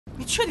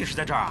确定是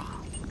在这儿啊？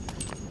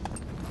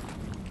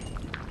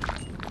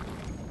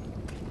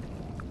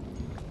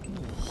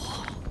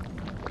哇，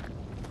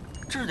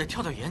这是得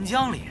跳到岩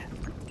浆里，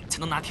才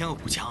能拿天鹅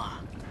骨枪啊？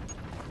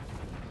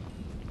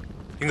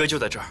应该就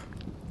在这儿。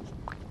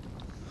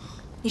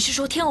你是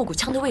说天鹅骨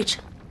枪的位置？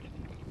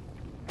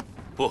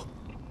不，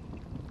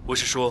我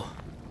是说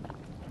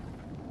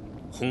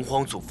洪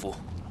荒祖符。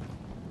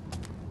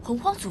洪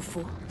荒祖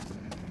符。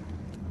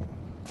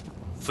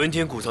焚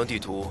天谷藏地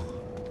图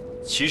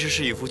其实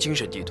是一幅精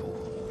神地图，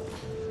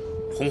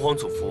洪荒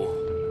祖符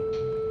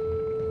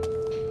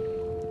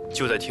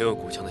就在天鹅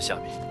骨枪的下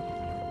面。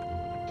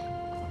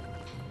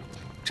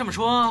这么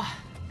说，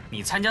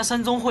你参加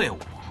三宗会晤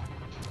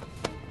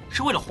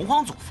是为了洪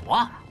荒祖符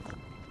啊？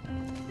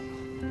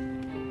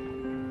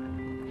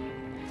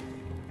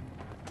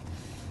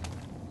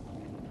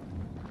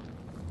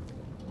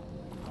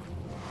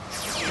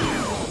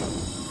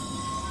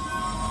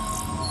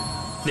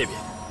那边。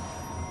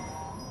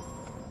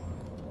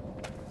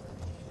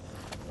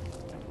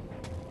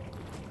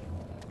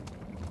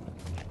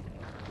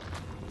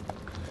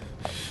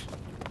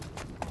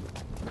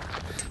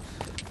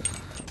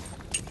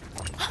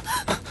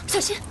小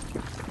心！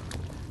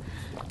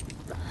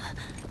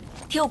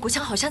天鹅骨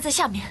枪好像在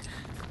下面。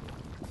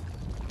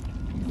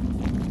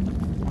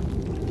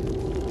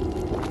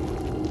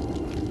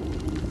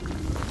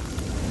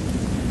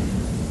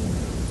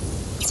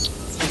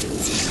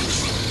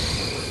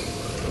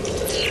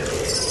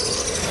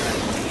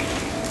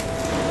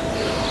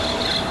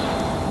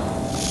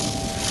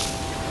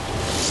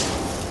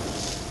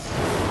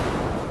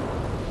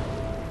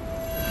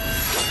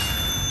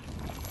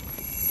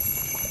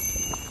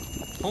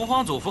洪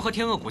荒祖符和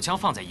天鹅骨枪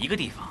放在一个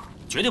地方，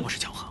绝对不是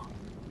巧合。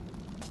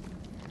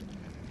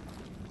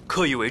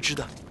刻意为之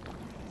的。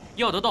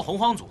要得到洪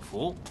荒祖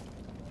符，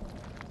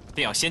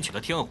便要先取得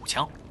天鹅骨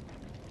枪。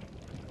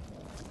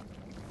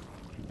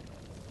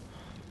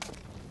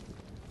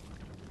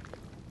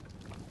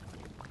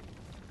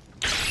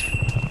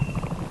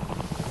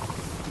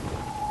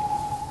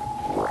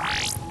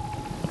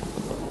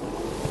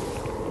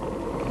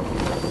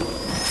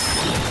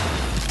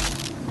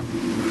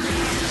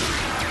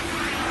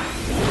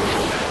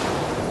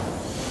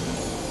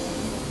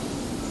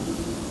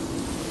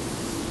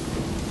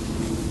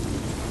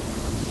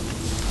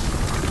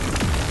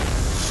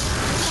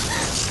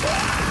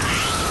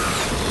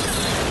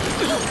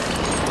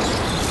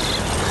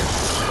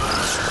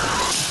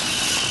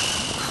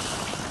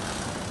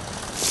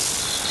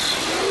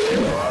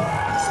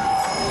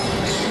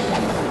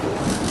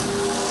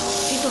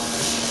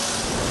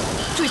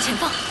前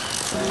方！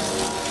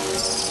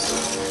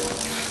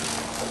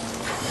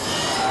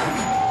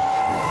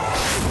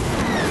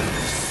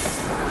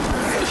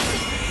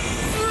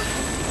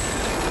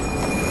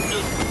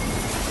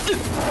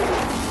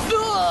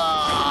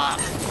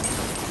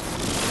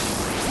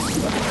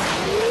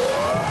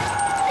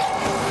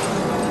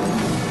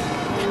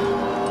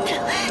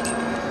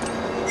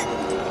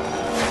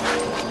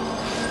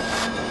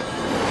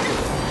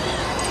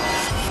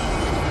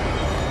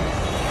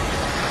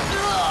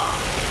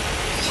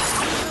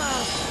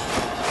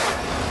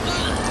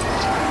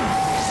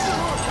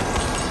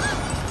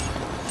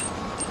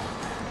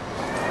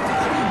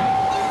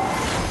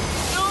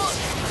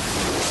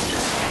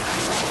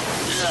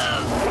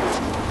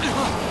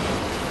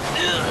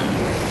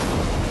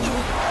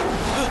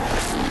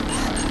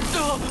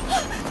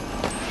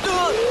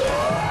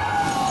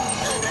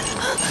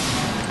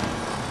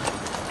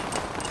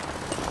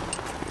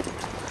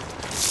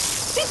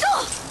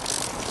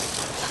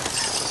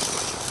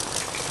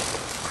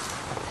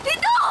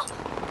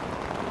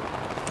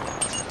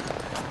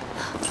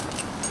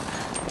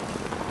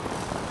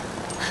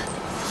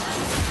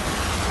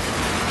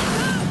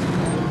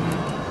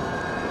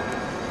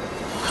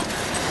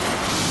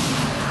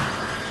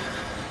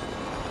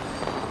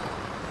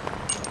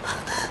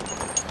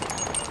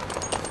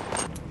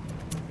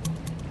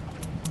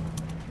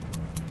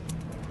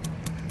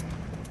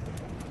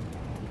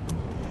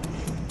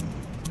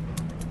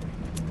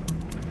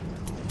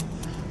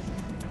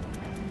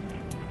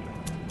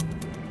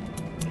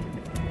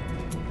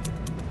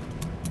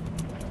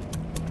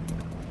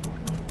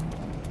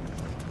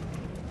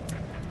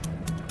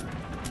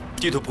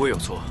地图不会有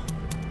错，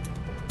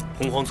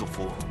洪荒祖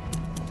符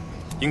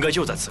应该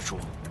就在此处。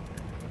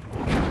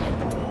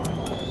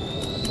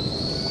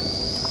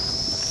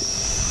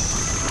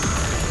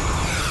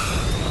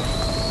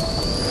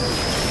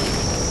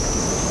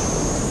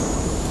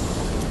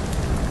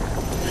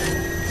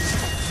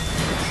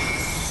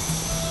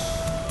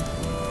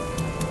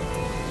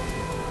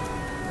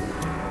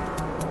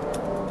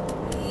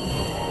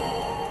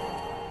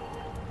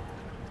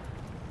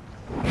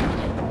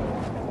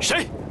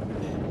谁？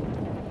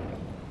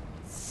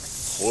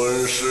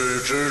吞噬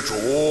之主，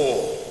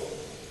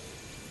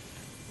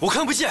我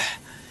看不见。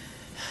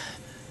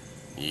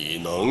你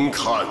能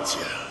看见，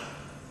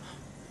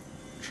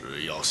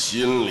只要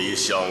心里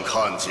想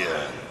看见，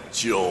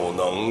就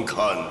能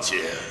看见。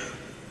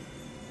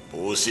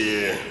不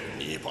信，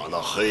你把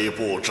那黑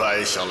布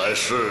摘下来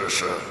试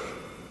试。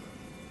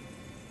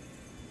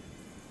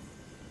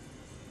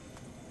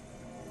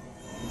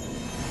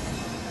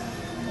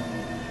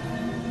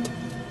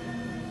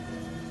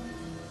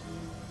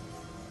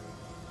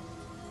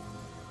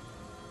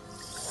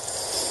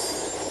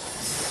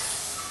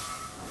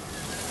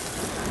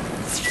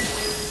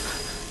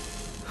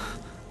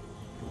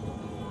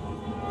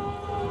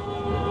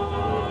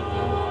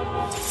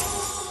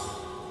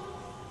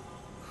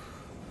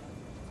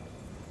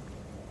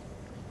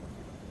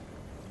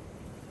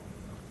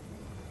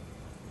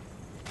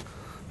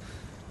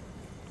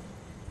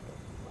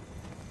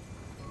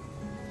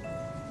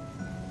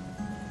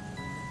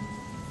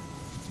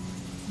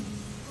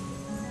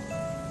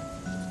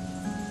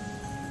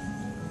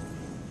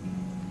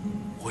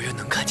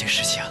经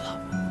实现了。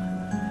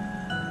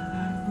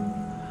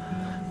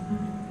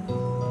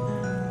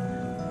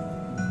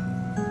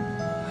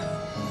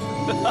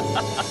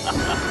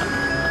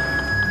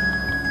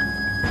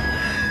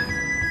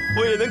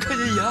我也能看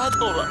见丫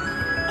头了。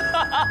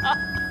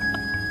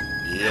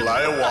你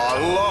来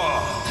晚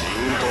了，林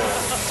动。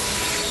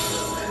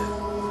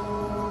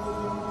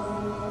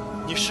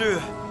你是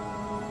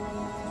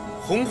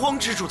洪荒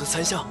之主的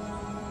残像。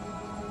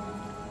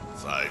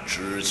在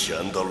之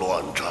前的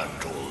乱战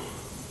中，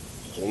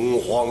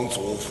洪荒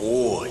祖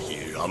符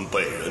已然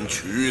被人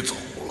取走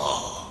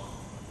了。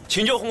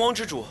请教洪荒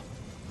之主，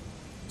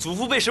祖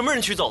符被什么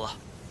人取走了？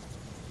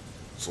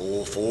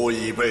祖符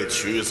已被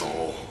取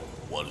走，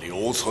我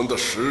留存的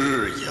时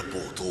日也不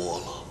多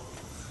了，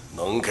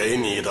能给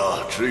你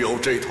的只有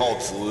这套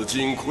紫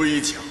金盔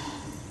甲。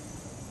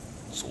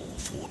祖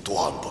符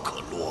断不可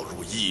落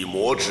入异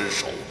魔之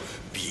手，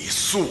必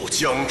速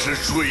将之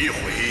追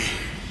回。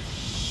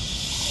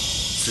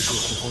此处的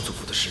洪荒祖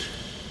符的事，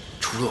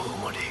除了恶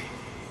魔灵，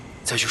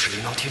再就是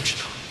灵狼天知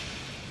道。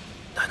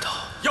难道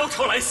妖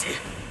潮来袭？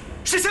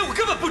事先我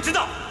根本不知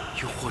道。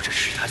又或者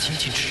是他亲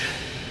近之人？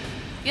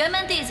辕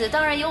门弟子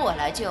当然由我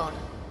来救了，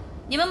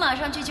你们马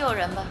上去救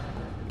人吧。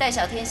待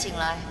小天醒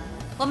来，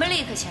我们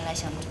立刻前来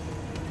相助。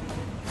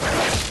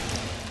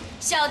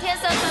小天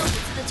三番五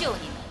次的救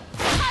你们，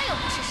他又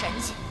不是神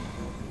仙。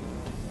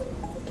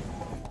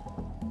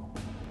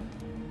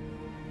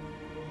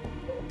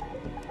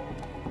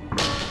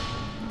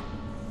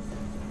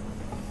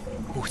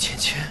穆芊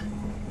芊，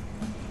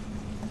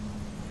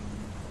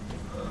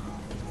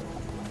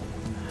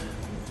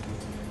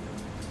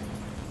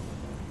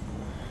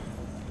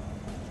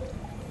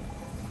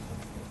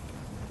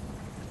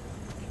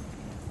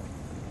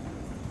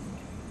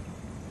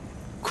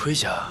盔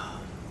甲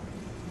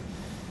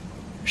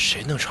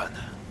谁能穿呢？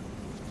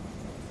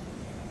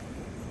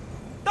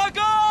大哥，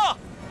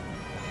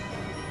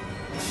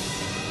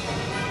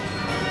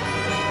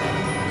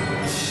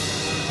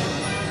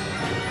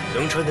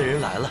能穿的人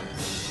来了。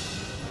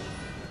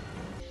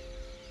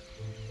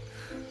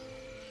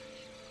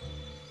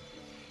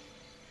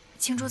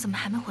青竹怎么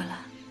还没回来？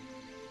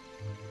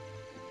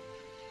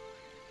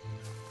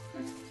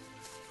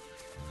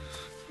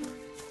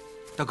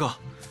大哥，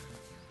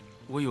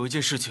我有一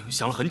件事情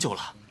想了很久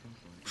了。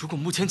如果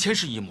穆芊芊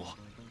是异魔，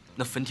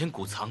那焚天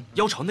谷藏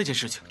妖巢那件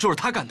事情就是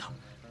他干的，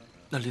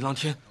那林狼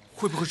天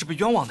会不会是被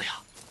冤枉的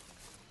呀？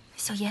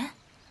小妍，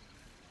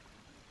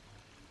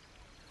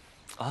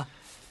啊？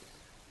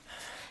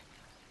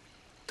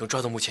等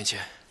抓到穆芊芊，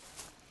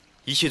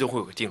一切都会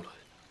有个定论。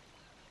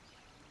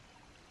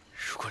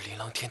如果林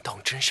狼天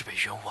当真是被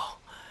冤枉，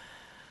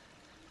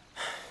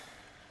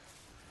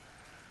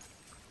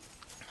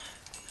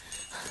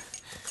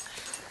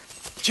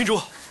郡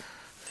主，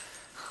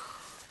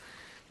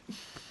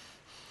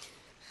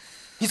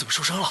你怎么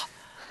受伤了？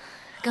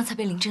刚才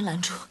被林真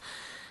拦住，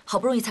好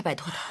不容易才摆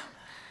脱的。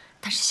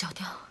但是小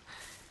雕，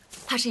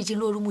怕是已经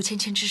落入穆芊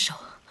芊之手。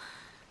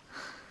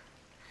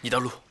你带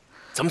路，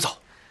咱们走。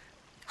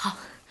好，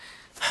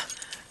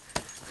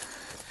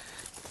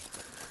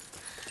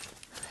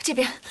这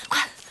边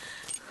快。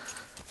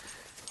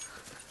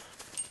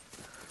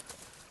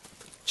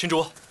郡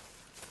主，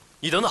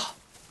你等等。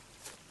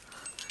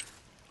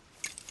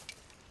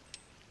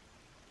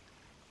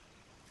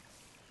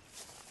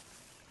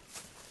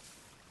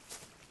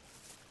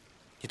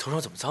你头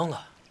上怎么脏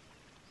了？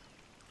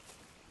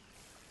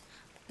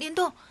林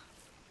动，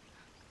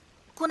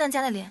姑娘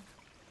家的脸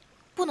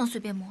不能随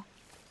便摸。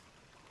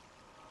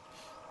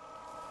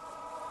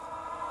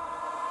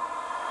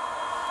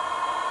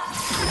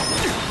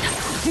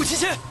穆芊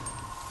芊，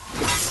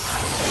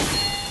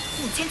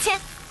穆芊芊，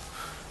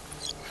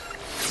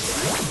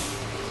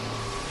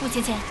穆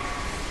芊芊，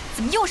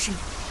怎么又是你？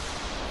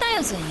那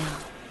又怎样？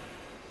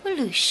我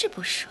屡试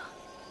不爽，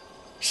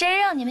谁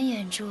让你们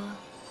眼拙，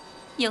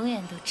永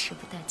远都吃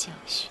不到教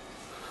训。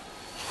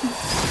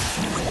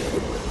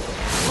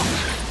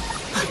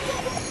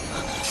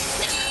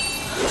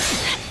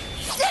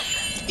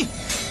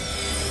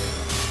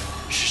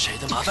是谁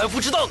的麻烦不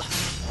知道呢？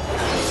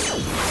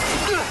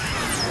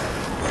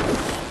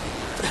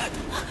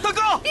大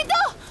哥，林动，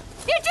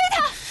别追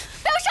他，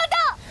不要上当！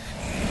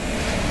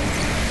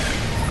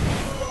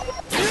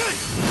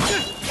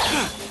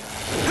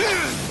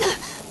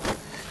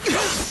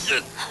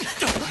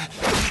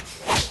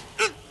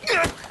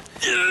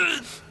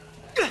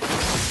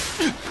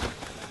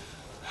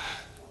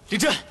林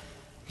真，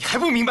你还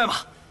不明白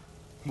吗？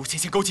穆芊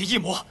芊勾结异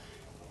魔，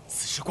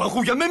此事关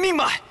乎辕门命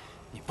脉。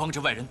你帮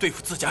着外人对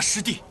付自家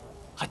师弟，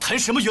还谈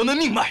什么辕门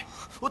命脉？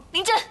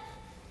林真，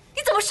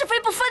你怎么是非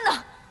不分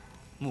呢？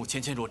穆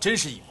芊芊若真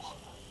是异魔，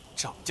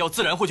掌教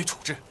自然会去处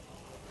置。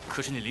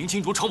可是你林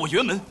清竹闯我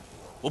辕门，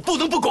我不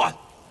能不管。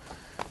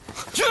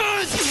自主，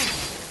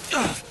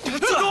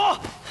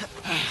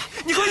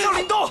你快向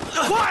林动，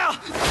快啊！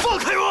放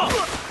开我！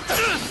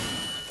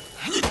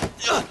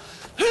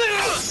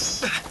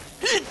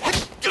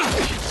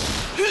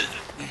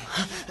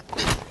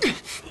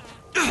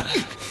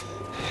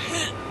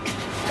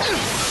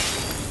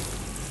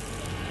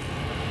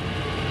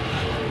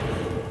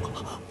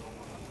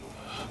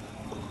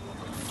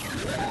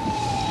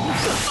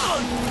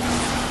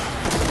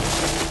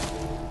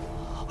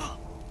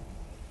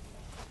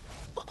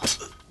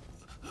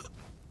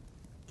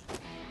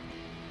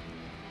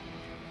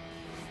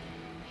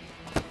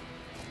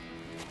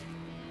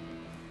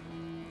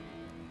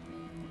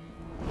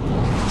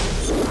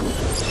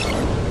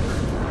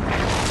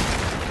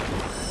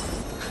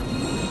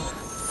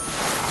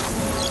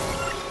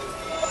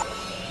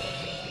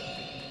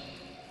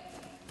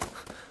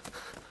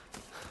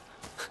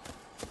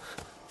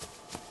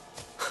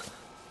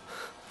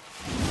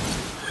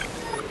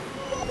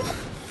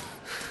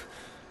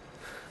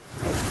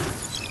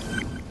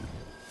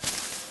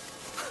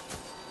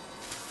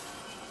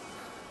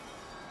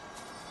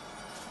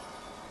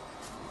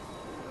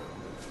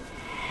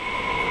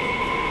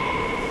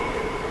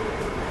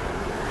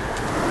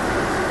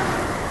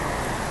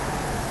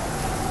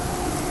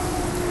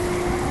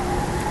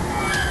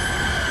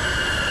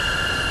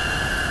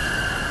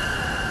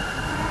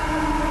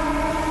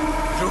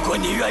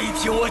愿意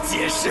听我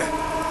解释，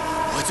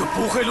我就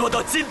不会落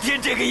到今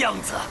天这个样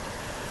子。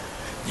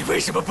你为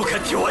什么不肯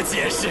听我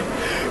解释，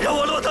让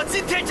我落到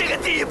今天这个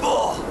地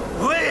步？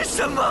为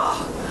什么？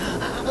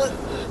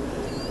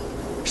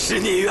是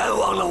你冤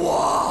枉了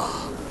我。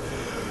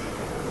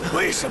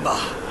为什么？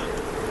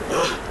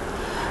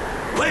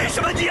为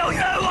什么你要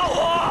冤枉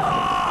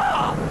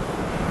我？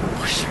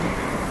不是，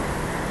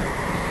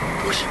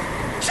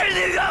是你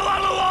冤枉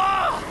了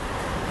我。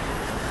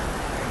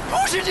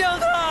不是这样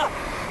的。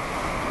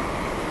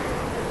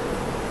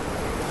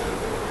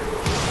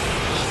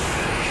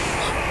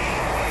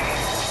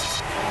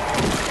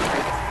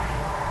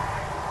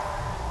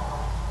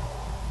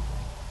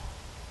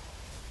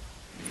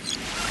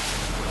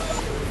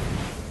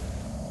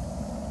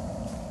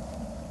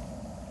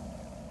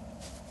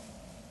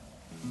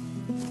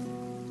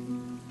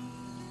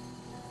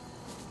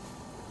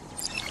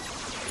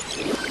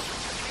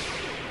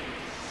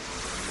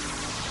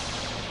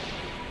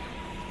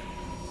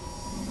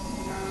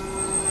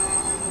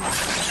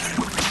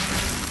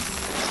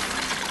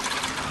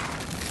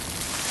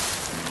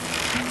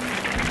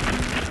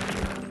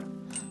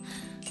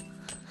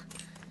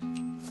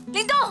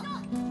林动，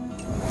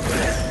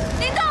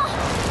林动！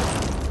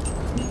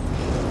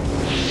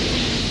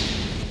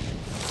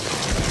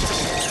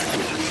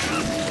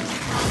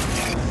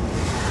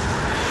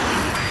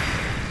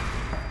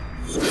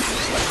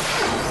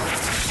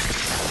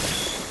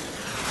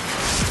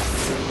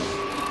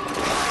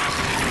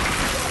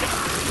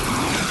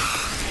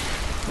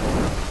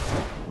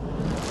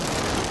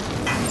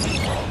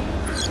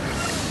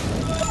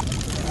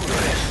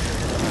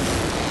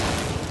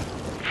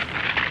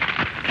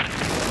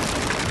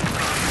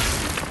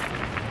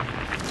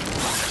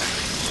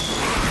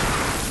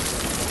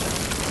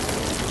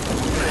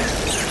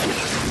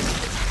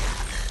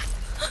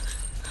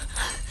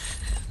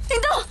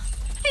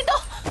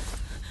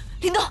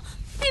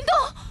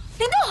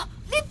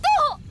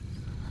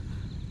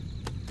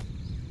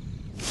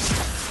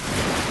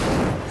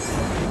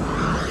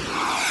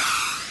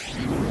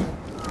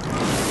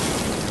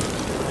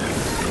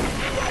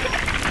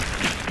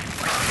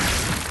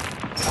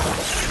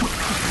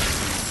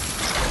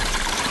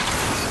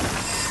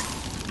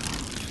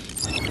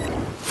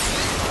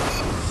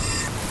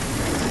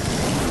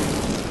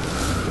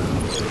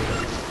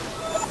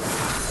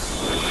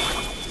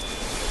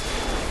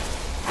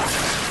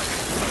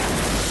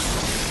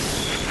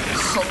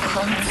后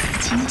皇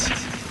紫金甲，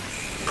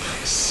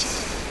行，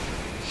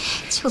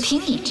就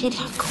凭你这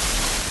点功夫，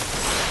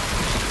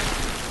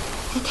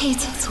还配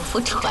做祖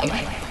父传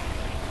人的？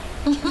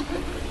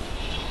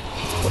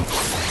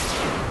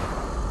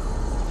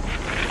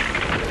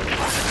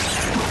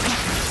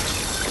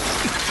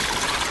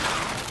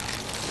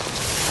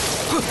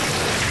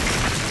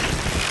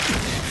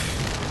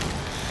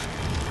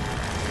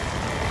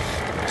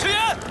赤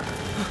焰，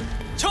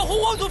敲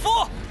红皇祖父！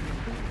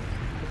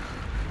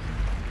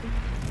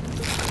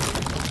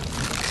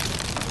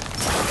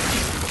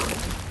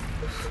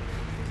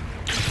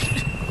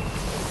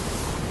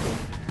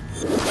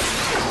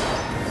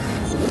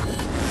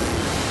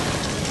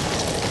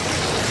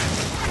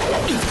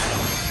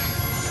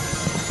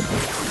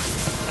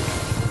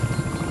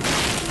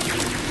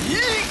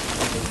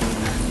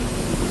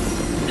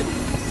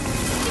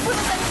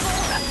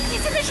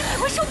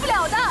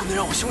不能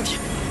让我兄弟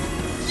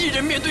一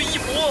人面对一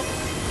魔。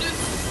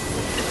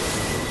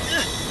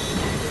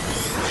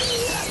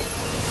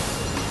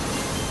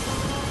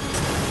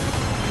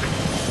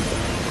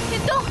林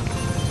动，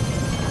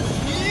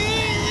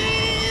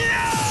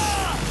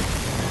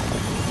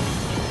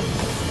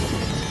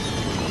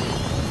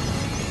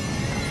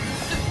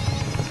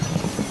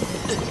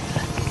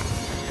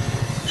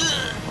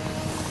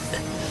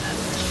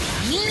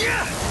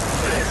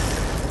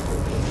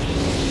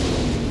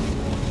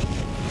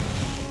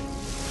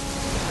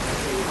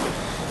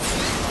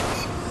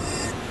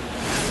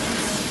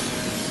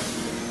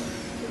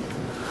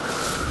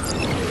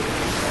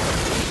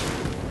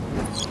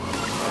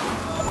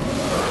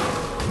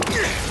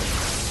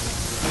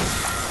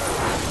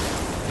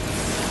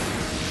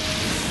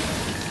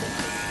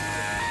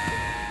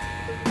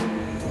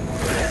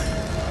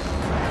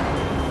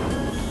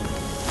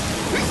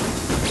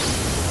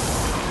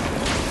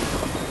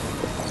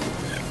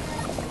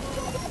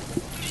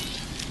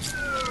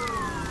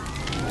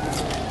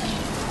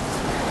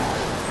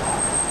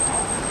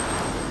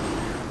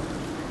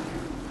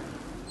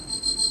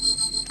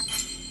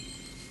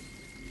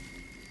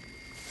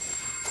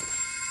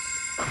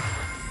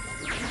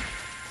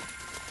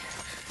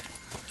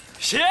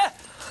血！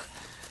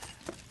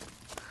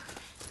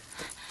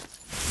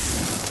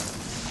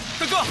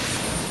大哥，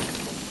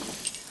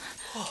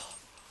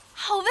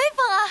好威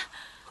风啊！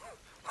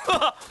哈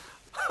哈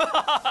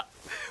哈哈哈！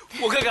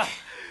我看看，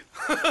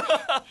哈哈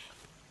哈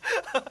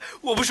哈！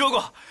我不说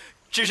过，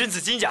这身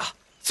紫金甲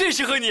最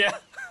适合你。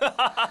哈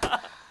哈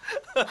哈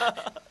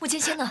哈！穆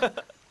芊芊呢？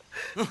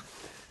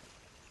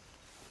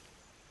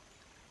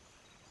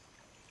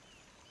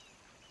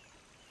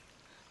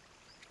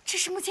这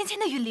是穆芊芊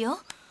的雨灵。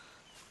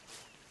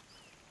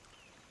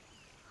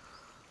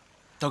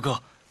大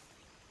哥，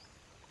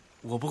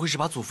我不会是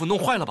把祖父弄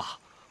坏了吧？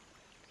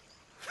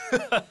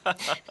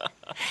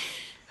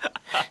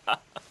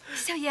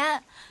小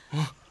妍，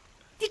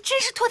你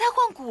真是脱胎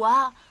换骨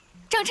啊，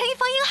长成一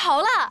方英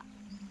豪了。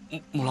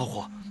母老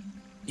虎，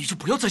你就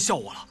不要再笑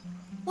我了。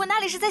我哪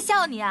里是在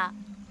笑你啊，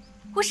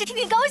我是替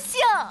你高兴。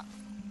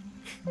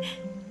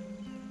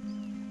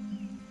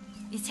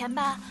以前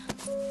吧，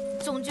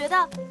总觉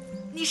得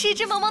你是一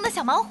只萌萌的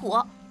小猛虎，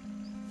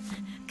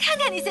看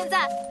看你现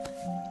在，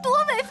多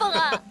威风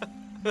啊！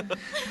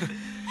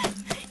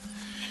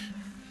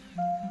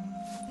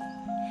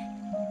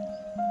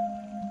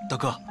大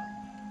哥，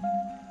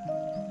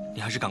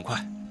你还是赶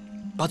快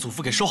把祖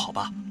父给收好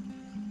吧。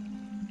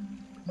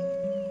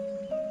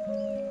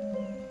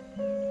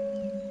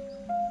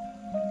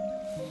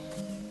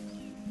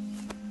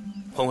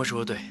欢欢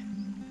说的对，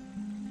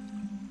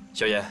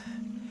小妍，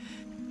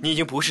你已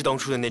经不是当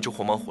初的那只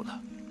黄毛虎了。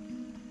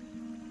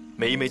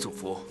每一枚祖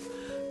符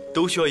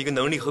都需要一个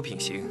能力和品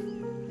行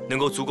能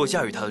够足够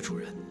驾驭它的主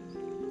人。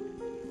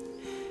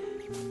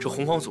这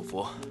洪荒祖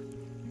符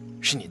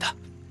是你的。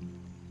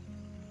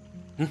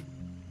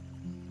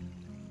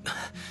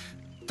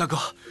大哥，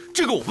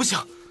这个我不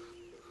想。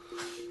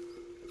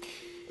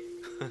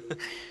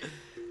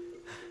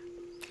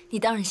你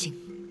当然行。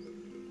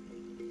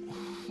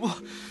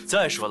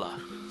再说了，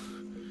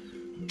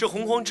这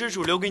洪荒之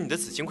主留给你的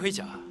紫金盔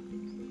甲，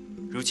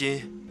如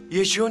今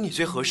也只有你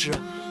最合适啊！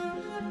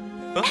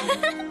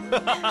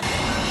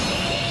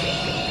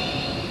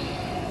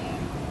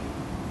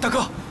大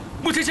哥，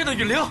木天剑的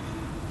陨灵，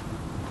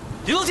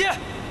李long天，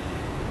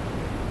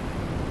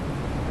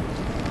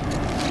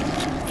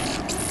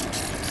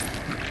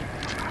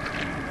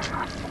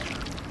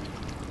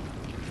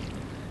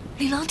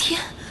李郎天，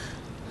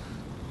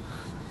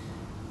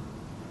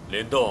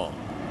林动，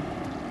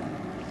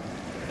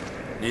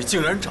你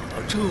竟然长到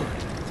这里！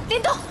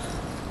林动，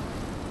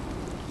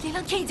林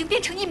郎天已经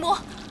变成异魔，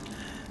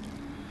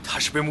他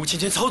是被穆芊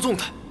芊操纵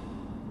的。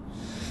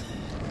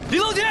李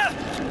long天，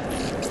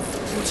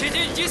穆芊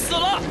芊已经死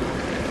了，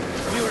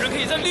没有人可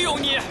以再利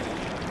用你，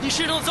你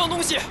身上的脏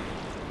东西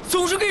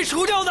总是可以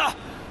除掉的。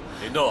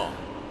林动，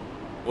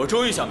我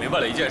终于想明白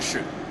了一件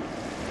事：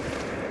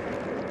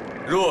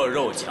弱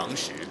肉强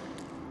食。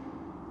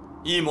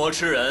异魔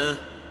吃人，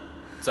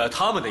在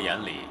他们的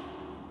眼里，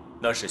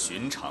那是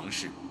寻常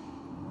事。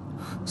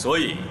所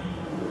以，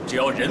只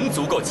要人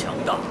足够强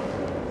大，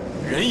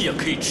人也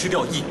可以吃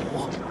掉异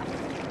魔。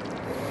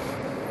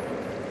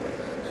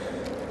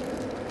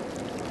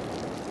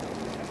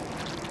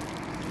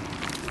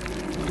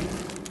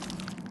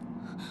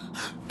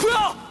不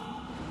要！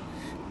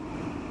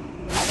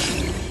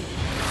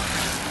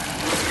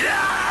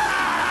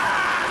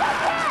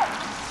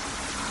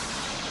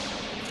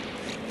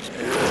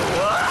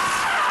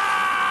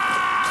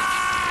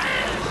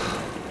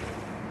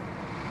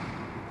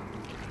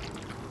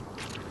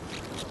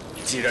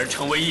既然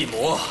成为异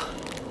魔，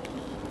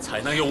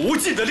才能有无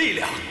尽的力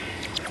量，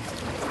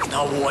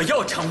那我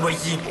要成为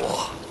异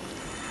魔，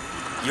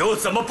又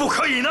怎么不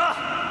可以呢？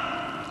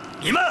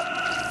你们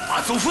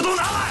把祖符都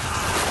拿来，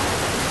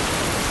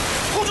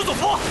护住祖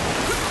符！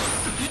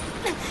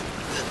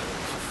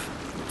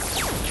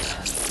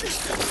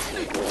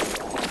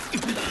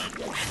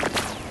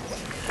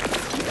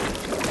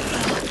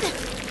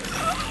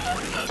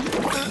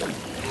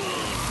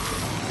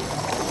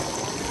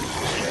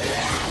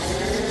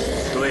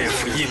对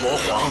付异魔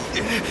皇，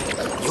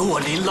有我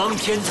林郎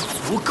天就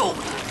足够了，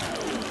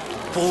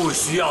不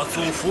需要祖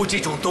符这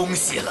种东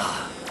西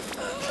了。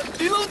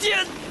李long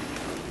天，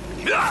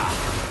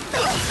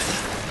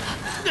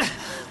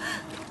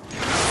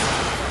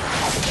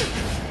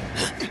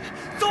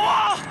走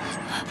啊！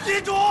地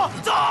主，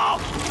走！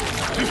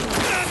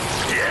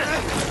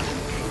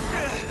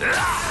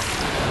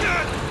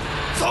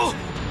走！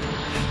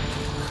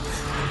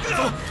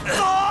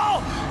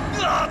走！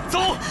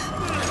走！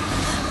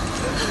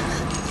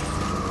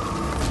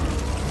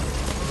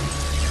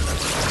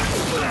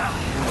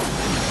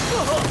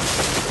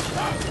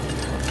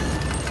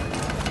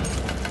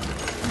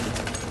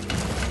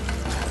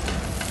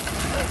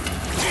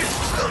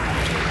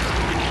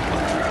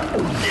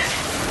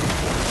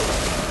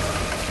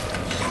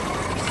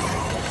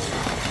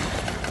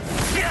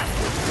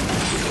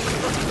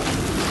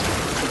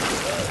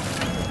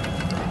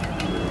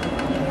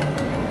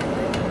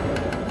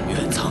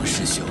元苍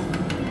师兄，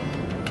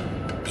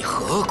你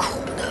何苦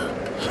呢？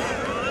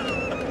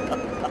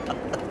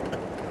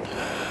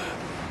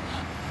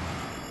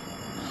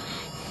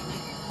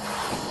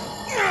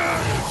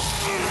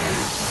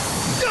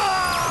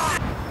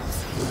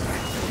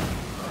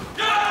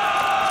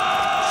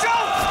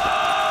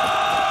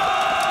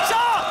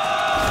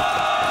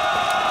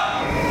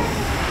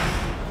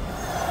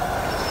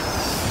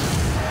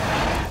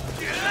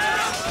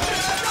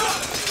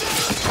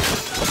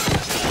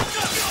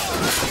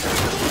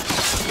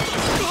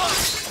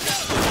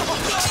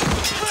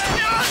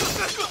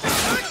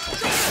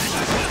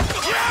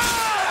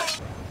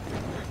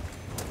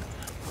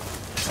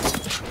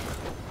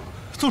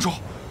宗主，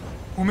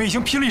我们已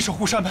经拼力守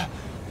护山门，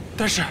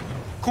但是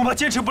恐怕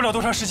坚持不了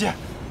多长时间。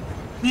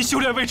你修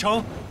炼未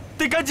成，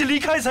得赶紧离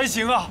开才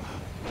行啊！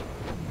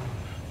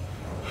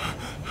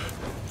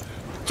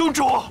宗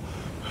主，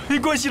你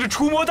关系着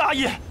除魔大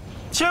业，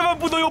千万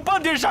不能有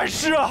半点闪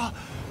失啊！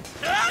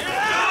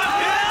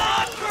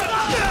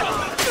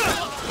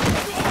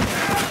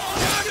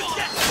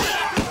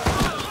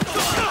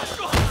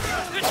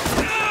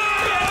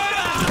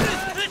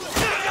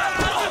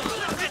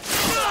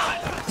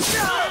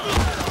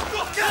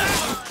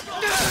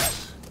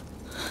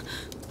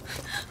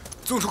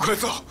 宗主快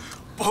走，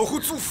保护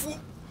祖父！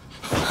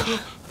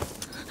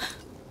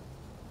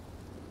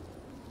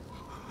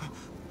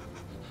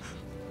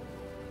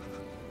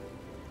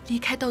离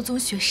开道宗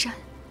雪山，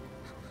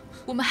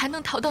我们还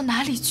能逃到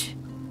哪里去？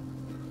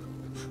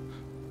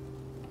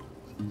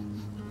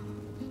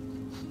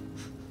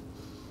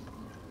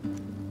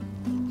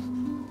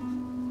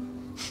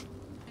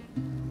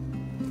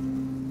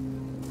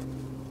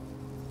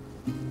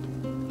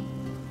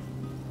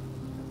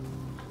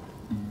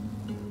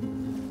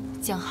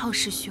蒋浩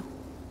师兄、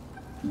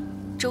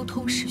周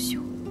通师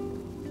兄，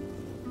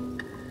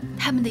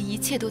他们的一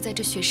切都在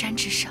这雪山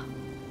之上。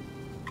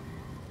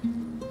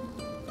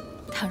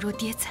倘若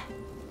爹在，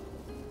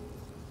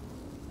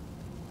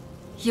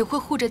也会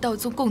护着道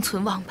宗共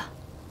存亡吧。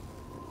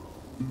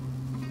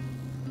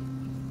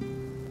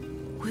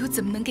我又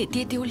怎么能给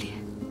爹丢脸，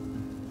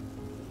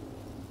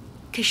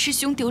给师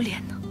兄丢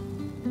脸呢？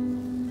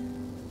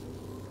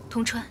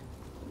童川，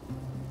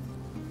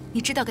你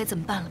知道该怎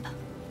么办了吧？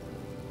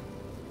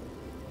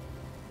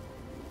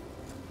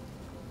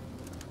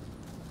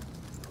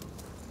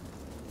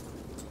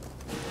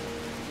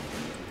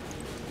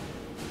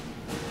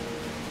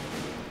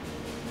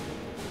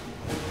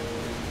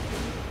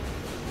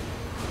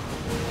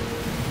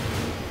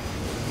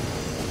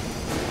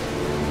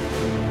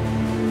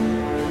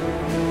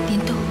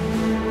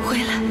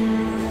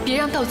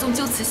 让道宗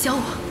就此消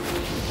亡。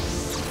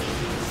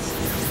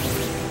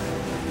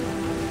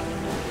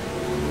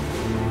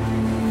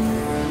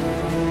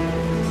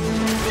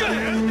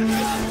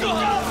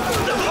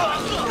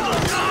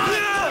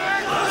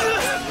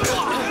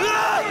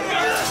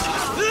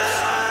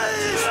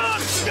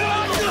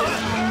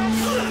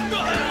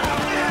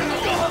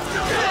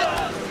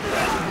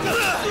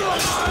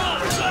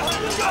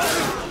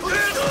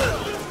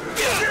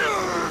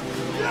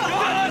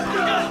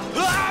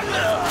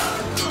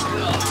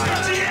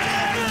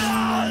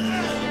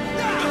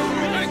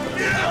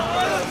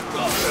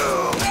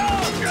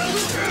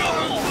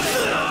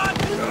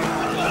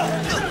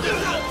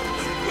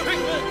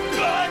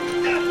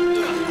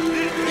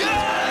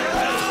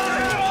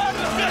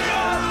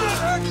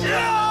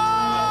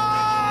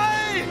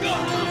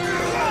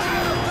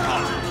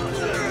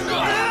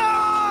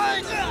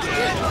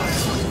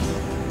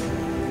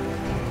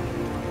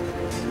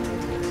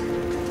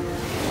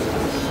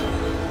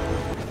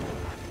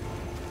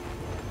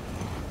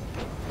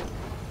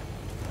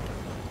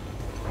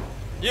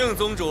应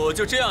宗主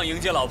就这样迎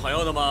接老朋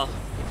友的吗？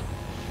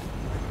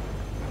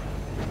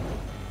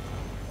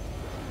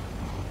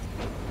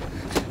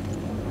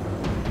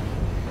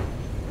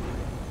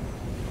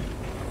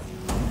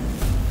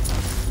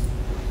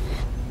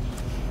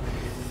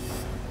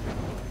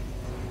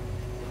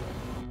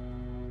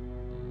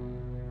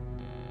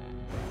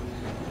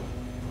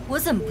我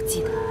怎么不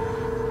记得？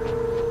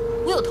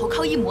我有投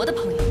靠一魔的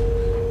朋友。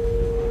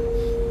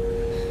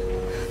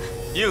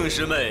应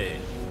师妹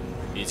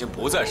已经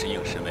不再是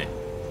应师妹。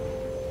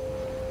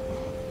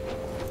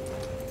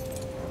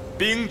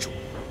 冰主，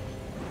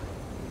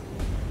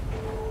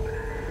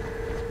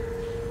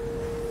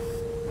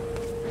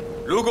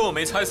如果我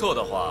没猜错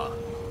的话，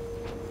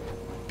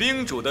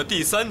冰主的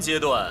第3阶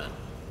段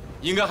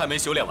应该还没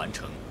修炼完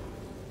成。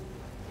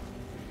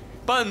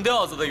半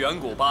吊子的远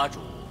古八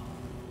主，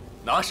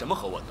拿什么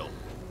和我斗？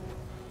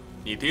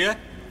你爹？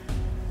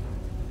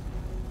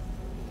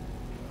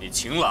你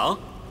情郎？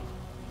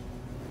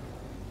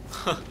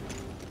哼，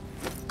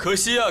可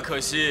惜啊，可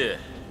惜，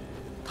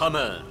他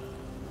们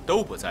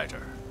都不在这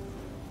儿。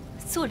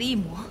 做了一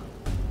魔，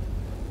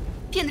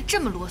变得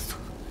这么啰嗦。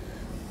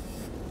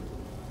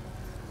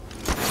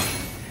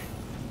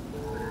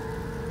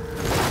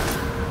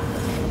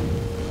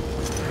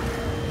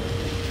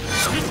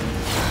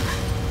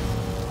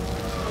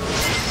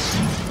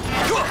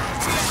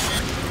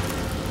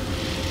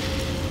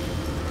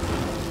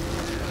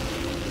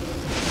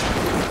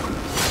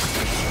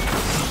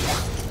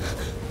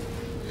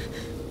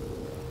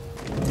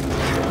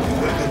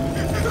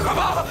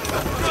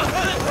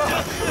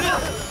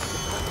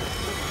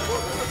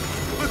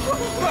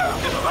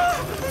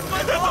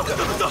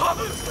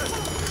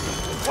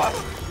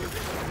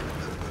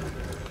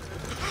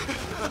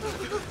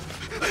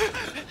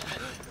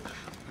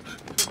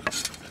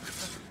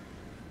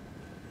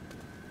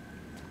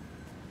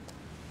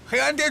黑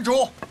暗店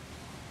主，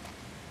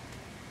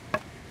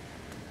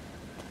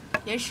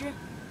严师，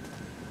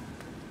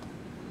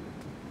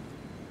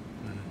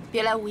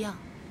别来无恙。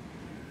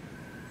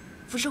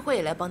浮世绘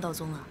也来帮道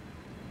宗了。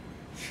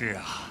是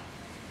啊，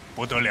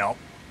不得了，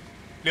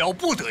了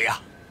不得呀！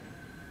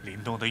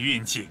林动的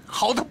运气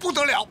好的不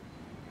得了。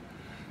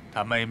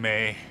他妹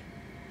妹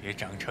也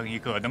长成一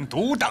个能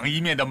独当一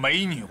面的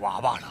美女娃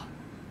娃了。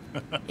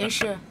严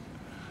师，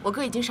我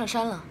哥已经上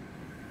山了，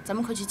咱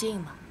们快去接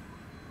应吧。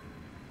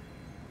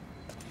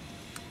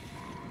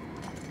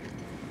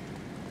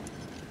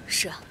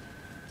是啊，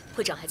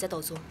会长还在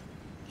道宗，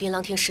琳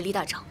琅天实力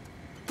大涨，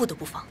不得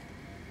不防。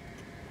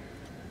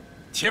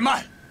且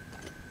慢，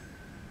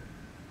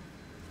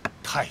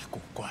太古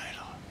怪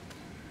了。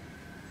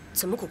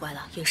怎么古怪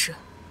了，严师？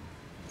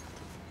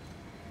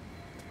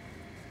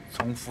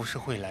从浮世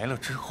会来了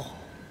之后，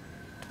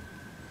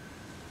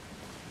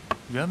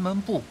辕门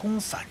不攻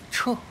散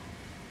撤，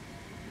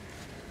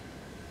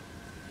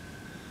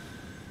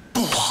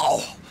不好！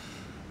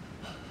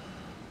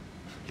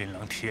琳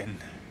琅天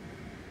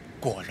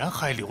果然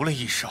还留了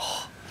一手。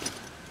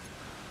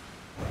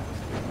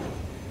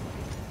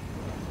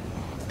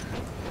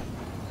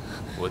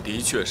我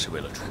的确是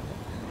为了出谋，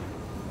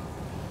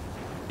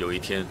有一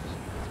天，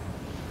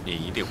你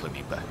一定会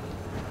明白。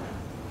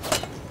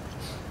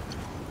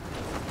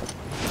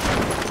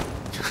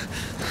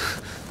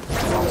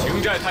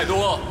情债太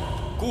多，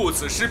顾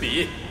此失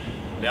彼，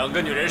两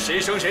个女人谁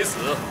生谁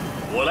死，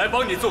我来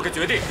帮你做个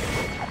决定。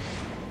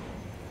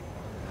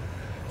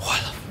坏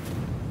了，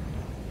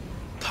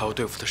他要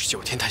对付的是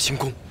9天太清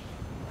宫。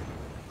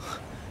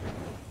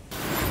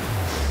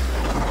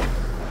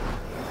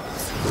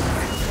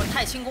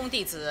太清宫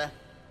弟子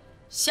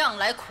向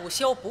来苦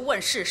修不问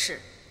世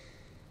事，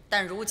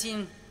但如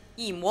今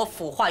一魔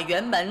腐化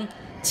辕门，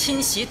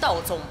侵袭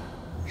道宗，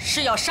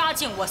是要杀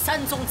尽我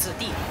3宗子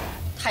弟。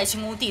太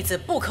清宫弟子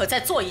不可再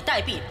坐以待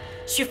毙，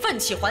需奋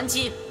起还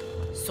击。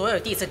所有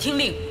弟子听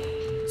令，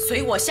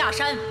随我下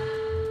山，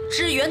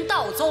支援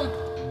道宗。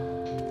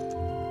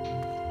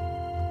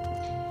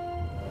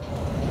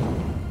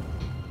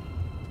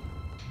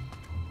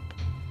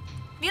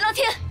琳琅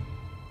天，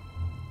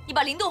你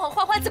把灵动和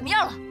欢欢怎么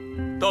样了？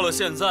到了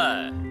现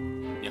在，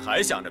你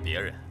还想着别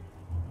人，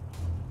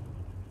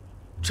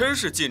真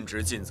是尽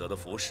职尽责的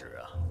腐蚀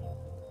啊！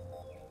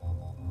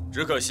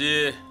只可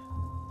惜，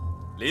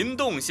林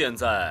动现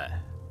在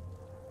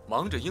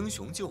忙着英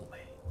雄救美，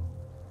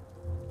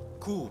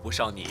顾不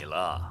上你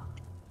了。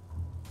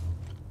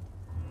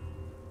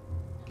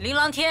琳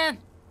琅天，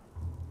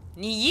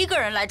你一个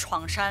人来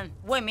闯山，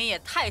未免也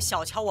太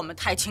小瞧我们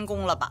太清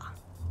宫了吧？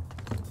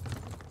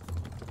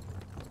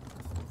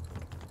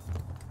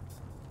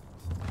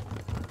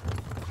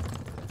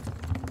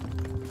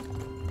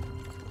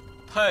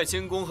太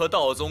清宫和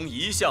道宗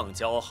一向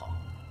交好，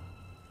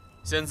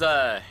现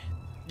在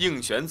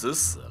应玄子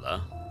死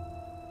了，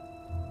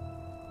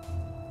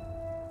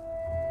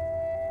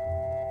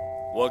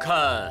我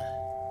看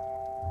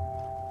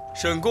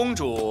沈公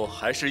主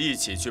还是一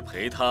起去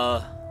陪他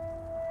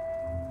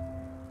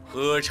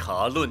喝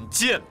茶论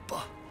剑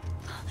吧。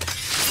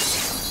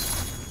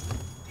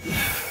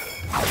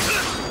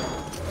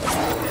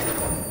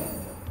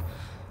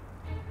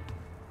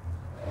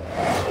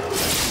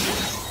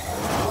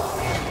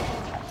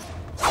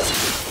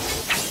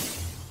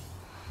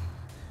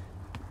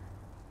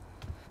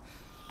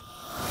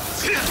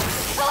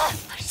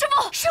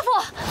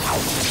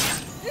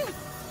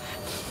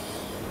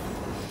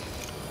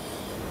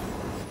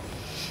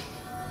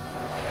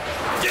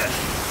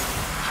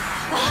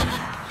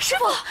师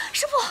傅，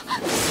师傅，师傅，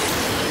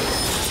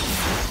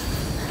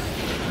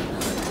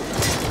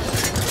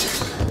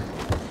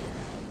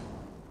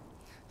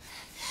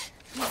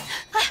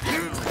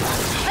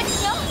哎，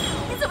娘，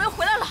你怎么又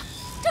回来了？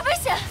这危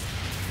险！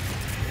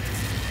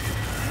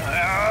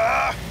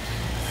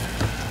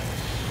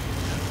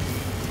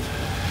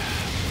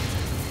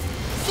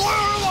所有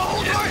人往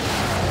后退，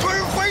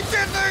退回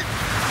殿内。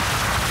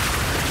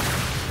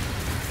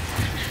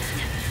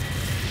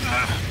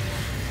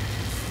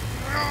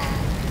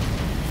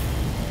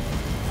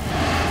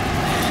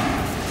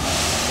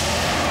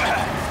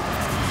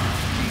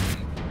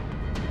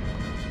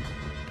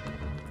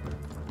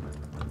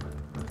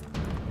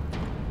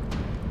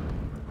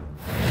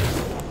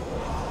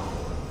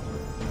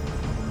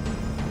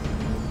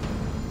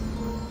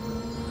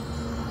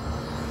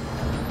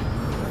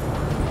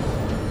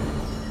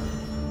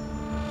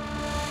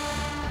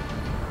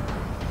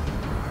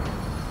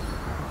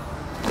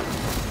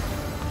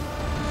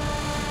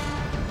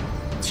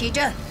起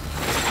阵！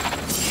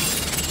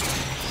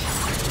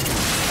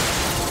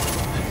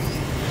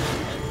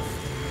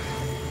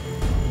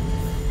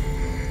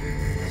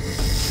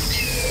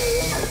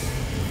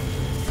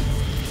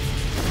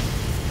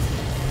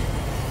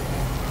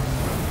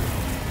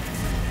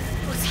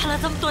我擦了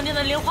这么多年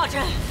的莲花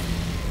针，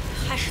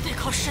还是得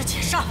靠师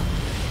姐上。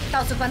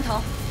到此关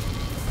头，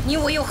你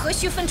我又何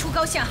须分出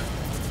高下？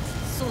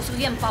速速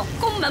验保，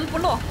宫门不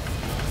落。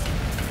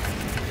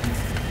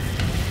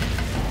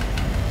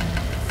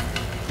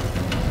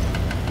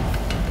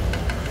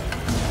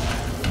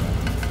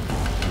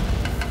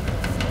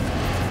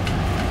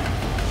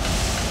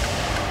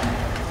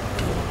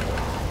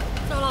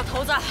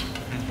头子，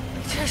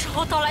这时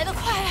候到来得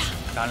快呀！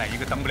咱俩一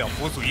个当不了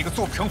辅祖，一个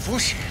做不成辅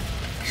使，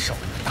守着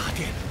大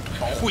殿，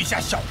保护一下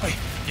小辈，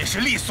也是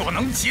力所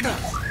能及的。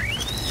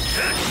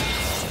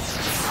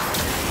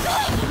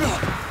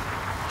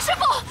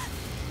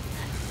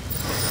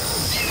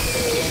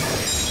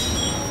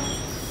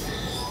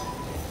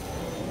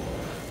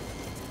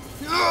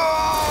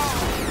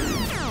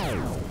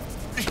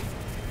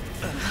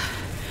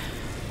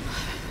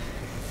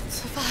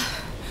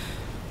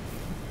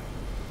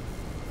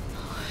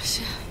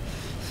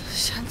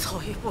先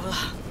走一步了。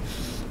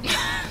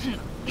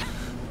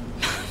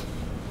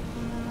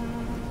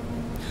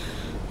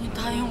你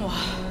答应我，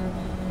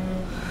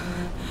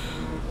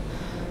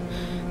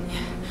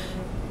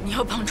你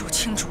要帮助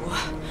青竹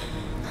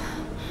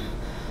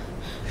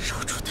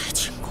守住太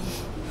清宫。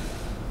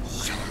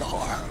小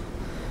老儿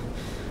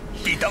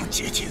必当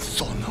竭尽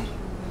所能。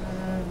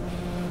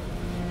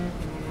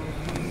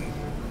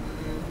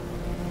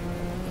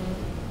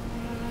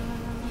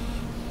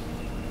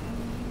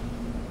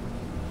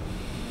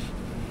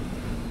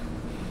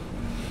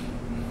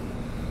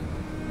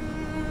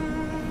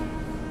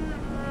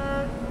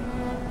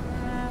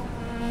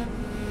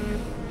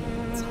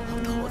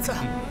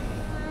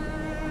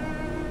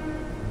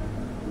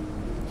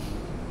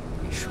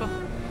你说，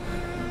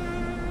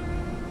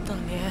当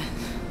年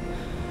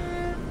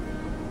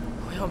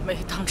我要没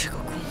当这个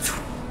公主，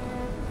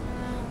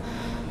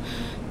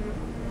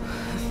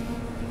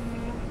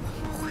我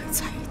们会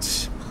在一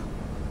起吗？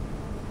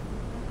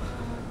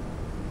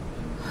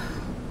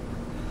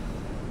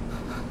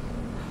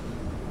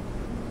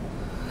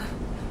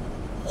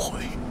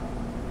会。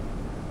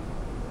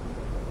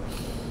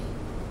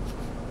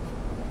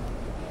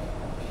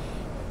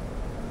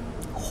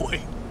会。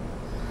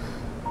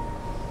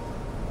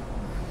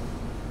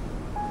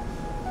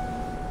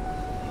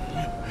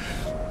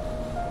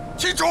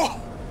青竹，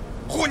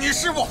护你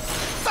师傅，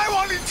再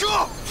往里撤！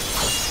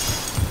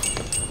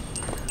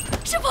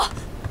师傅，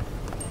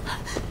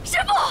师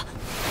傅！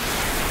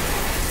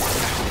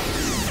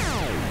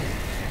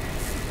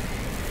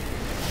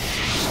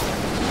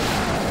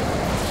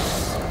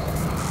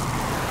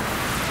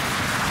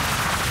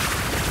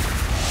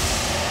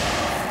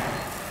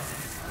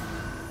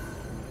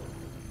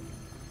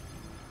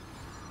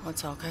我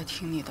早该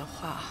听你的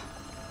话，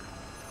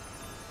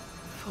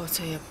否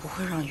则也不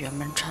会让辕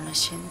门占了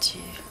先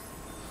机。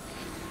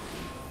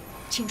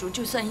青竹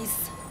就算一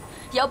死，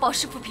也要保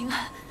师父平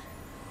安。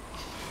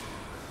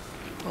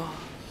不，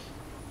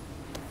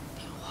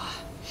听话。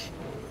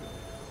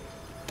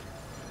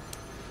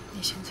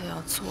你现在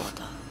要做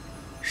的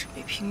是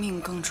比拼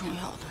命更重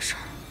要的事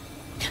儿。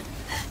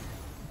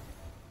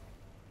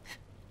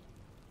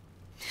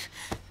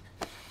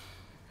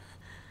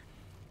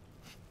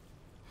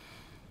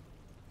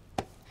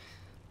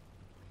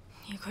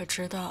你可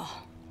知道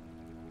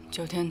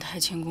九天太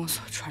清宫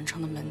所传承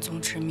的门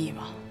宗之秘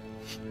吗？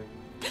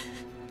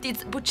弟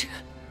子不知。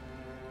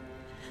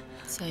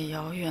在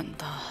遥远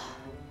的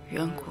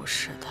远古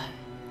时代，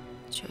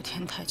九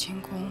天太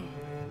清宫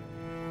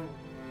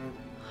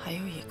还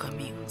有一个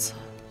名字，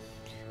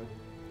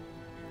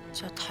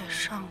叫太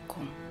上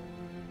宫。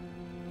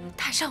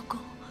太上宫？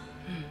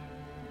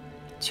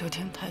九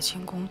天太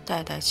清宫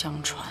代代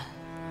相传，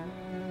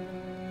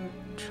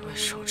只为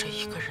守着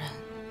一个人，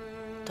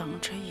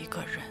等着一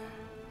个人。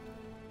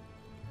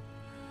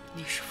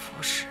你是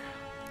副使，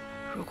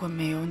如果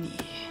没有你，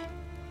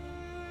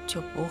就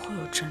不会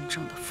有真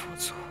正的副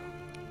祖。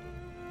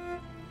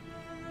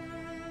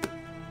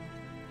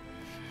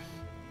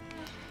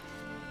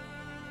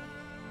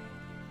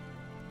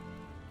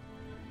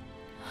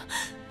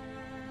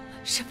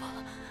师父，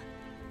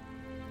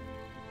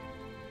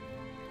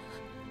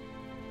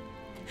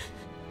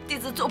弟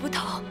子做不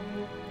到。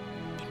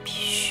你必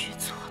须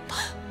做到。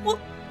我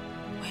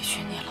委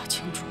屈你了，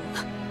青竹。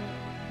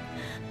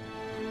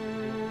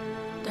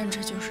但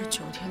这就是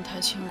九天太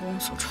清宫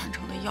所传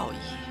承的要义。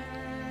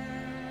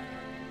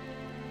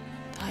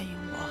答应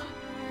我，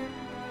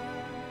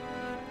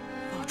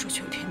保住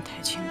九天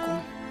太清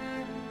宫，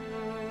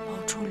保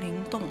住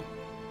灵洞，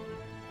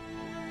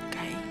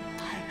改引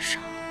太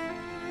上，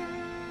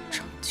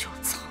拯救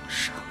苍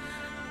生。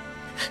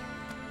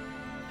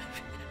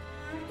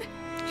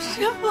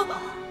师父，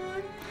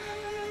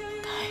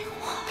答应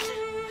我，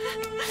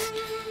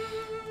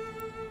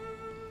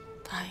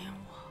答应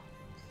我。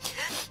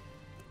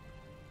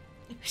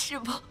师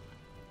父，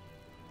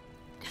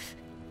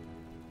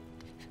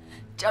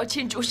只要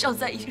青竹尚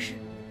在一日，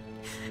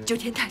九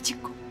天太清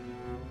宫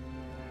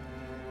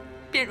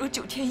便如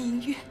九天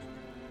银月，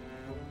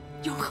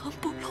永恒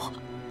不落。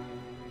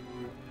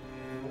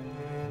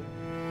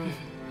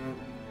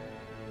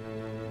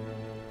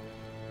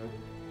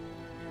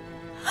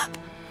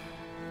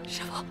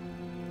师父，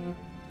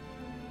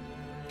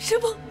师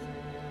父。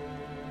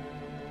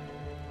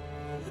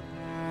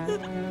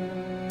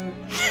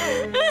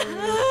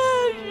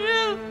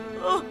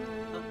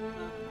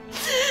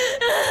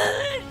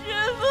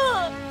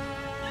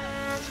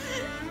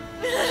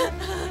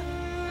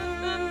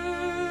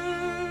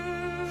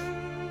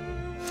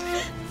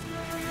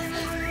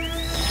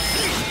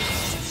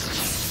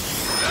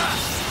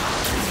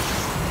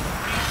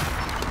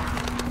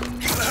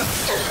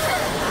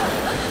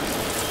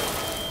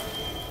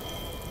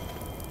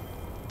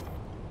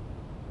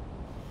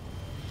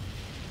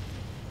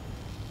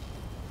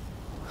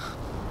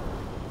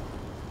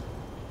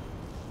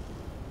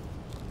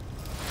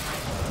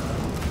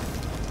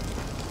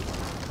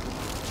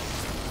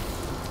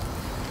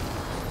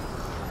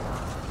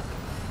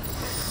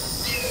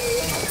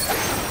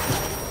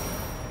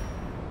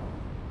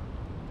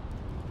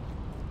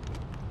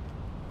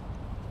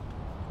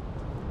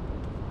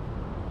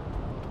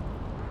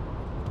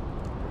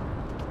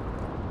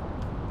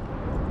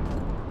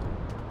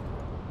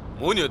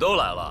母女都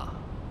来了，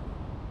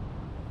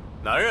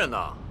男人呢？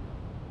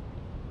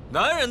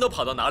男人都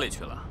跑到哪里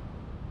去了？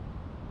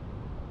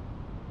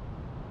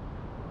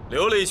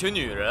留了一群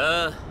女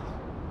人，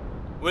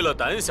为了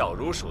胆小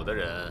如鼠的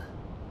人，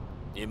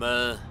你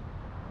们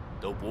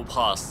都不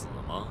怕死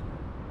吗？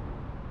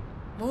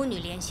母女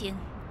连心，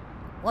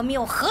我们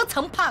又何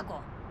曾怕过？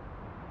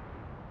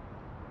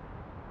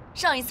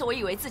上一次我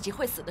以为自己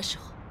会死的时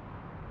候，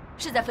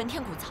是在焚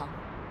天谷藏，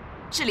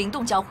是灵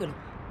动教会了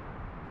我，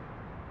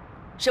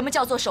什么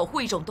叫做守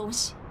护一种东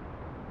西，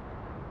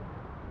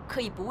可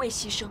以不畏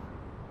牺牲，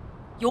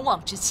勇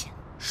往直前。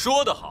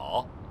说得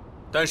好，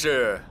但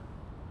是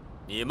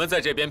你们在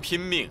这边拼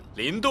命，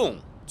灵动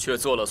却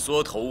做了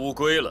缩头乌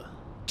龟了。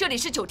这里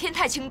是九天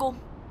太清宫，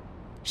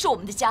是我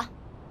们的家，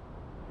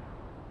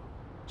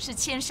是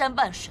千山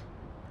万水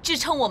支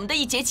撑我们的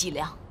一节脊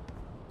梁。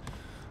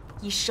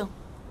一生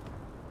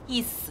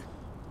一死，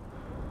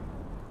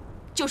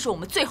就是我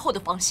们最后的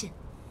防线。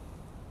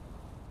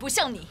不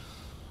像你，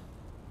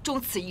终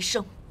此一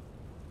生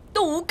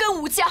都无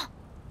根无家。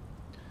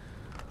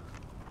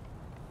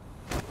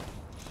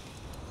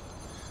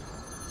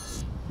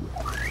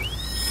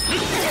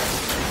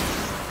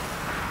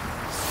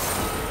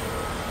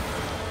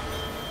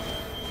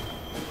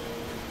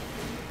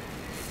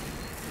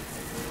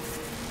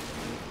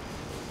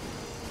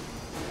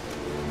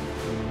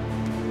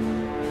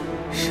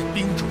是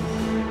冰主。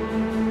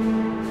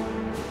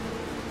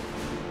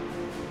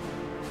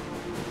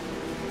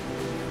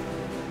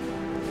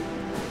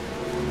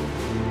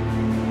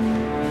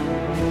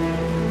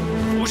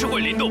浮世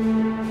绘灵动，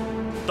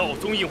道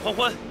宗映欢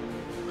欢，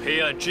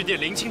黑暗之殿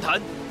灵清潭，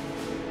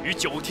与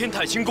九天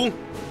太清宫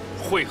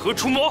会合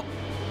出魔。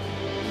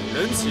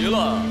人齐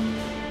了，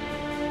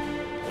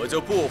我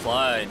就不妨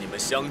碍你们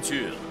相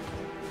聚了。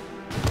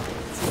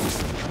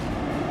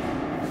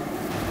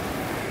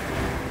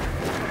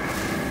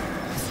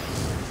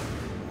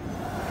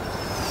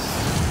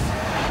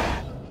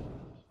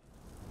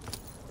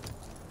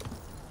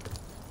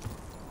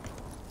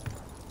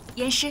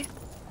严师，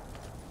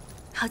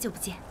好久不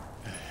见。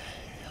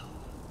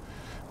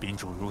宾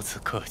主如此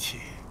客气，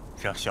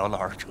让小老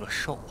儿折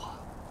寿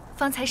啊！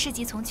方才事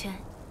急从权，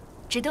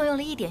只动用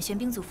了一点玄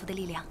冰祖符的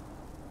力量。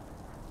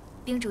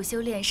冰主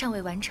修炼尚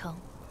未完成，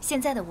现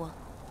在的我，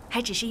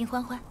还只是殷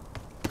欢欢。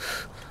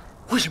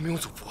为什么用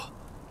祖符？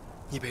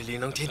你被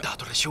林琅天打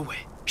断了修为，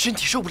身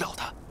体受不了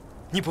的，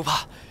你不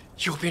怕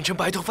又变成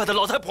白头发的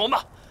老太婆吗？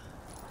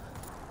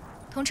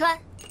童川，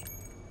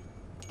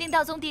令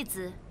道宗弟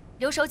子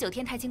留守九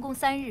天太清宫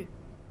3日，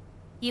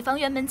以防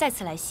辕门再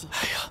次来袭。哎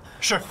呀，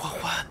是欢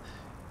欢。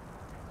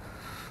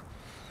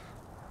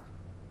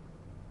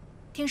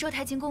听说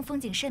太清宫风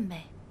景甚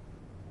美，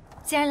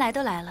既然来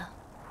都来了，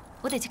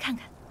我得去看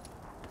看。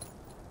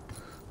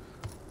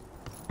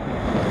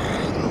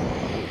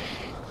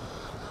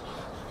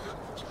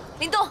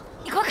林动，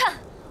你快看，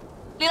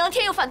林琅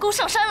天又反攻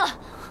上山了。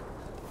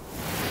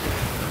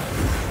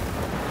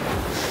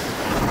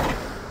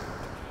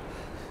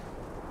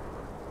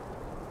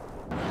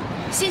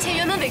先前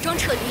辕门伪装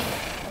撤离，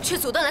却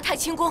阻断了太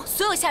清宫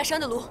所有下山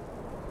的路。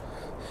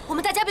我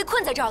们大家被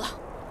困在这儿了。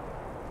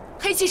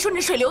黑气顺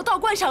着水流倒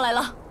灌上来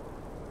了。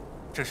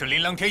这是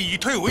林琅天以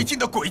退为进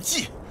的诡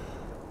计。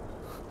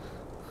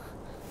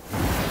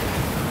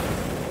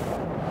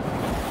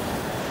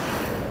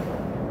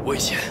我以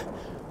前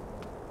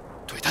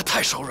对他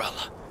太手软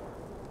了。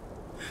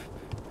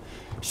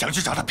想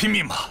去找他拼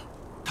命吗？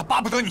他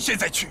巴不得你现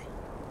在去。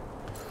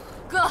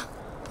哥，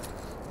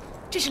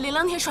这是林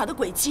琅天耍的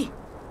诡计。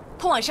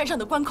通往山上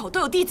的关口都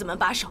有弟子们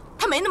把守，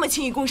他没那么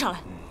轻易攻上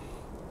来。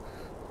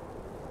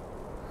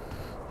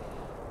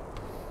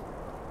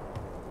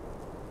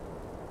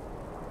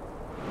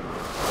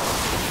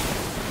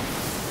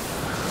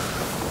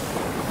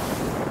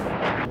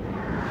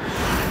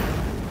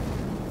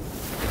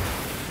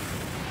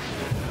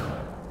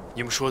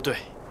你们说的对，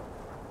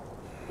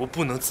我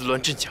不能自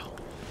乱阵脚。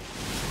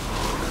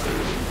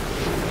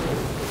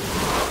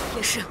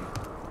也是，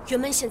辕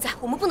门现在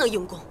我们不能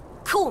硬攻。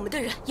可我们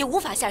的人也无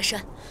法下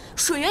山，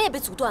水源也被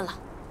阻断了，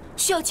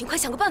需要尽快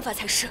想个办法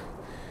才是。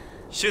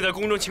现在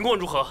宫中情况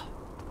如何？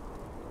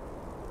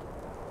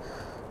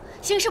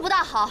形势不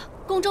大好，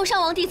宫中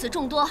伤亡弟子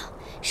众多，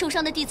受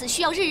伤的弟子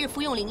需要日日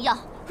服用灵药，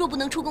若不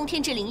能出宫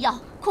添置灵药，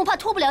恐怕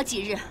拖不了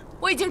几日。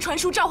我已经传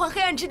书召唤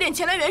黑暗之殿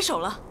前来援手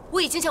了，我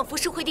已经向浮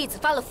世绘弟子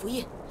发了符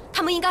印，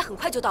他们应该很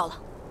快就到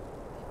了。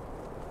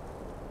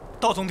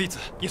道宗弟子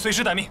也随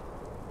时待命。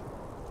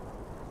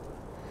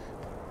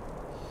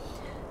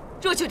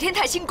若九天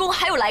太清宫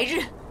还有来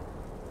日，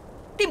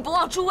定不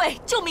忘诸位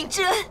救命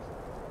之恩。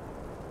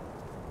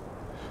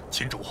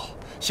秦主，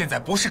现在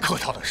不是客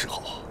套的时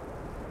候，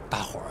大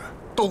伙儿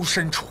都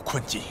身处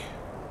困境。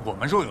我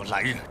们若有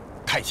来日，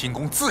太清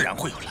宫自然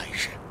会有来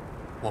日。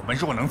我们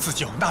若能自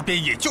救，那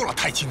便也救了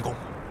太清宫，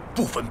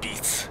不分彼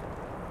此。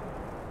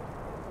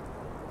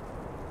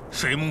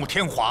水木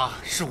天华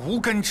是无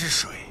根之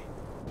水，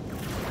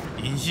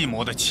因异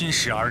魔的侵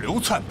蚀而流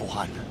窜不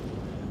安。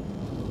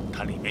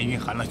它里面蕴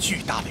含了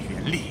巨大的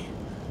元力，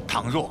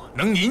倘若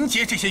能凝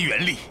结这些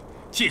元力，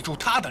借助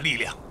他的力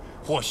量，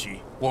或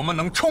许我们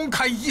能冲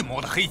开异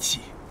魔的黑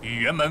气，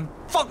与辕门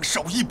放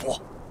手一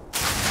搏。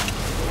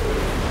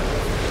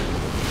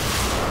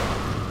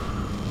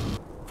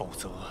否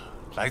则，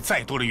来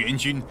再多的援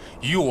军，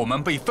与我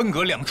们被分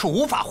隔两处，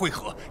无法会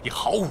合，也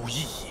毫无意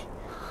义。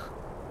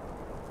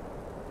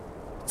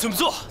怎么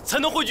做才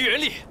能汇聚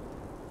人力？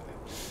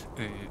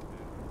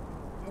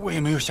我也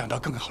没有想到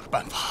更好的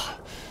办法。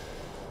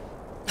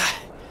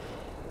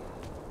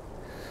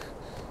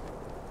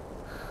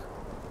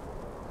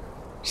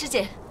师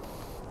姐，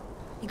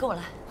你跟我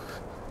来。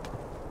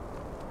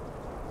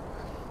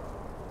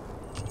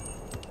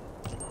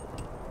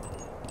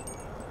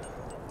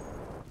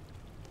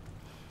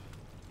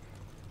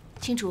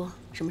青竹，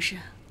什么事？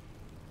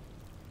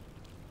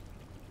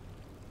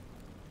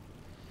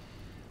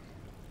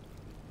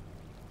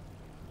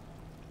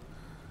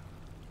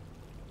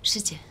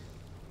师姐，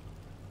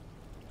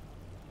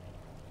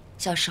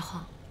小时候，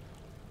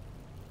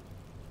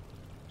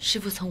师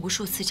父曾无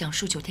数次讲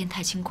述九天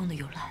太清宫的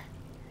由来，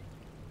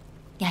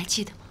你还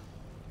记得吗？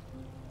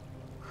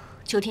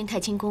九天太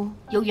清宫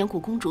由远古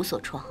公主所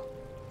创，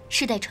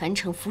世代传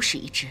承，服史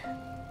一支。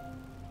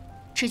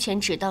之前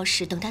只道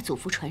是等待祖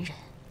父传人，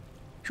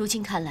如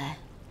今看来，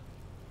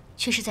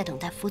却是在等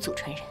待佛祖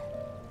传人。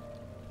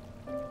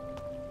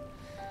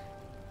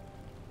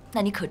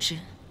那你可知，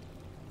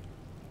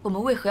我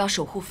们为何要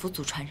守护佛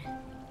祖传人？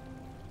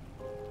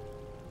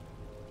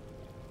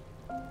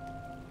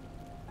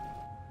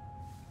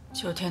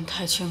九天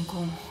太清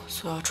宫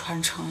所要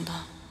传承的，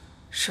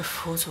是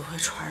佛祖为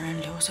传人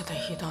留下的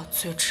一道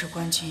最至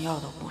关紧要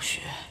的武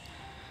学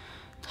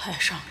——太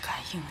上感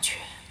应诀。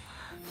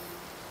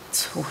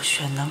此武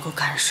学能够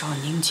感受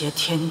凝结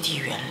天地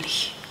原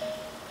力，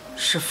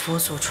是佛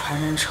祖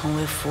传人成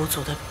为佛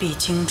祖的必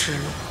经之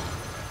路。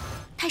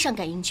太上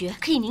感应诀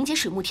可以凝结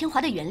水木天华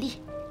的原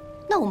力，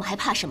那我们还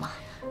怕什么？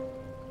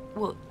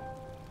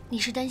你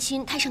是担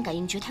心太上感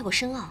应诀太过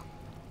深奥，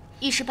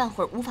一时半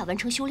会儿无法完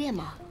成修炼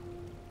吗？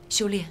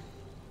修炼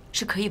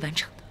是可以完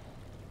成的。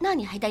那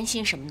你还担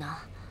心什么呢？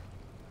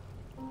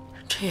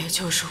这也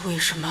就是为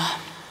什么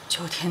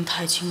九天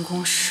太清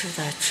宫世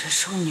代只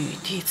收女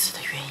弟子的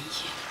原因。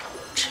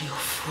只有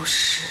佛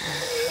史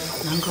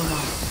能够让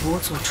佛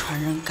祖传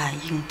人感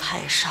应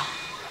太上，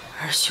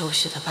而修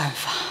习的办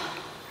法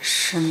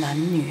是男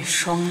女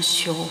双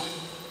修。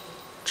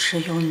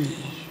只有你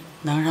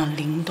能让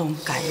灵动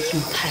感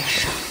应太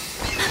上，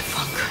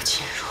方可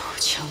进入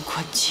乾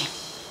坤境，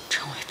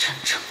成为真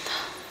正的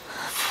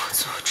佛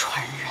祖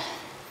传人。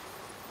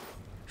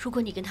如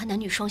果你跟他男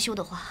女双修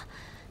的话，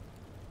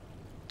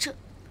这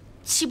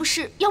岂不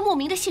是要莫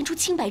名的现出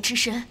清白之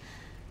身？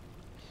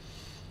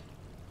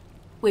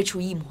为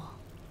除异魔，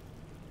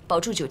保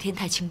住九天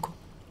太清宫，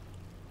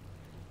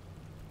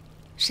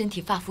身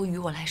体发肤于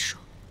我来说，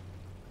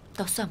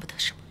倒算不得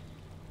什么。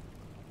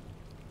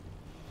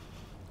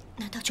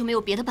难道就没有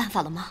别的办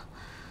法了吗？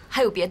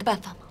还有别的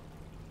办法吗？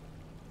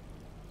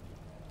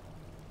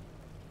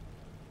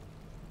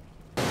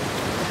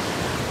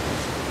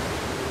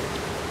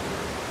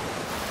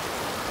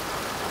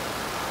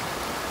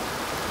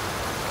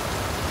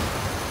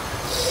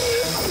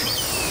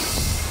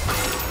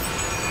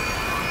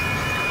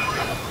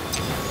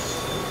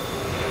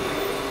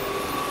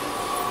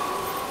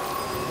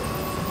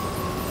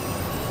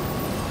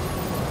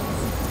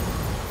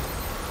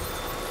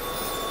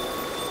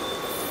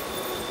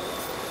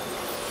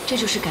这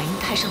就是感应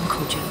太上的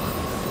口诀吗？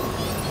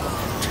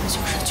这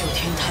就是九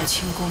天太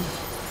清宫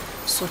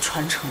所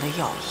传承的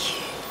要义。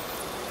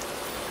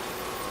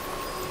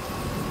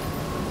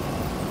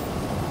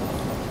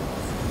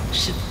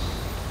师父，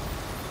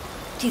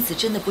弟子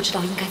真的不知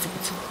道应该怎么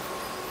做，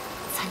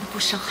才能不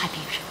伤害别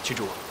人。郡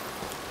主，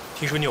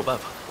听说你有办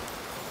法。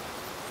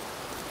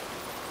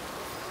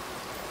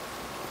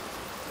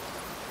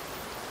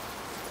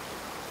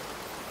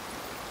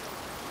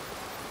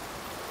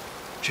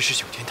这是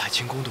九天太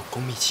清宫的武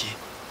功秘籍，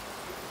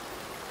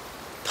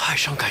太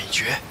上感应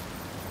诀。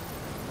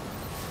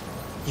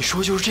你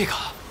说就是这个，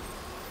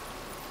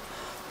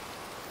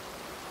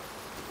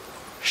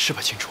是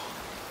吧，郡主？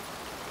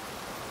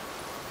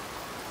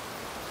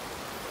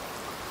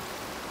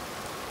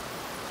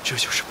这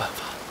就是办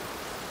法。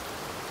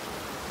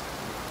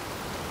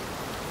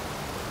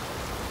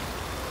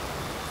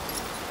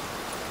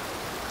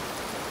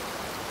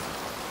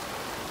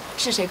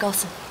是谁告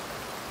诉你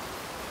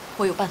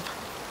我有办法？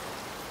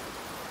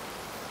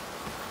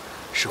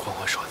是欢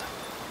欢说的，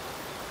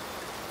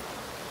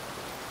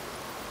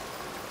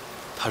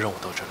他让我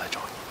到这儿来找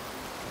你。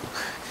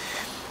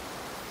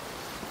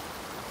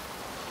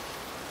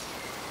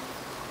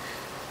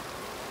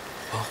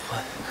欢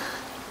欢，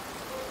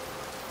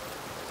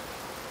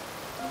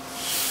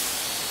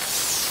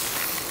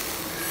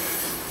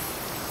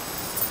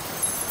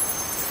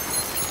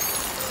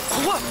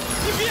欢欢，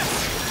你别！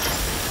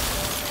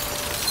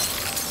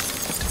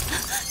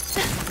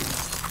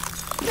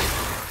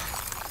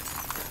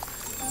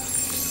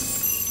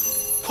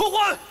欢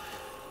欢，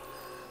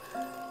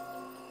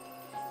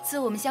自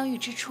我们相遇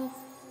之初，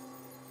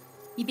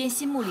你便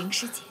心慕灵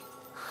师姐，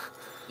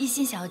一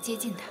心想要接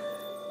近她。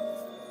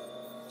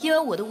因为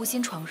我的无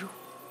心闯入，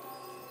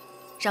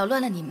扰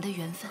乱了你们的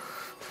缘分。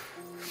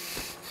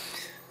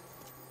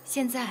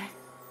现在，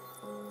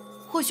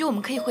或许我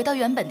们可以回到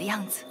原本的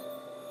样子。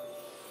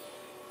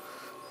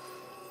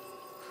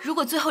如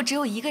果最后只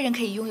有一个人可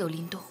以拥有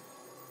灵动，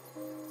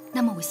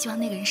那么我希望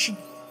那个人是你，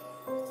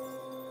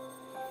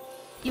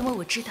因为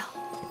我知道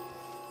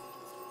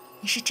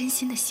你是真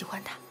心的喜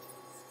欢他。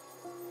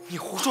你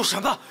胡说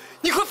什么？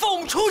你快放我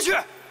们出去！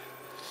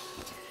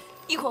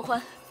易欢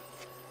欢，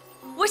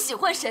我喜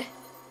欢谁，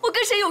我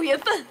跟谁有缘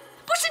分，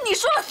不是你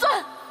说了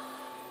算。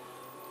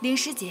灵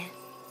师姐，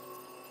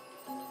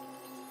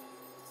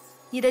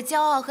你的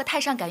骄傲和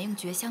太上感应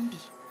诀相比，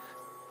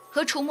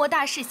和除魔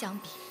大士相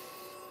比，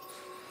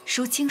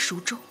孰轻孰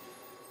重？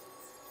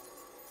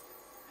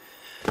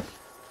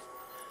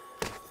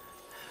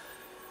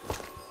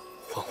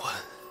欢欢，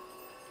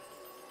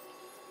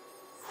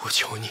我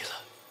求你了，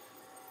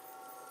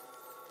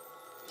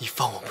你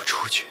放我们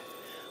出去，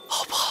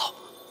好不好？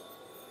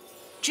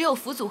只有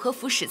府祖和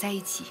府使在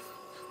一起，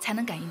才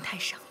能感应太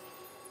上。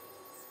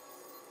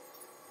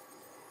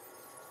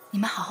你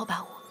们好好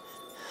把握。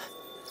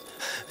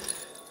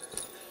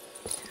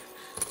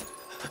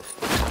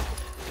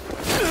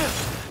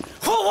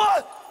欢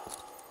欢，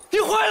你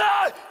回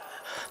来！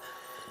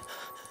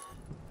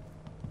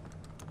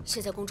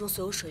现在宫中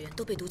所有水源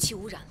都被毒气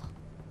污染了，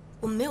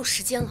我们没有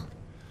时间了。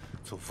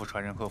祖父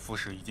传人和府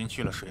使已经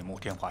去了水木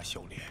天华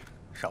修炼，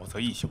少则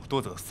1宿，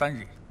多则3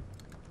日。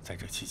在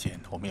这期间，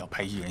我们要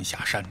派1人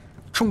下山，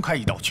冲开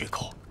一道缺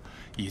口，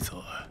一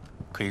则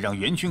可以让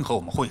援军和我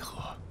们会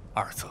合，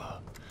二则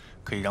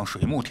可以让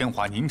水木天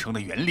华凝成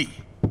的元力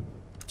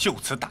就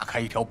此打开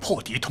一条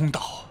破敌通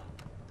道。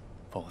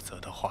否则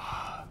的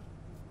话，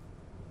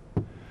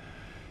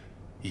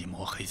一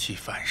魔黑气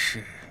反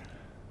噬，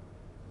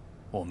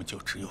我们就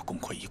只有功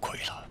亏一篑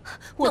了。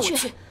我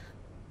去。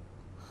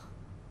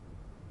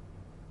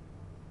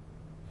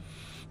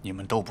你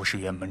们都不是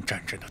辕门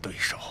战阵的对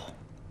手。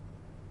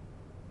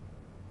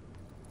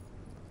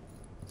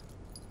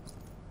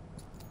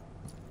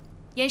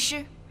严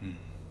师，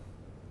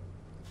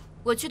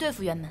我去对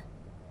付辕门，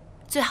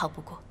最好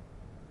不过。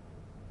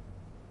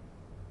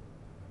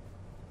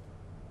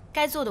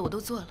该做的我都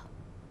做了，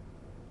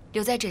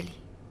留在这里，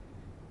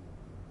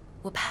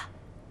我怕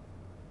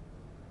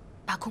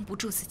把控不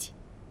住自己。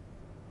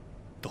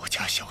多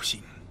加小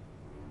心。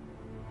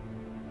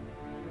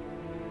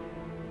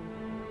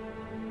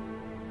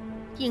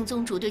应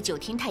宗主对九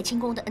天太清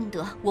宫的恩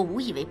德，我无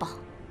以为报。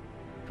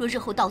若日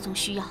后道宗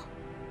需要，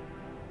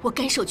我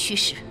甘受驱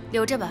使。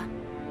留着吧，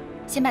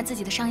先把自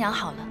己的伤养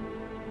好了，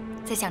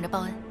再想着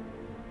报恩。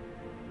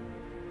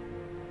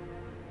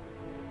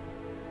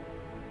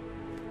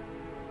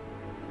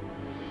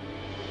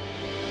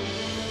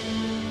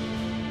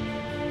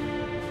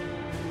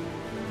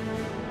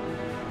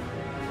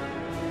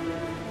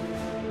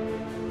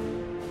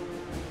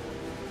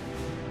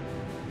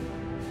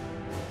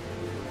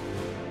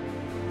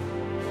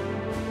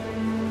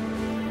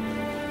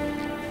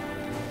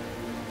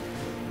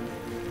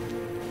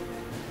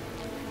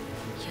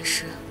也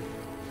是，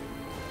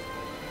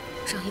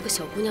让一个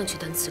小姑娘去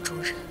担此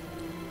重任，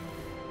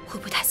会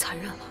不会太残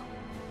忍了？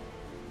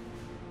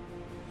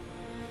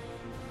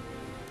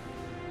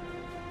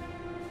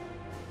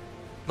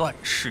乱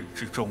世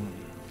之中，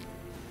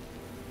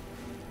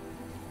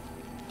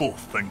不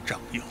分长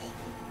幼。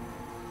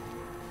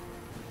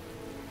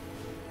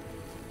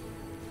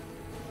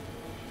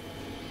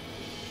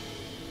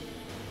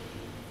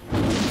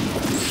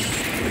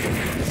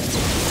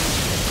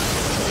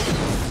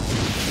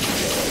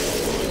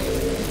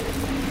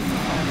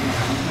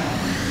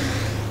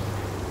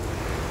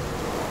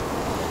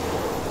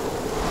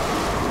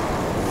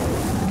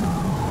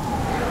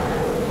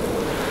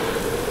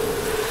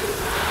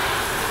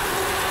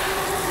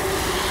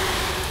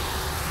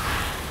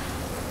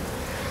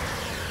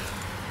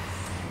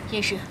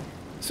严师，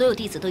所有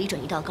弟子都已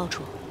转移到高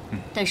处，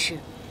但是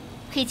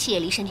黑气也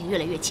离山顶越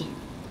来越近，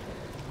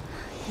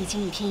已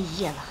经1天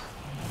1夜了。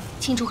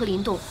青竹和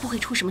灵动不会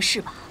出什么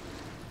事吧？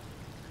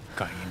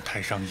感应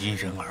太上因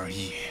人而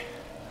异，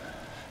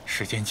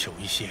时间久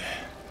一些，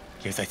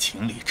也在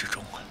情理之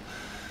中啊。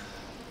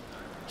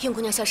燕姑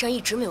娘下山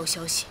一直没有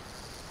消息，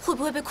会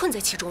不会被困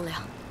在其中了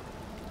呀？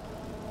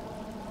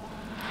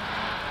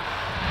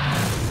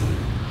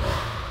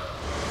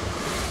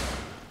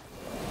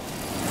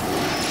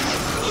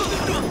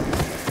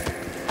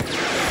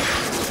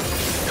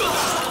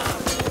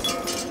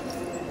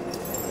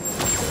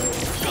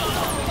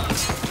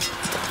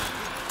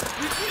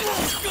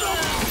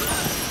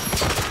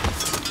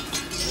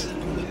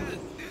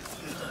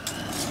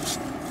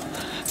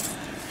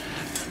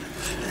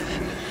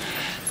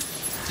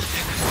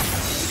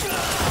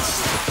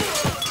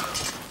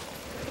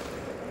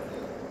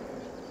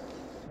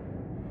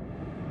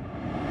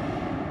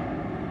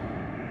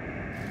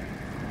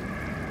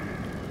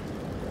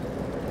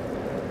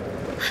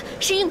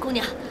是应姑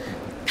娘，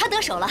她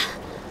得手了。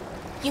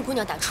应姑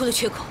娘打出了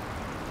缺口，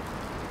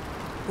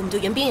我们的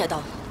援兵也到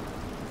了。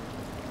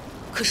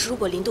可是，如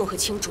果灵动和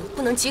青竹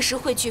不能及时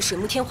汇聚水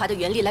木天华的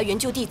元力来援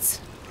救弟子，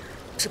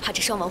只怕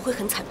这伤亡会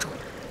很惨重。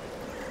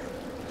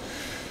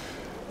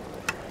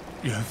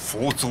愿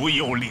佛祖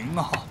有灵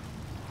啊！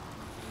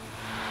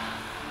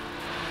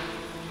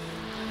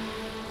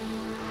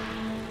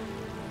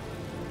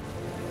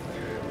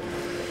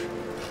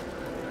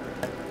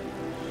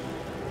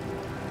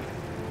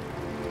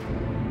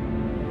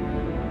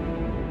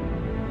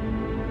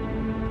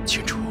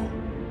千楚，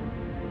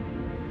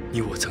你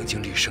我曾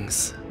经历生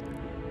死，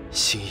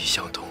心意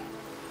相通，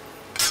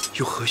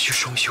又何须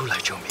双修来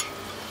证明？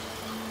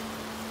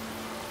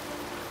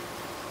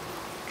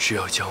只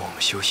要将我们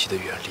修习的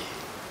原理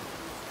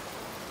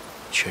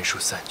全数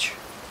散去，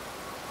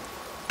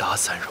打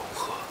散融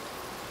合，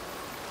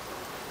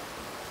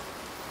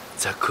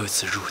再各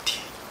自入体，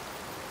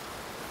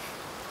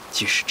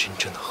即是真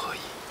正的合一。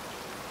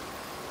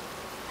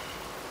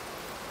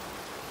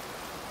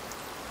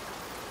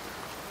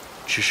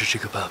只是这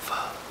个办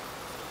法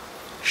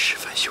十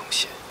分凶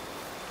险，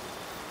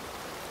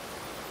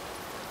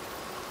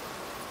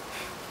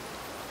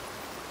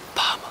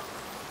怕吗？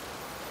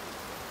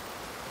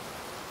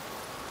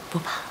不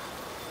怕。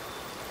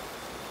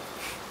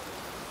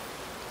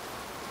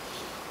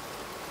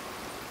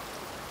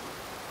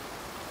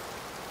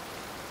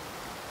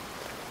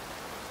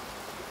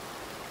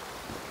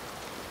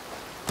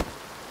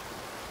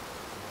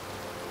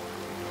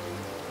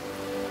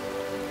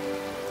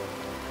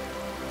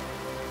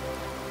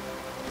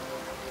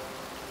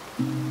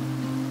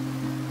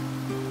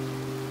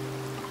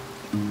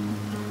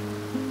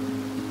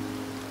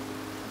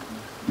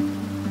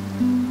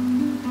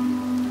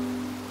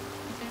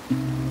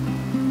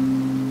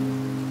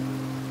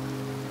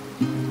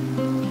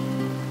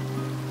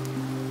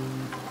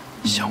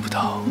想不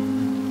到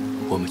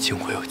我们竟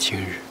会有今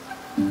日。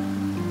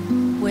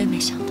我也没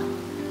想到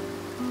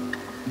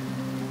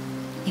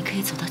你可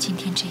以走到今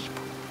天这一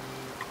步。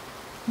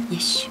也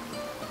许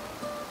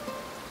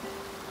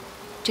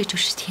这就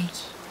是天意。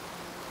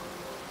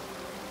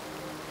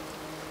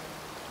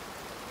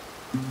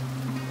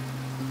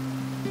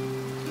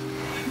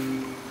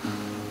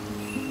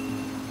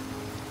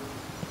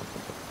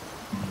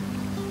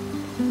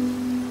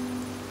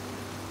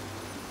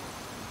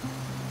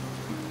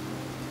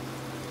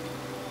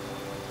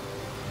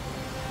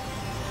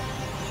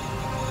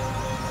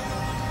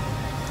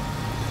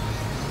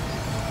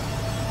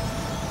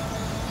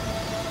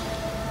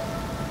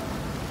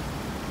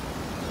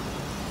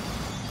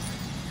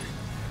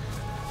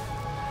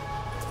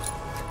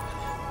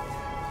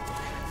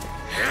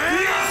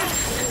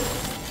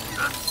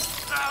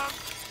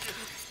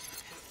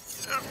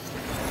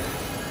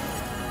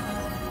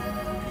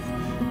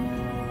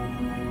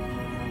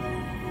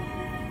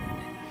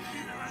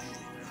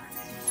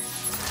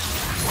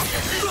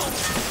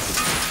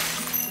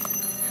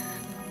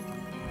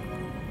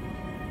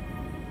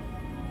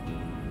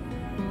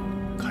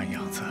看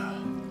样子，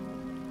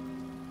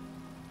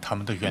他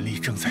们的原力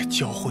正在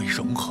交汇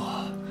融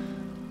合。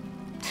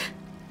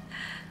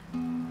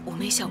我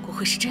没想过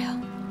会是这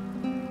样，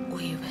我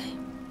以为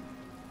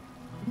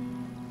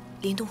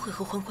林东会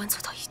和欢欢走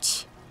到一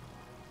起。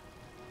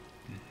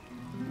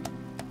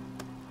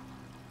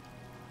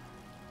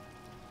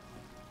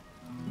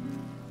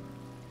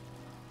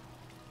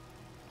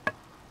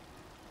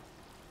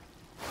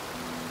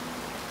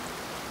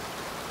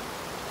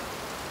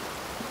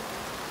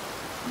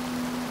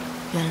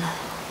原来，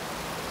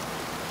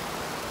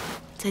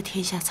在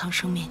天下苍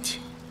生面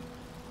前，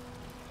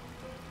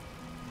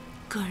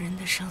个人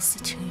的生死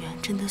情缘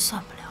真的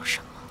算不了什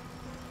么。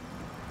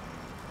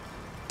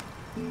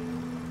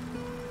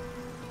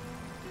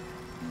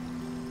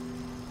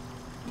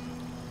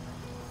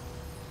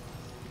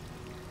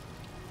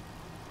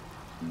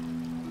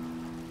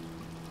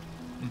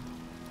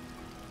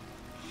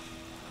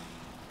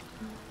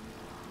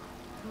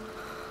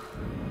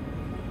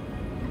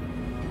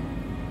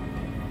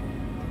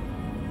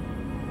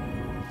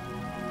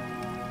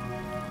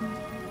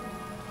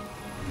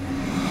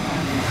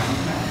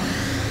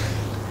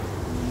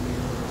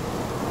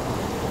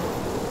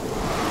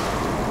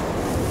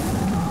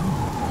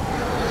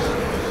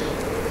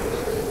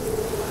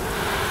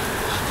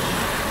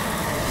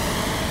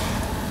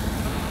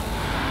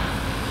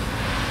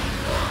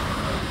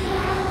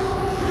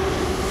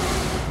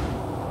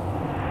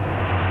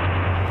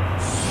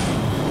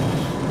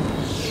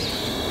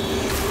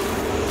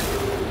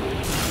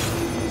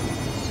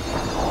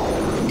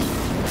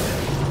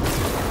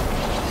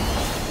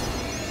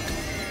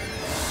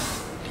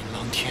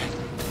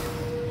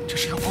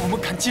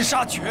赶尽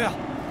杀绝啊！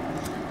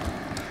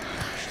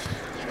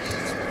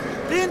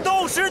林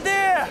动师弟，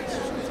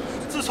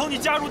自从你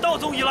加入道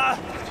宗以来，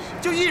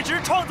就一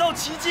直创造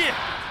奇迹。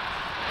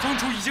宗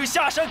主已经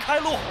下山开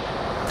路，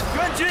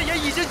援军也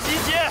已经集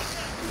结。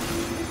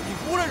你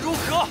无论如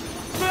何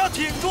都要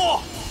挺住。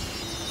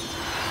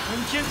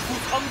文天苦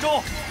苍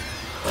中，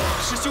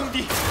师兄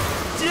弟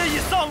皆已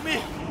丧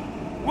命，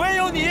唯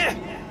有你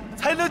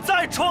才能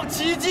再创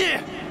奇迹，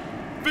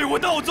为我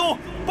道宗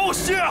报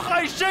血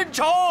海深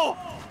仇。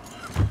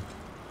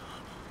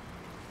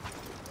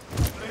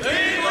 林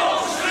动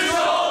师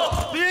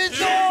兄，林壮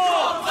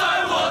在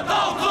我道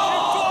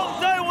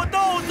宗，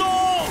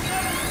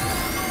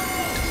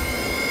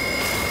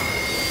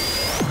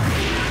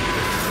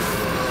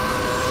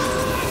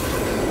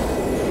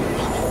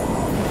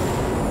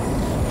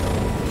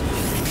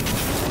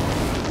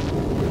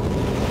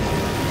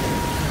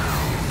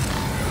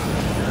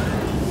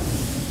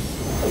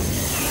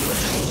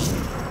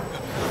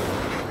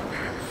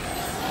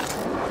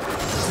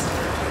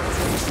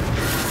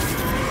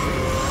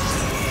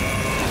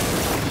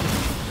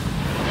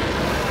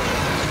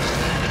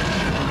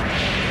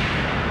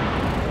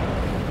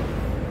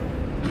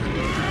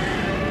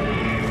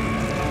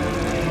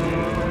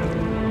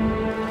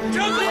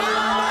成功！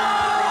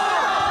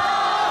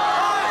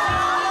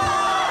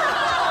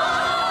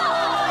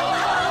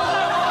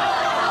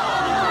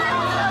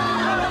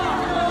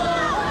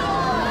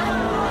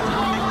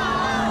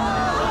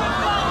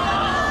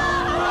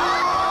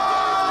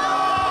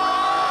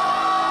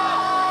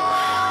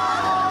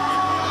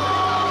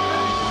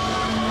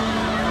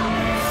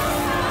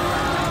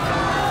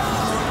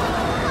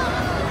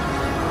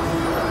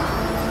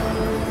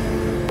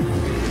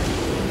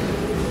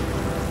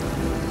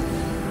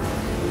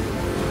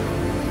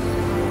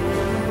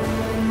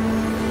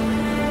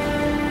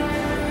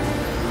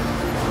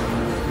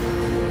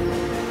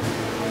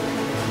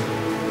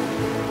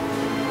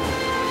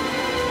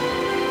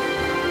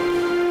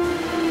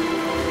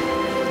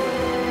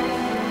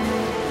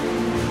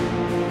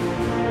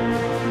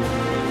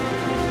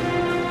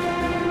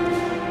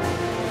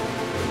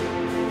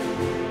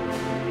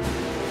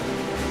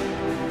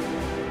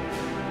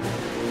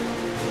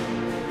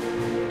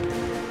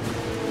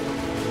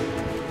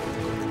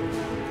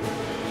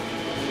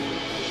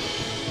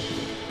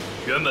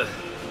原本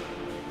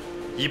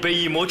已被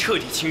异魔彻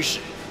底侵蚀，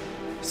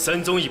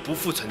三宗已不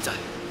复存在。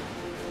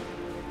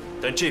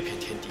但这片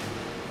天地，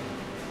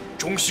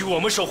终须我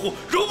们守护，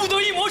容不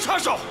得异魔插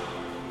手。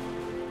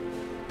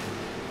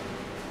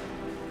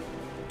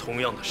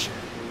同样的事，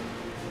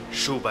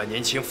数百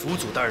年前辅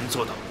祖大人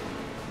做到，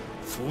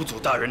辅祖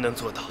大人能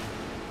做到，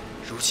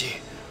如今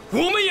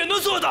我们也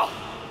能做到。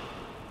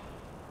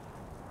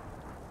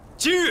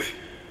今日，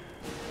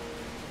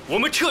我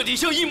们彻底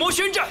向异魔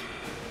宣战，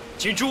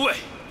请诸位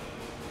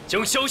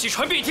将消息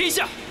传遍天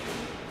下，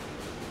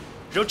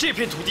让这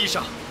片土地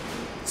上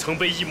曾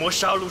被异魔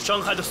杀戮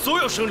伤害的所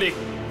有生灵，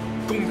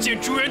共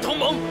建诸元同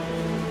盟，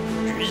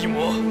与异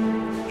魔、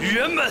与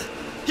人们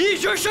一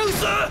决生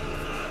死。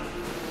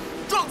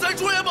壮哉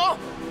诸元盟！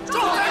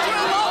壮哉诸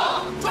元盟！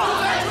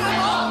壮哉诸元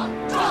盟！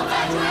壮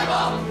哉诸元盟！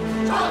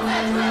壮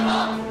哉诸元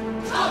盟！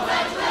壮哉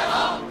诸元盟！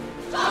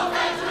壮哉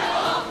诸元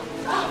盟！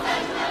壮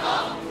哉诸元盟！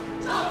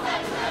壮哉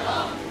诸元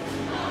盟！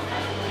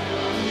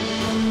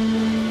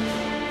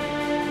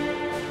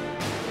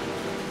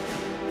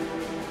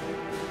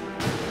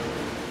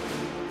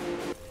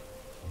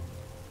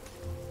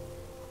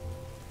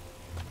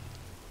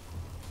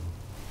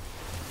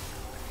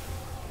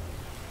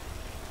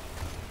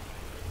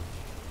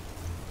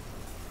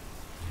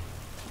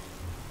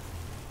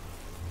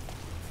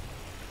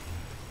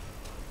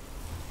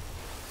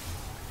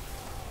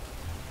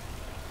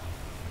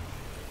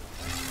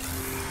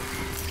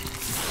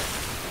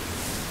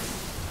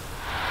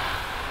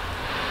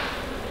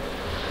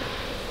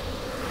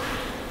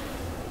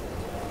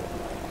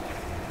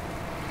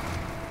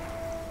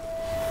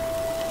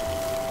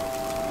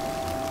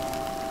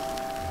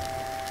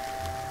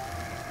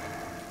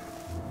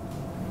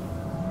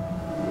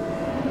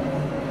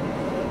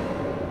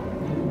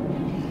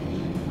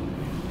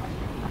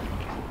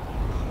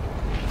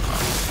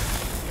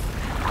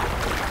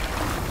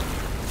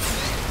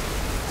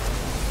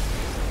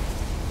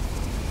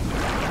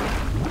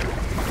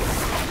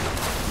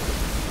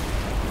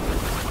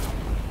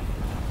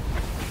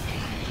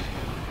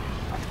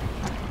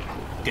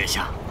殿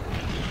下，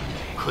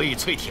可以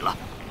淬体了。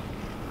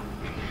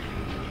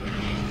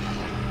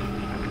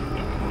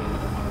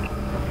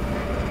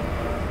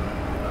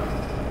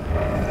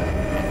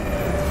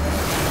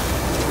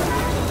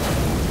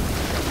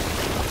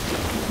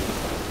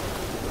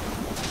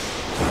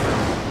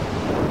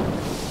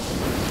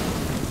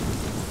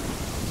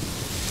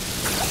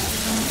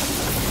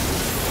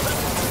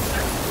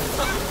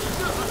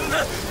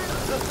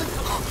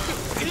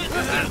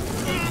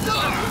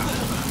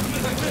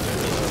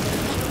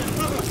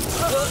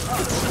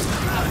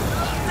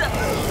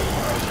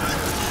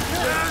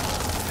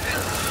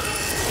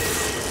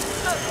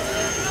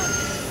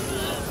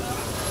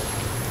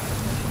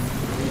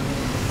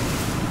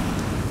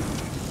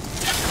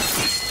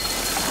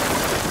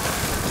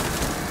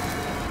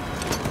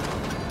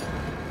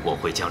我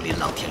会将林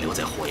琅天留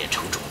在火焰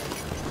城中，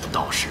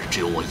到时只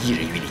有我一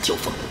人与你交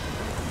锋。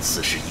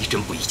此事宜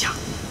真不宜假，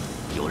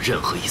有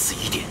任何一丝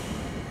疑点，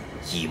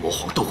异魔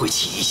皇都会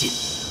起疑心。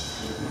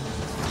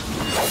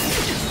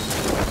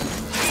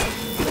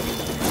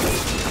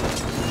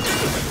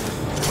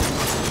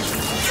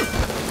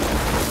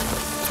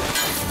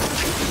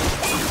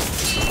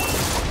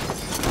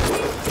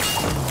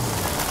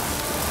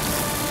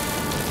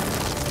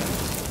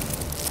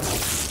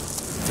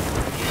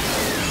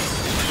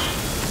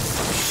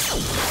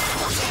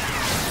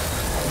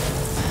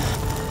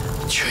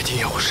确定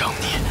要让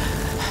你？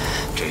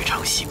这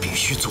场戏必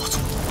须做足，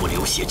不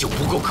流血就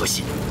不够可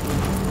信。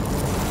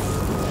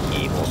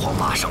异魔皇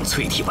马上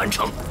淬体完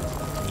成，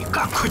你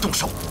赶快动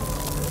手。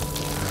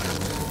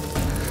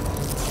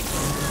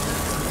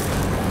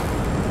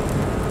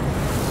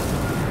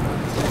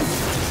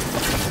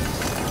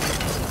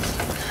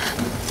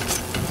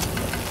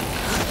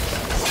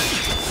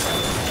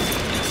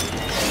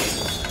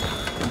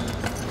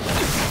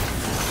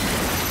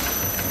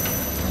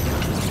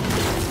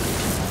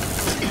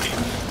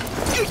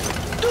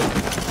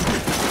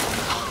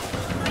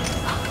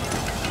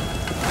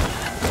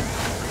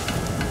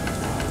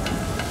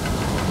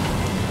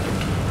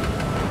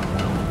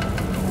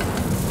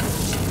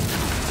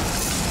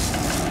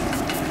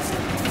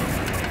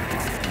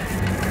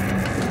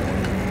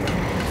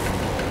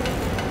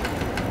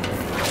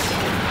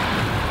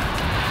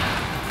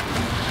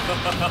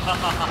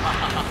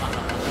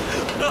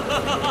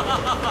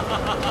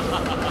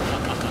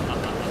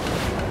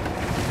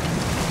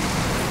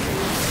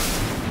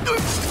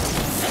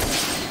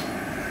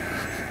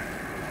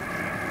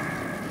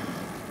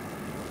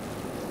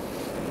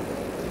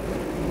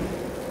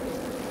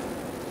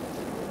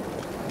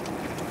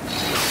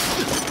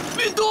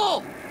林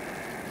动！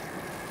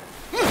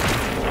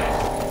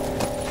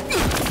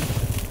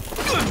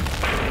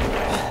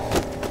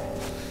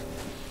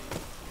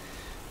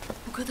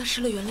我哥他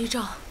失了元力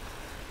罩，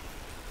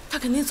他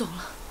肯定走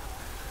了。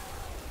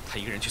他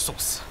一个人去送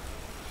死，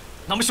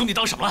拿我们兄弟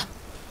当什么了？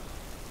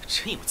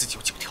真以为自己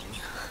有9条命？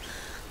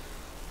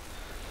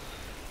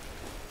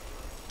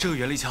这个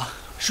元力枪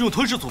是用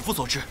吞噬祖父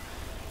所制，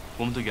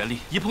我们的元力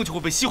一碰就会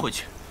被吸回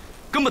去，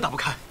根本打不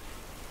开。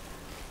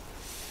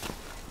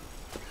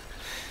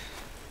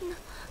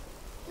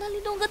那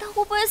林动哥他会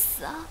不会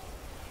死啊？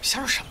瞎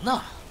说什么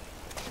呢？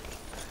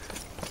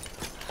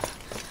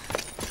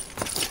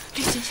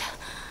林姐姐，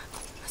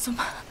怎么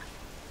办？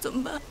怎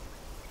么办？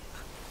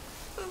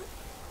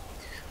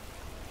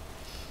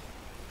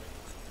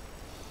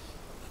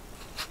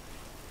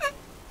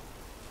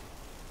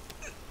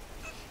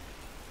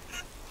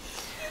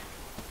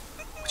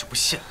我就不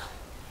信了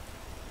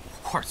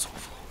，5块祖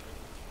父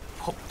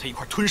破不了他1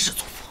块吞噬祖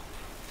父。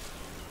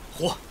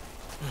活！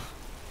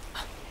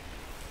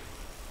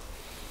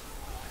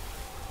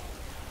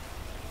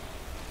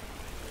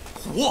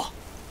活！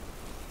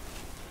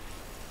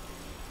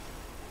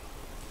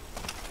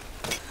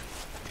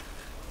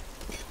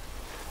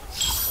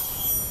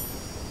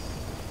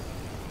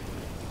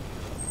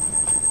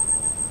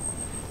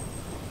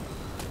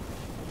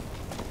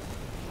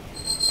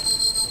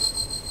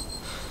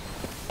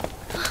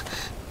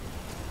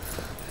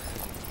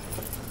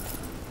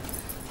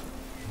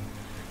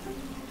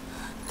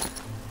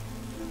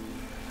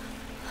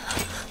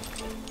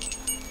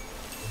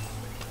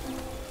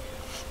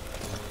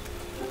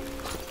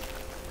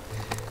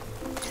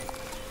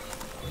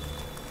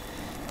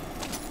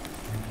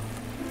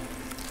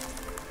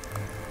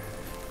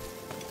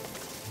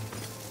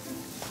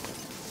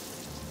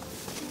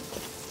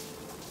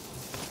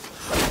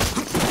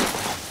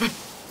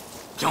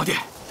天王弟，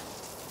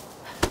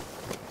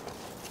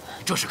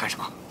这是干什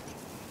么？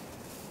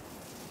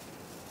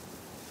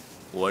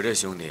我这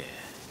兄弟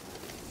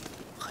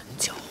很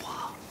狡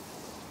猾，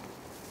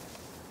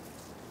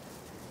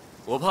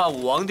我怕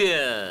武王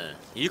殿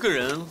一个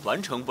人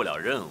完成不了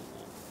任务，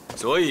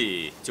所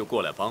以就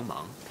过来帮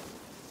忙。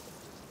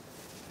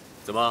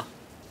怎么，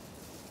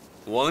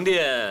武王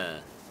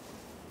殿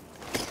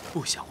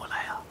不想我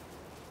来啊？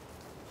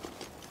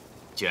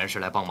既然是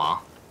来帮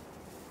忙，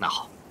那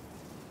好。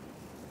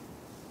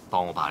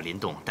帮我把林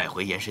动带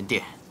回延神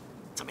殿，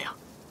怎么样？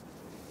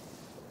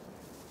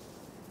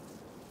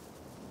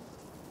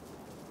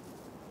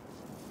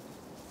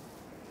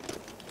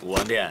武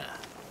王殿，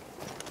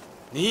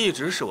你一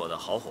直是我的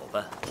好伙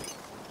伴，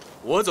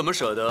我怎么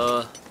舍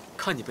得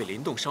看你被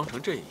林动伤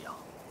成这样，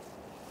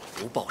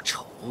不报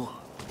仇啊？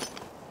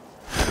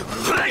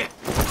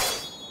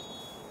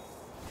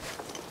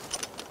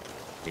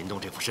林动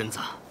这副身子，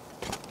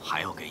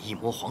还要给一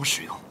魔皇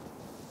使用，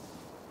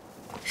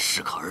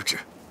适可而止。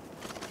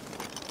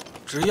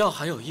只要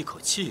还有一口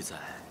气在，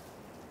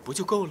不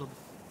就够了吗？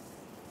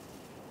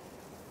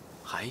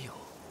还有，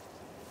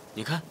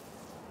你看，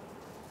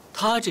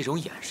他这种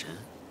眼神，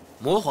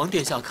魔皇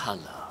殿下看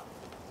了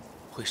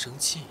会生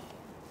气。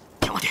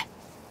天王殿，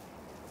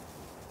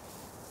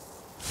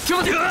天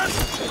王殿，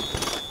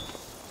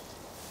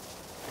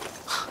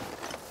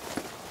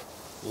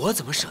我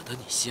怎么舍得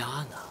你瞎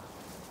呢？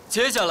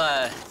接下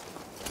来，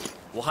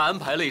我还安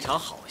排了一场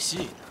好戏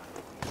呢。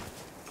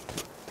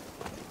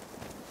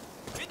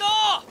林动！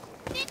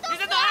你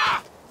在哪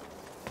儿？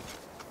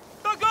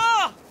大哥，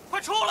快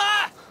出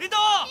来！林动！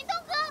林动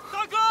哥！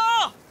大哥！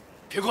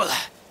别过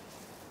来！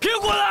别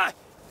过来！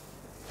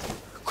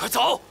快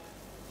走！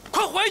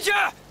快回去！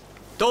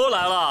都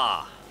来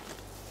了，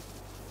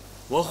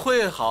我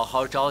会好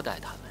好招待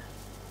他们。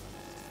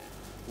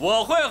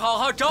我会好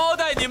好招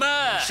待你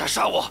们。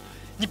杀我！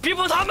你别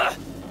帮他们！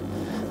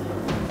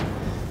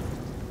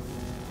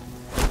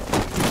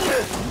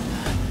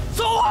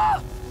走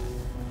啊！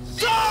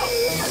走！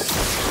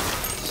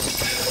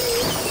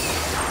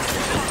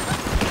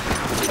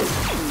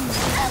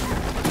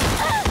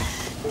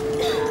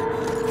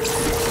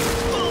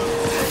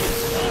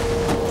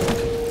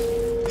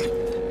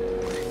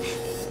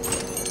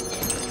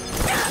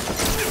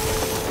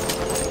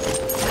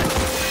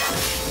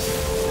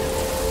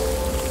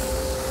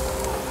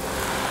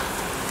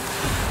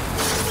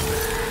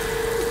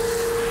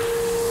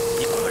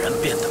你果然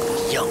变得不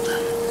一样了。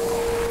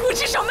我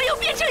至少没有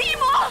变成一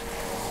魔。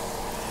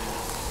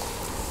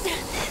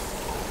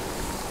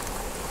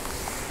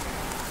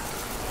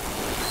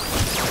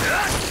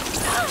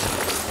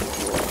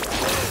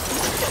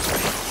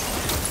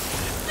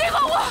别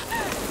管我，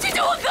救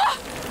救我哥！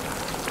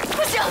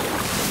不行，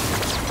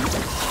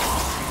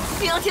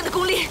林昂天的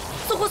功力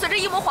似乎随着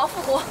一魔皇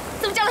复活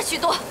增加了许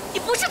多，你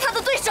不是他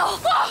的对手。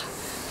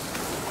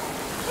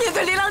面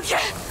对林昂天，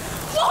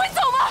我会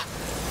走吗？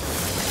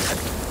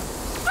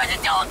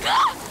我哥！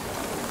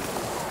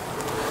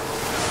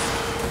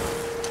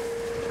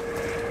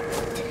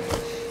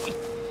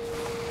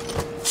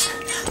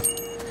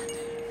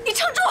你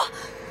撑住！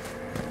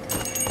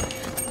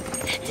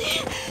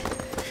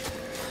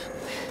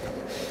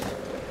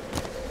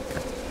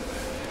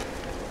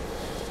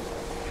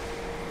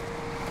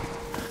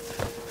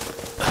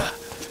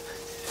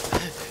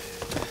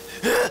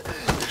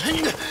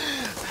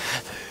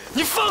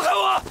你放开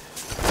我！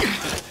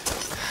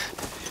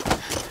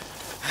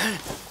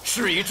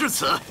事已至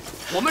此，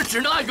我们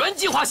只能按原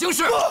计划行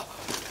事。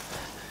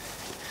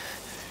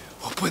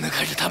我不能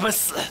看着他们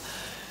死，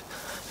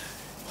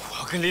我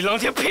要跟林琅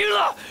天拼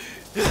了！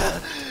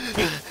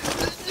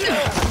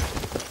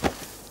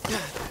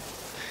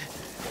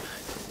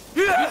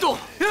林动，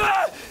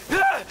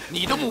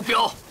你的目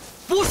标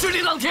不是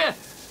林琅天，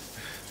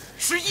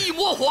是异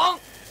魔皇。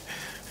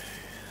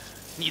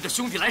你的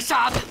兄弟来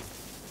杀的，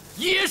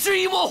也是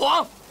异魔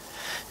皇。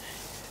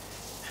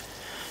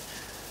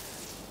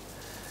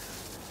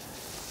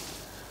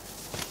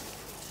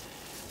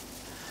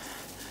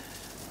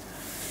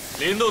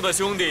林动的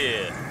兄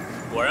弟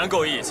果然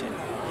够义气，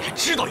你还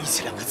知道义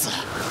气2个字？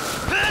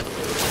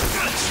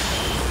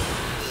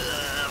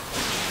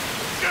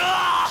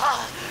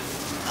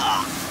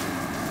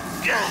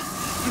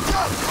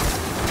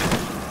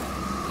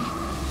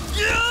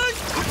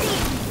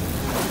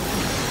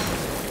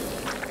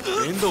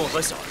林动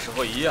和小时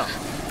候一样，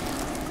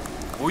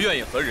不愿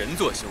意和人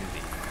做兄弟，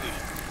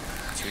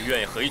却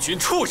愿意和一群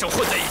畜生混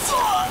在一起。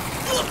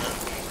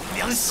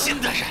良心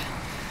的人，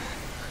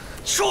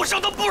畜生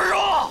都不如！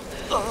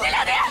林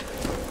琅天，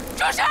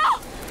住手！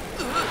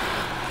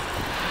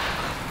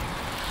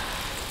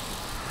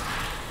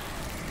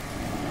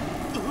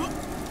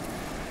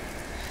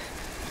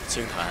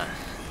青檀，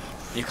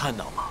你看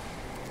到吗？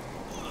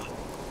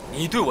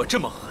你对我这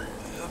么狠，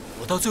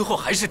我到最后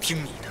还是听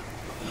你的。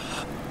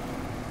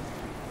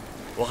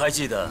我还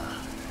记得，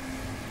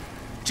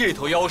这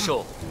头妖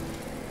兽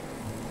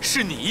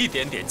是你一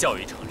点点教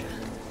育成人，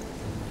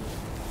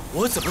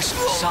我怎么舍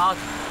得杀它？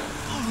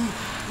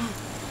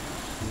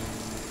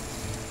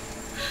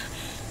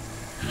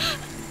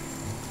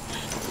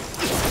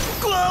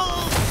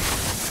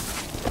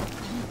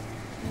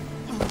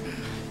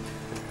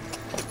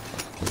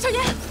小爷，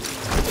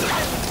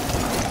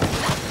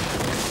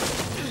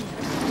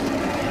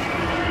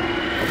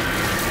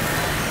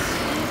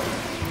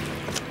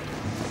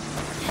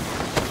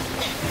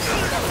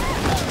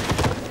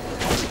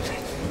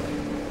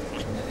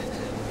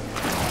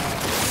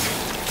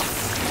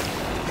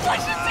我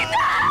是金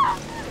丹，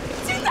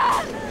金丹，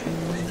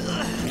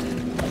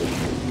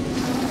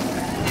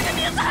你的名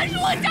字还是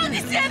我教你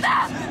写的。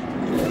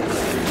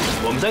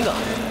我们3个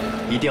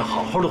一定要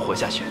好好的活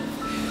下去。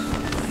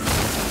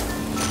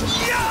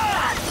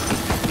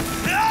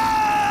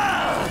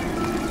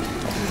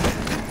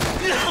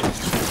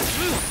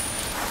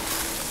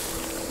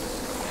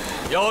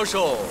妖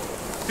兽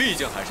毕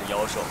竟还是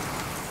妖兽。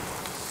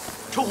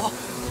春火，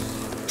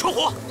春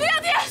火！林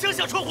琅天，醒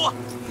醒，春火！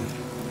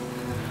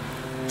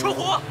春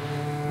火！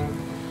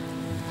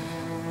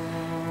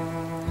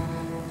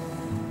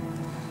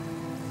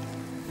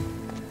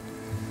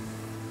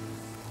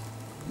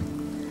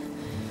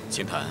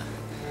青檀，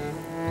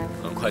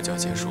很快就要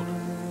结束了，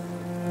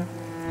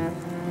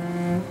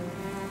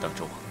等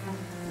着我。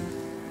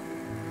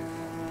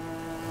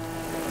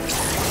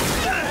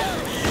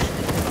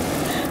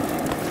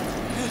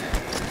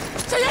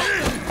小爷，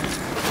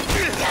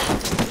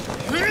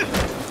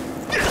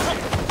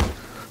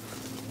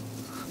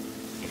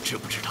你知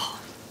不知道，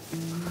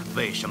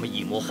为什么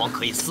异魔皇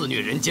可以肆虐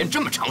人间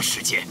这么长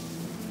时间？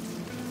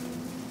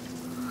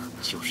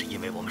就是因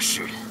为我们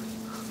世人，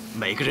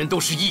每个人都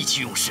是意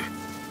气用事，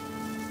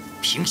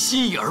凭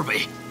心意而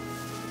为，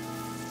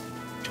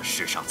这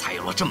世上才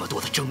有了这么多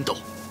的争斗、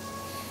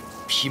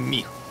拼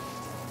命、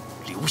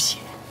流血。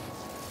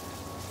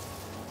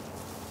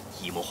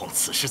异魔皇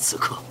此时此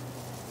刻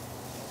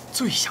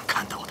最想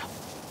看到的，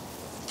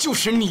就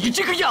是你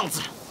这个样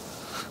子。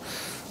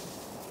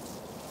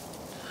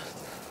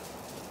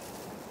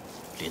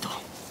林动，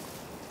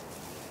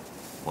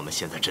我们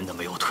现在真的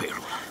没有退路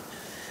了，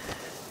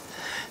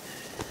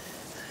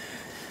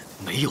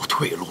没有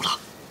退路了。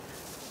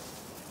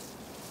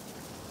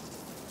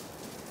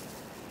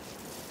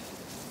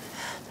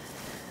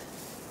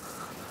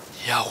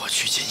押我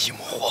去见异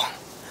魔皇。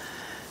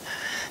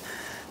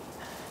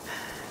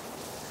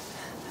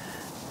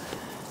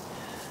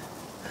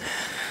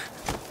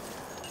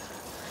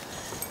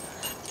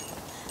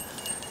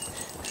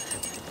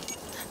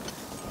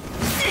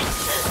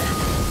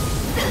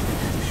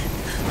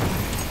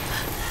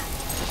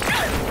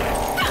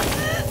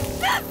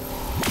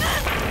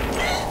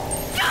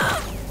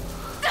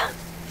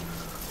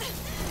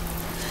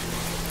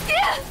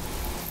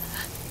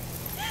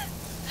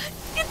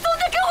你总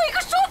得给我一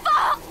个说法。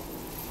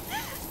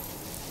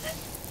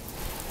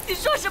你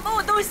说什么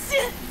我都信，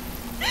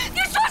你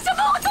说什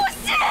么我都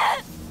信。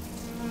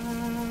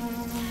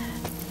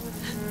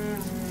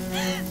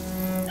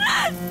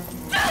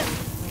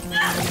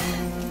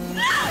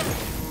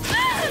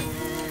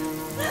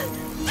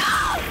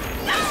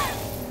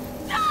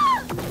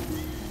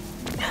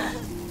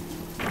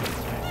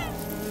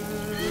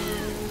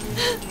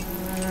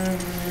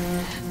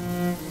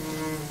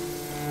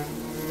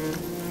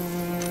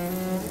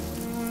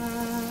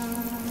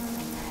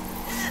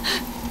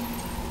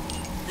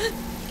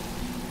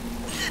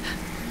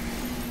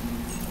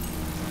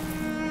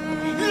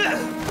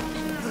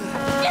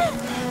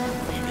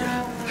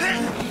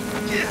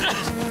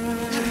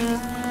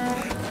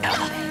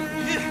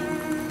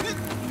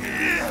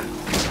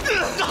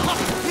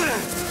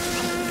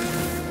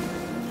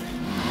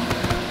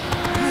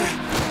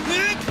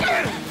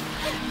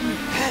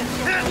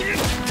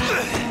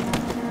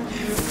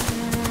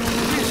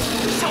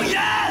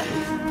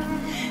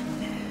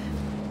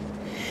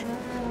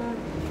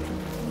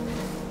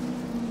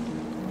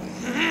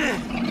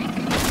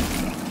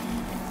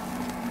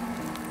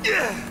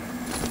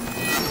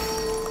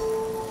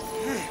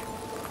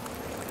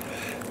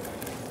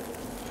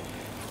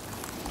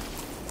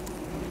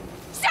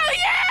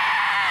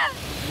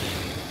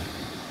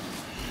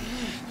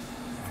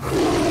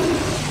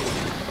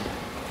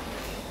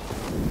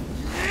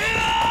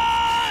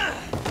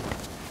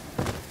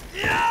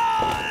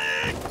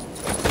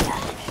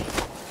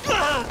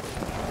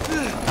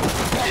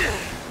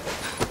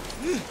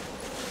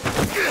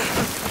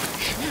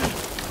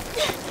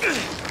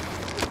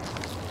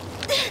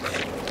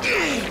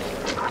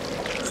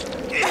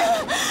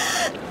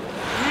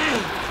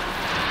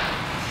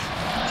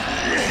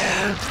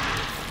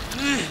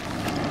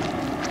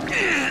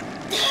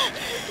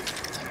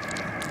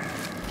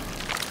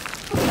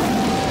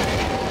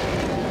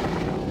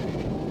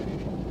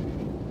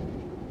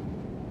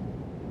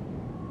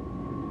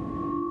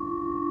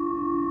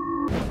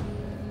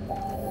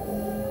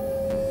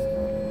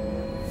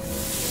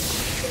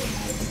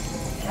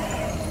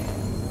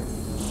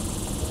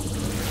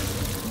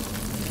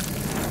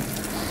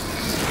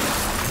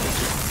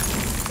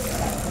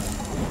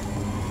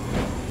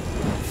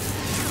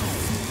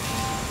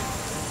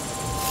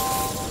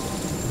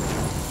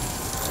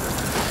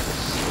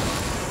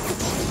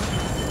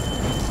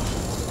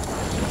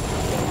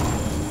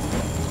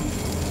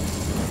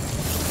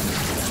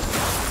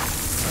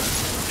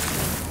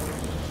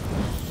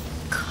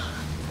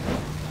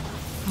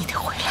你得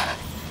回来，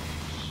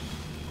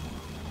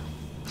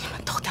你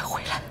们都得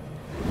回来。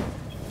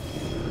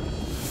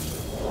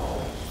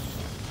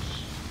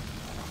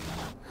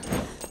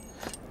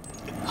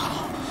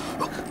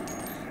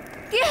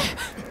爹！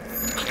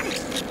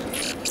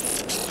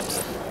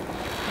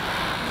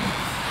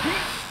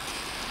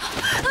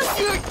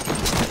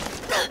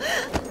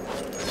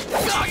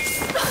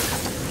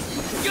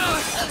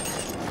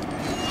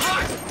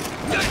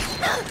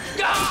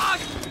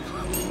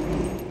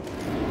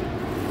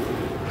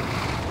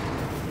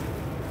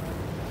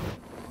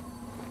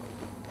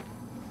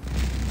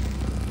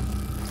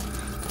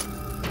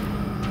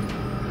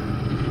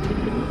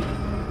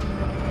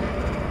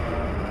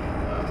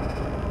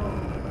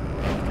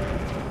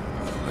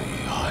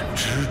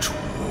之主，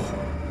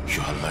原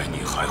来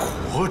你还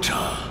活着！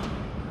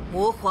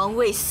魔皇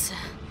未死，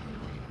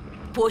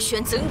波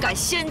玄怎敢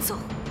先走？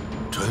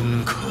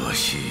真可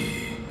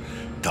惜，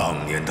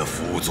当年的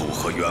辅祖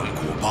和远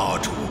古八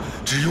主，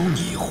只有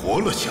你活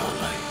了下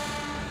来。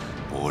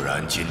不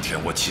然今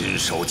天我亲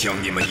手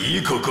将你们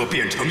一个个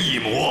变成异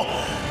魔，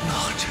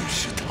那真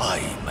是太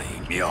美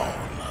妙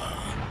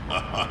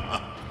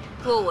了。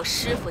若我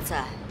师父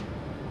在，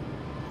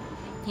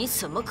你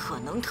怎么可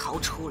能逃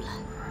出来？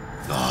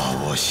那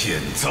我现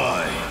在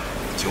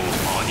就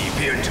把你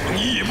变成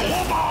异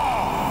魔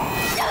吧！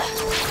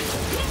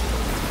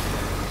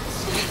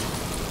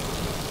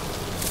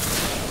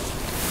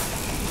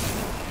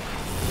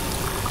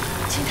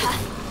青檀，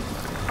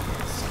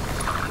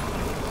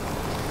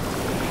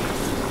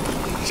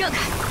让开！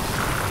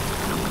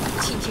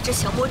今天这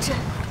小魔阵，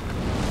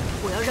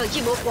我要让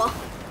异魔皇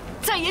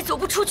再也走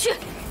不出去。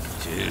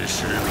今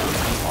时不同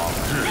往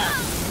日，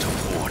这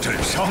破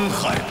阵伤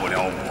害不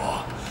了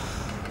我。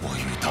我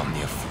与当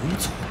年辅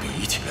祖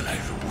比起来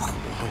如何？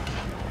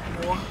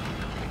魔，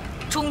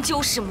终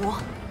究是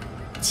魔，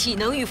岂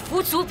能与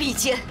辅祖比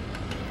肩？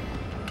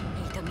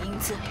你的名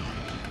字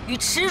与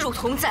耻辱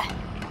同在，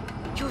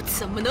又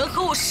怎么能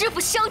和我师父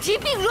相提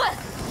并论？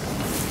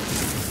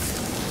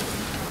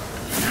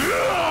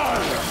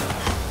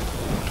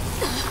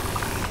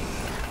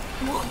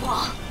魔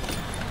皇，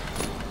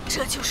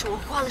这就是我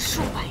花了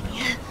数百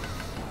年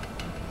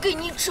给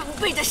你准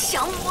备的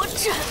降魔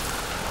阵。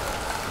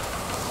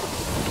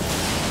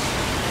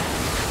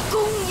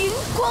恭迎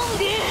光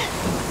临！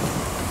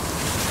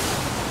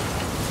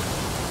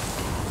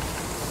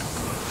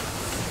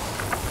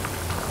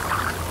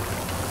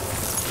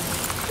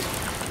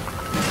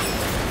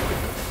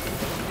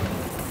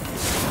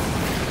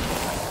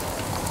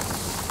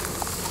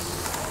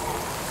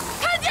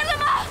看见了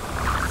吗？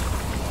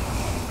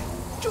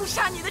诛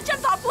杀你的阵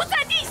法不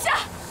在地下，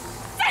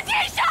在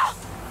天上！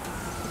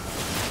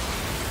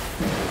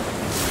你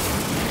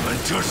们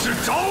这是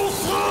找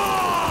死！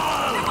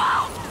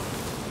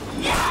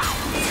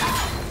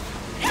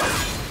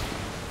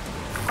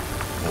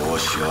波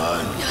玄，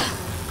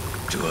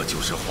这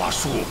就是花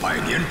数百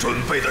年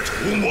准备的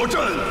除魔阵，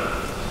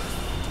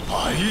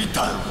白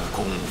耽误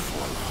功夫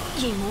了。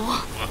异魔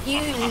以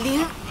陨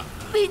灵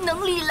为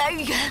能力来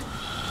源，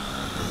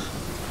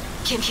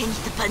偏偏你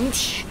的本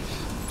体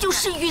就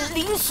是陨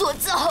灵所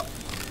造，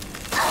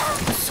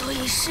所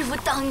以师父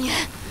当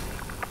年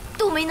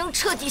都没能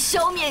彻底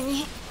消灭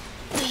你，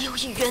唯有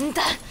以元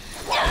丹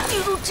进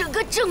入整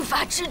个阵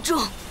法之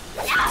中，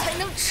才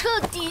能彻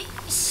底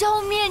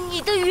消灭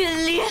你的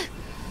陨灵。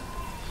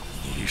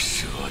你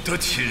舍得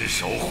亲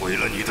手毁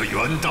了你的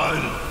元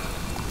丹？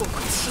我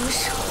会亲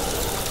手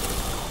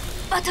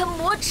把它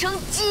磨成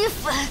齑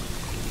粉，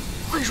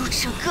汇入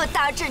整个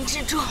大阵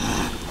之中。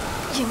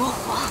异魔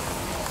皇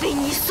为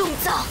你送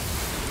葬，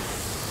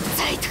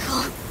再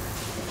疼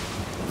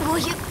我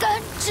也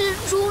甘之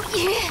如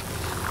饴。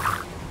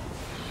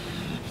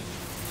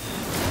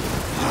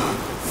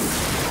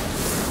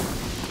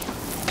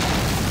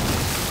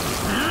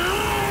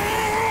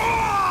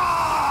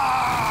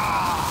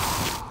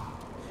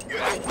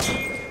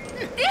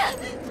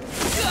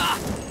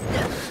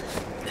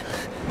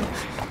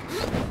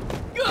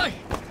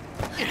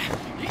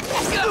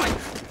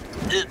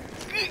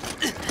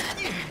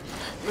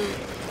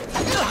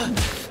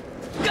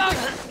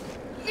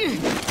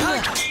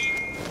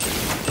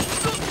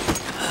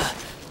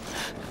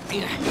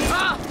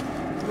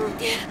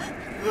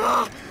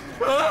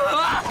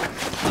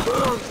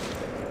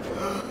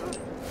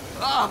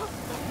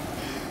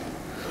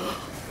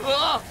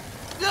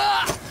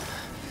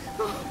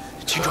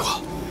郡主，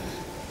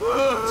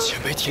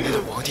前辈体内的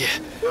王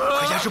殿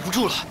快压制不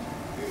住了。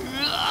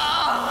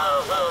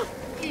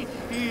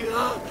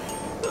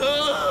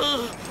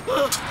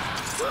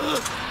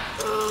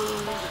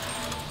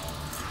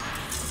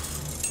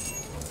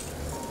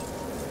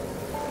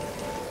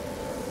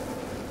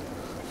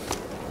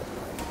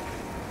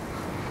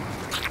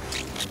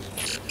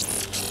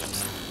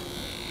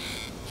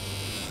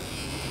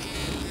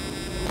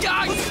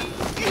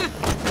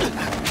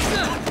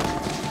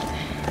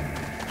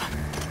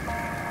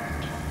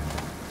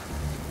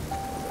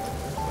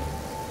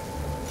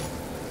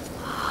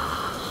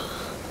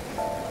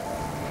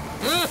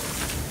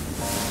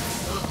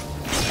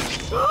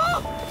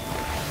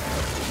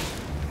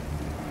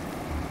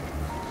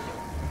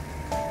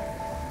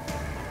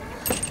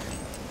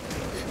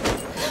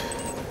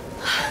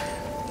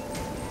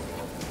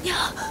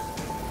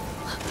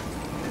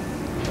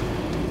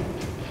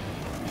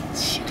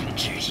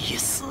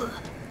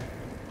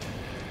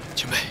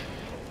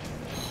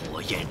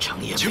火焰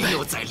城也没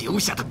有再留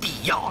下的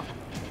必要了。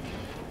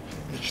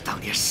你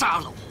当年杀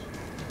了我，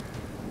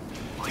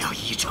我要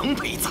以诚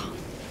陪葬。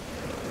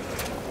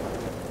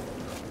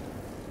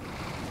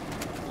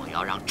我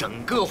要让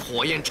整个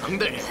火焰城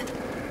的人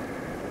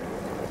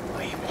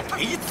为我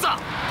陪葬。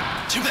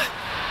前辈。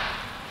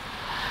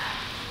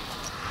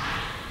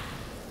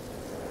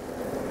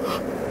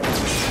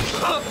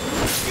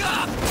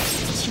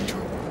 青竹，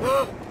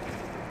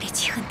别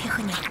记恨爹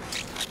和娘。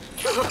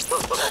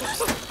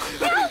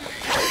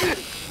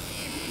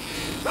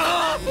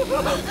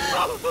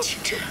青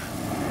枝，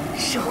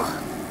是我。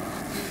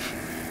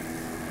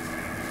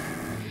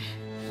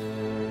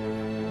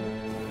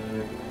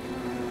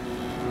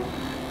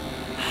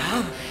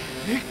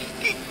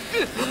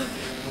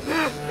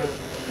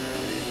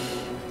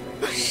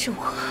是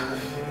我。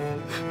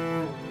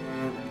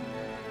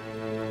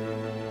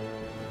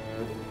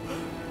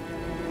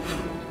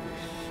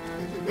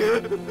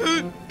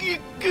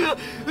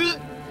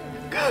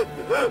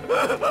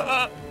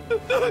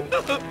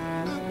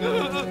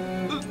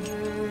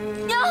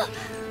 娘，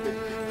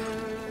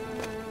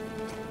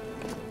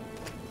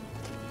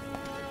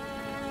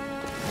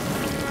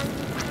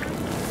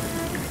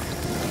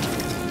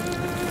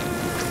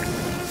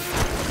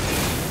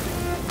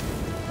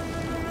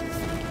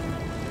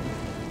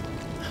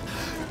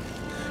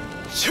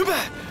前辈。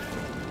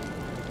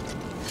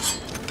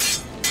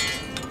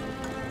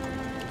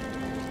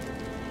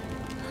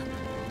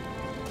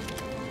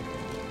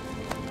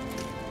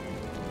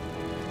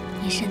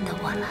 你认得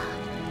我了？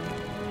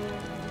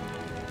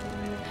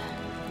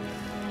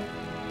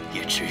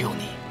也只有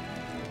你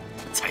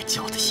才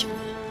叫得醒我。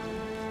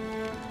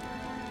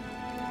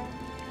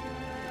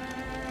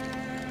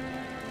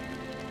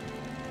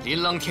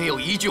林琅天有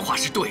一句话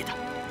是对的：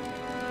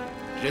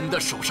人的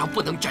手上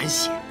不能沾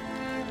血，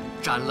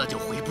沾了就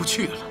回不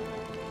去了。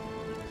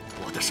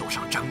我的手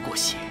上沾过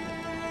血，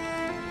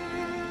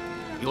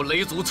有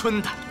雷族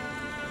村的，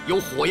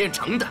有火焰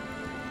城的，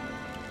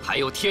还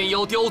有天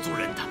妖雕族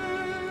人的。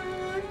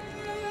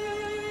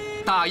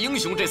 大英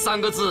雄这3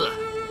个字，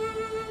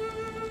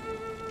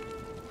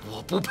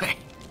我不配。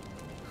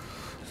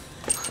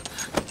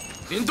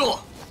林动，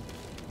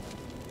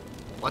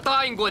我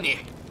答应过你，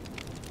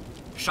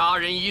杀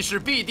人一事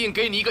必定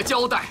给你一个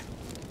交代。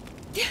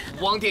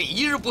武王殿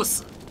一日不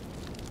死，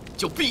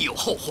就必有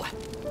后患。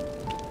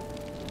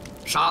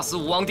杀死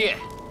武王殿，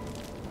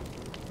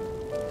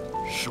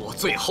是我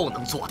最后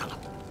能做的了。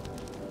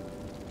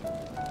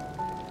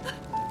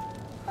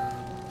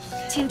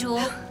青竹。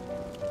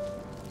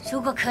 如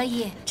果可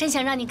以，真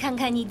想让你看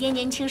看你爹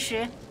年轻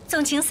时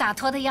纵情洒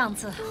脱的样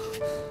子。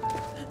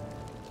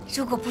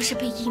如果不是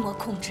被异魔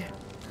控制，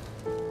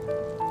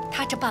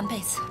他这半辈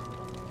子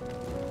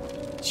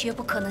绝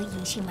不可能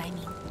隐姓埋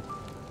名、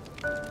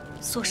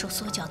缩手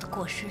缩脚的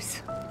过日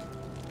子。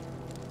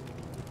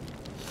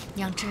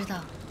娘知道，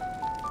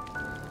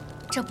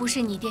这不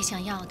是你爹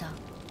想要的，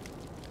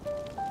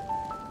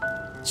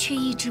却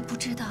一直不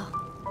知道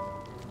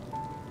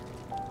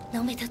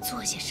能为他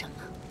做些什么。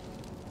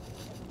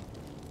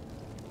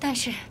 但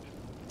是，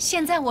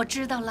现在我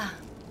知道了，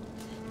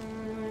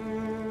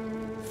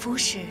符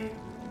使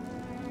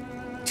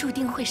注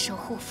定会守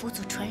护符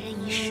祖传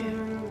人一世，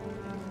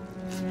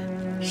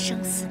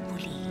生死不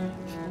离。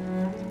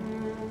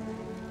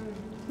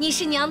你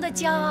是娘的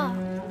骄傲，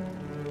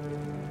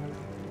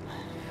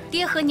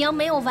爹和娘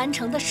没有完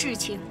成的事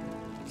情，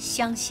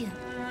相信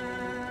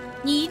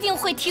你一定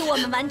会替我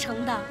们完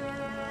成的。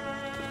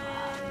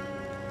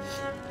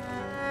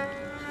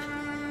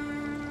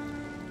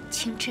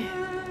青雉。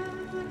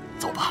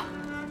 走吧。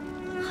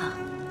好。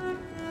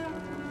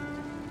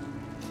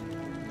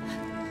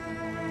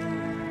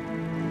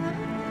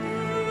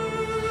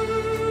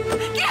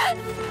爹，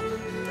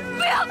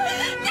不要，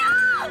娘，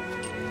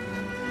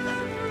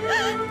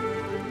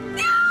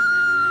娘，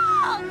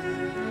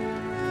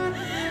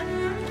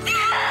爹，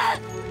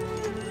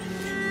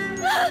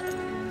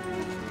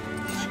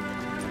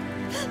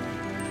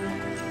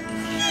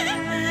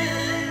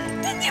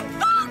你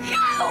放开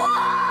我，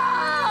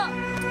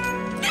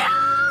娘。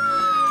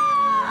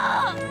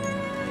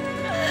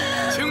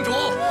 青竹，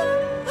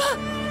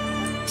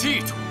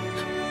记住，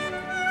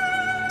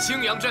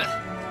青阳镇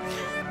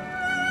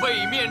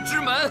位面之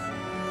门。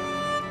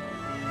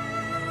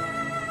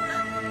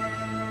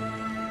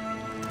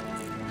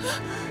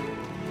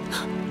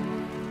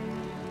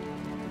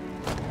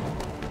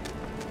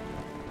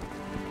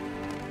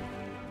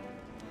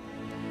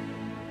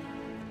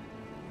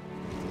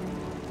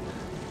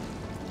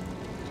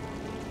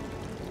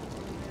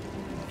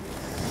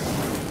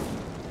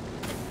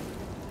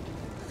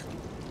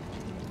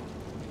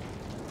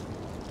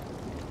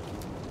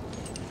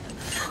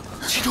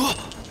青竹，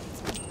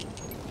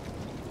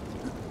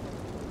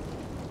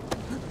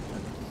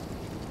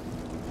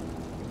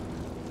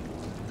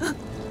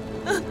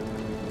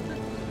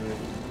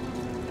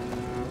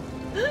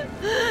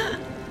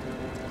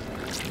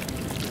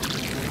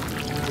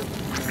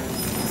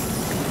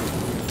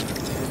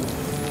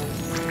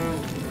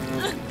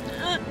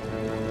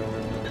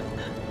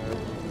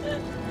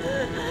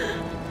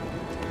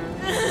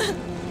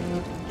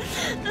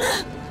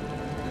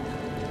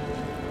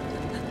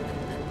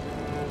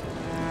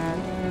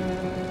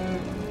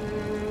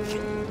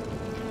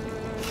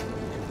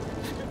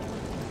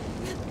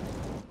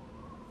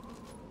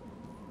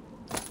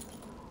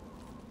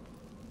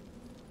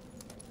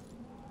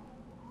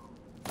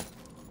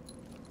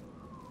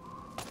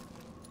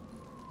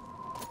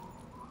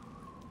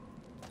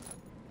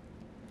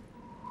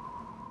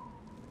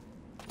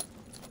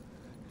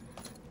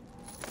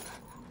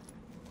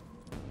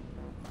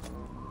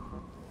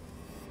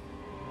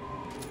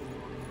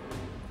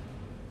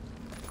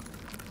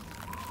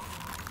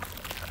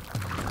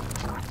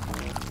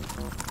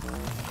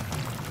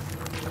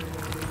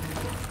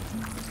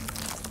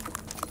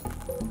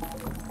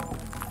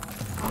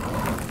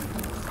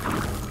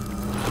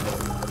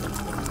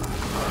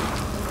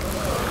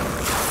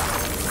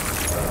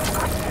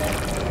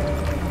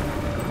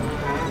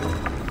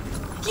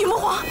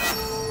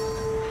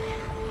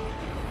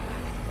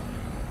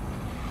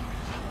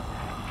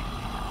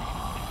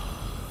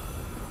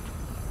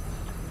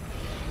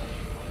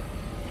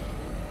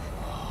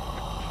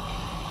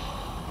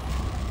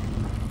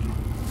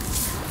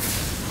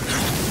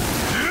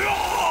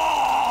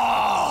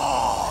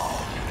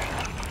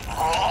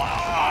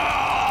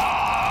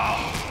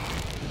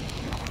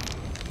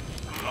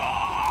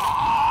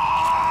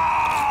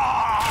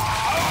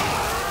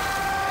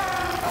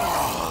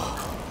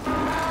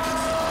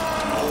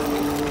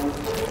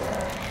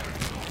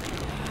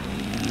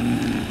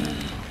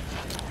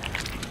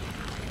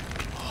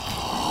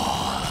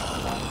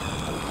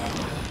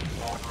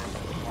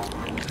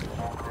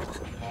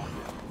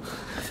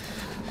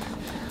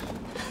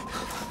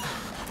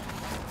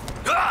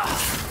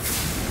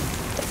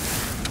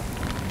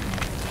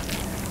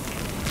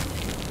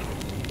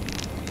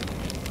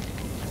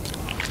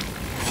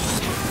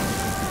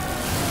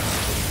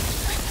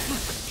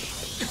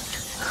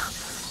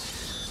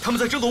他们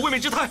在争夺位面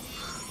之胎。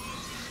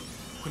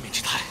位面之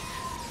胎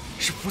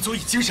是辅佐以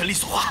精神力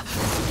所化，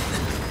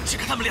只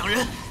看他们两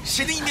人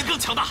谁的意念更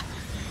强大，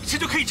谁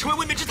就可以成为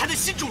位面之胎的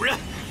新主人。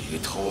你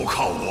投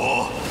靠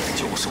我，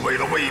就是为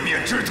了位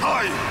面之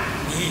胎？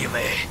你以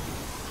为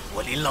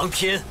我琳琅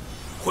天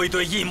会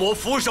对一魔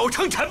俯首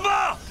称臣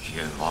吗？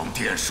天王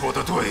殿说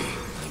的对，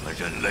你们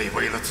人类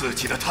为了自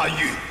己的贪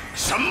欲，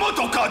什么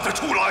都干得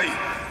出来。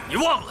你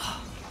忘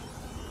了，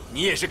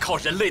你也是靠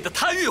人类的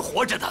贪欲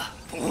活着的。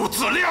不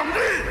自量力！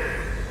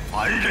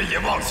凡人也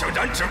妄想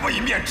染指位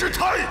面之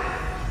胎，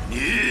你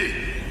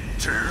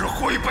只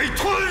会被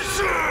吞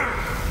噬！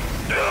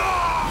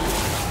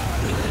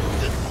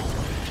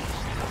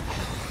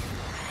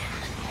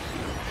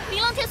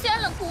琳琅天虽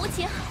然冷酷无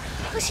情，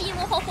可是一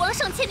魔皇活了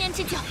上千年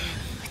之久，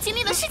经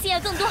历的事情也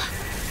更多。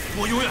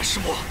魔永远是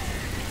魔，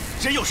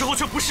人有时候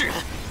却不是人。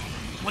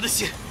魔的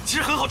心其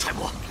实很好揣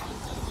摩，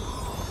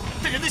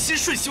但人的心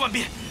瞬息万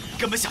变，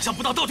根本想象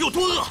不到到底有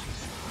多恶。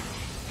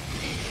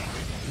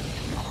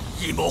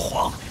一魔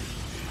皇，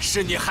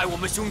是你害我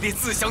们兄弟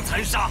自相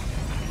残杀，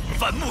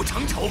反目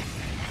成仇。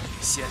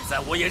现在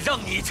我也让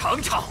你尝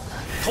尝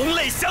同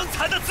类相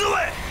残的滋味。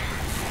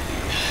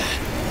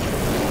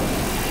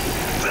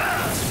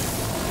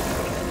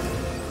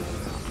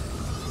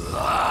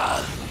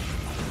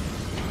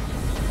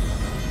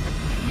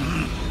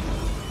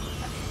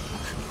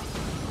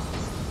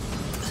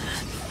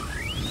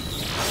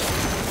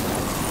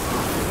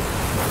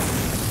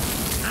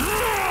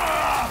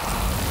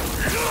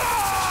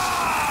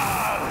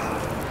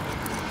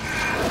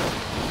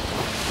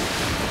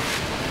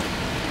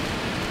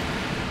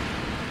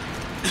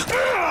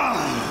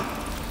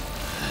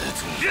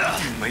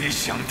没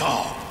想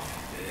到，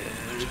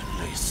人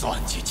类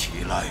算计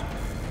起来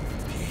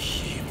比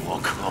一魔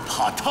可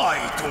怕太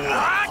多了。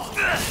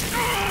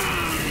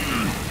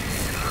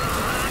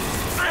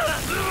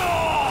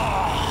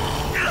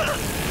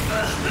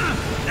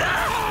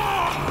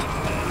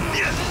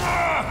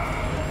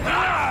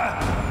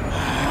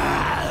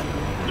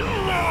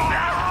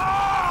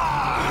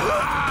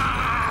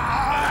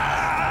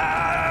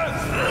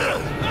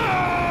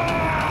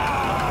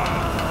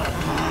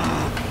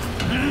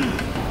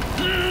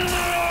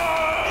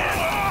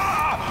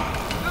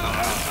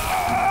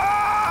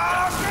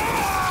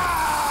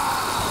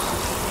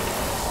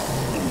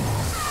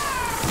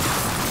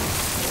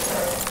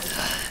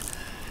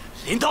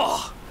林动，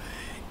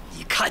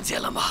你看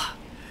见了吗？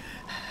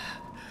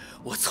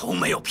我从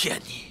没有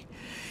骗你，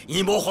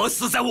一魔皇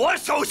死在我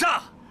手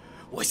上。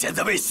我现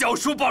在为小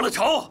叔报了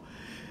仇，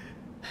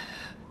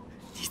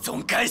你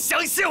总该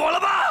相信我了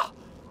吧？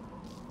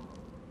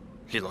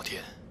林老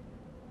天，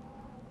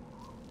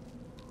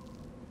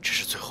这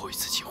是最后一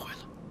次机会了。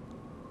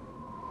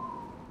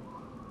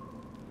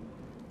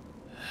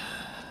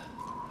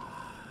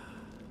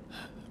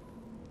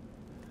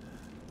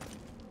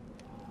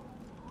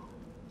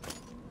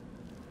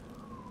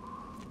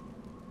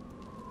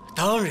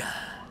当然，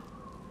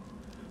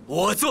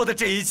我做的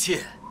这一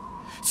切，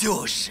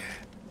就是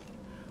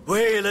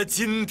为了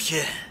今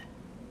天。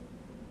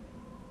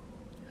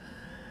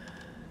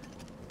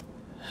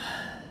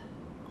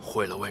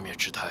毁了位面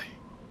之胎，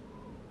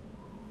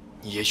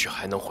你也许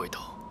还能回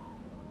头。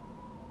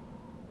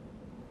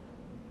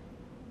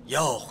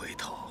要回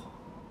头，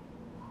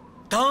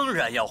当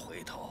然要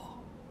回头，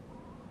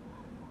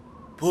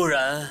不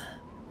然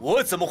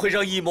我怎么会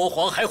让一魔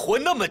皇还活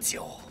那么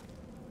久？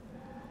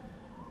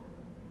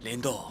林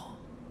动，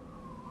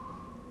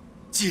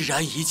既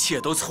然一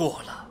切都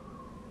错了，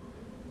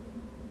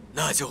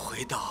那就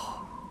回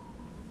到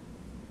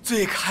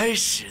最开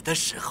始的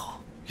时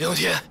候。林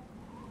天，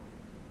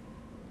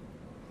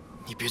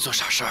你别做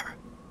傻事儿。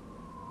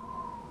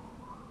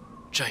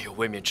占有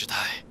位面之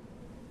胎，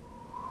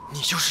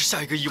你就是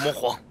下一个一魔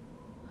皇。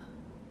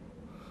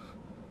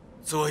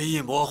做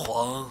一魔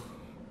皇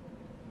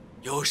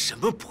有什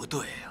么不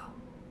对啊？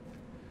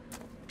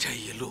这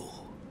一路，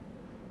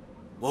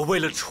我为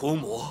了除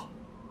魔，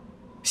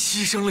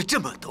牺牲了这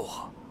么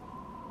多，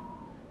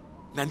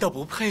难道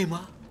不配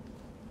吗？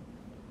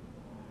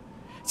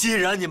既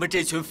然你们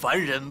这群凡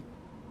人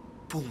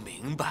不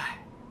明白、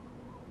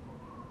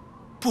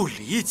不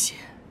理解，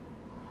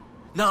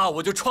那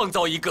我就创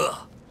造一个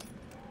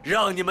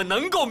让你们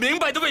能够明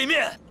白的位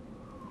面。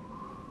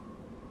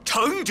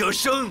成者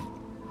生，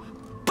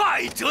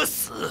败者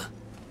死。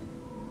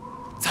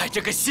在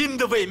这个新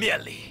的位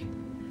面里，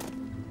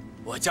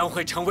我将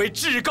会成为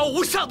至高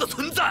无上的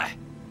存在。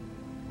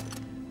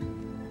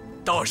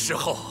到时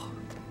候，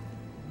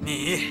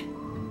你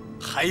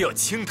还有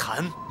清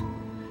谈，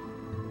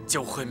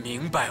就会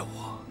明白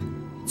我，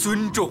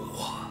尊重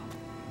我。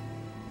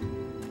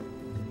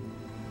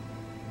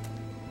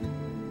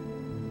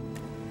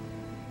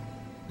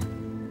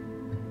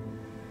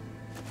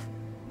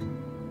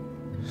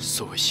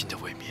所谓新的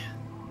位面，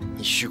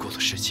你虚构的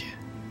世界，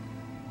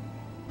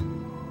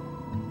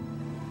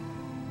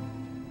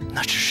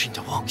那只是你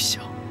的妄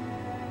想。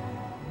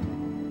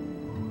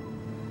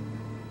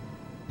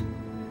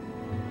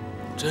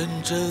真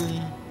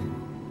真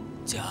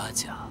假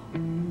假，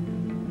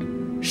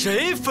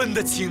谁分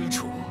得清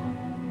楚？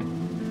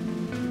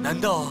难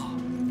道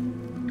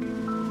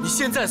你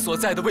现在所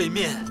在的位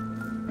面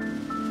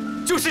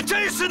就是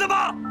真实的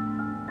吗？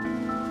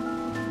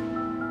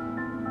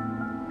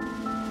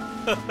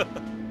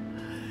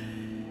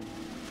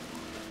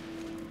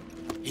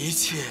一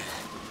切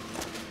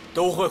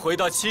都会回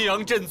到青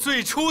阳镇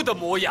最初的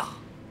模样。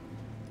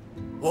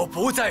我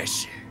不再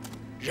是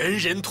人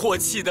人唾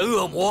弃的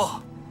恶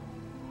魔，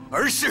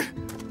而是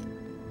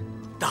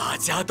大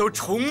家都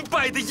崇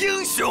拜的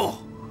英雄。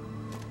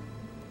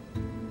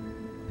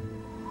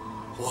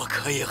我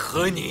可以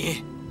和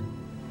你，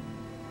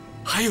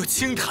还有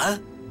清潭，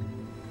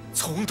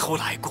从头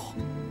来过。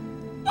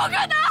不可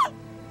能！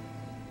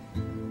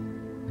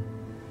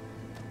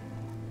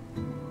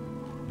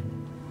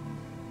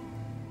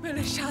为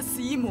了杀死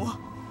一魔，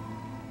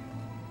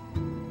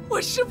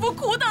我师父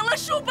苦等了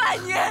数百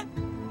年。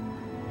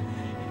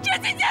这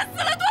期间死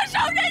了多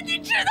少人，你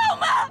知道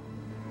吗？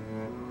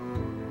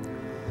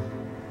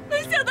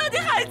没想到你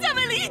还在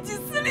为了一己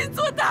私利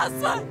做打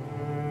算。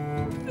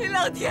林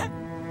浪天，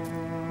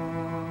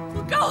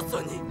我告诉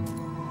你，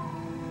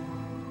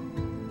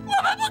我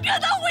们不可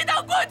能回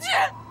到过去。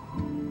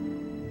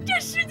这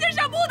世界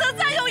上不能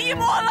再有一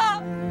魔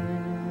了。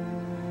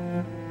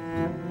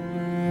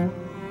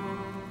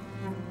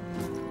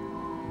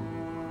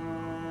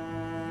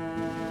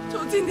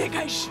从今天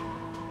开始，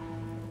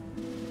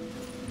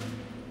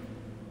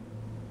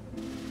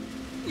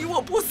你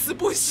我不死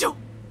不休。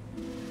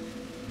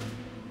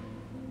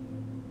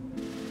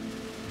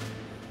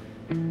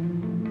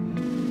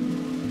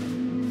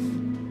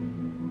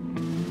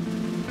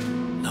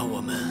那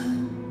我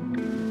们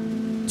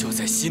就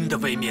在新的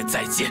位面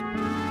再见。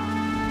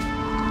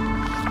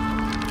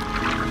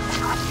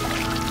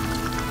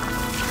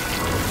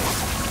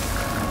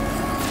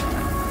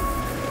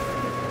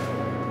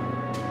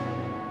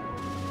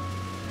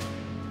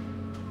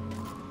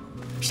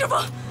师父，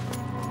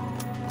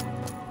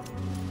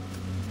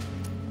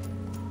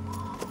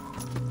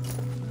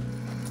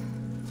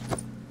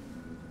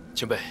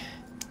前辈，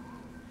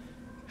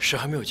事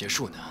还没有结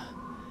束呢。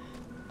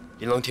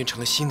林琅天成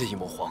了新的一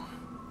魔皇，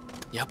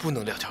你还不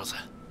能撂挑子。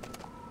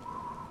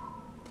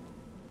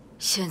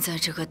现在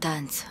这个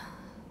担子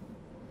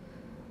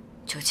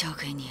就交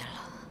给你了。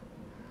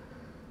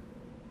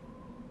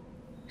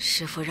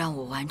师父让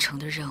我完成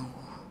的任务，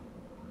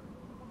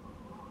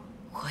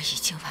我已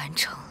经完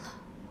成了。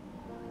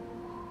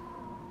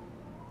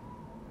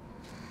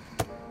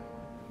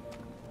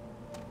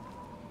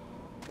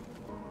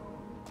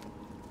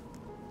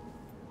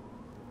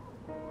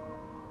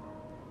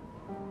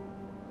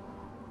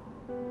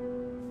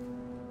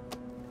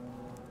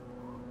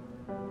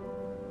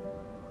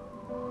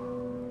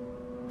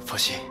放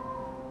心，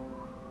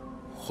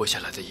活下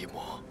来的一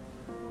魔，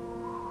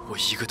我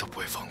一个都不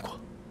会放过，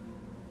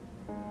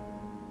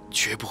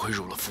绝不会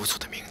辱了府主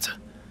的名字。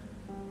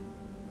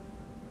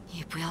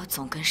你不要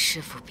总跟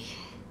师父比，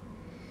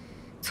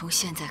从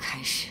现在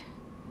开始，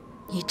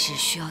你只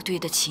需要对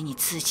得起你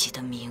自己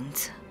的名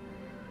字，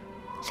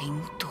林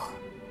动。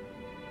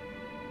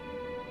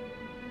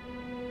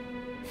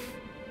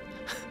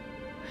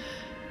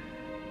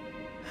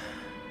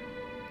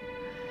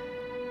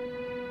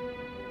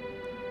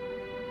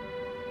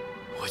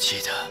我记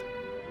得，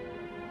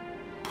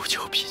不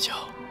求比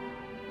较，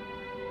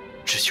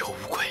只求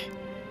无愧。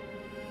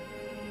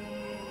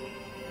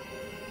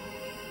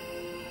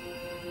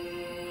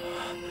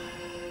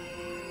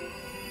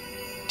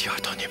第二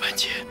道涅槃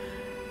劫，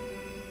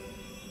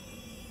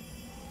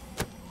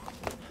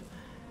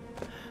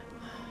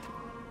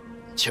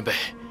前辈，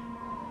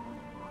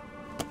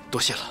多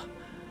谢了。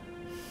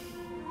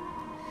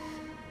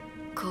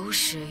狗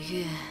屎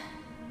运。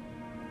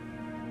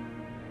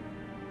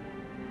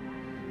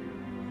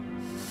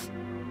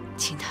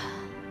青檀，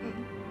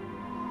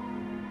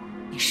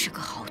你是个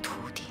好徒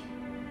弟，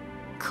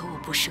可我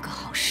不是个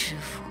好师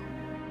傅，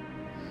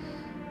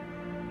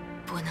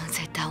不能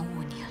再耽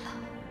误你了。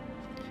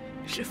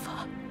师父，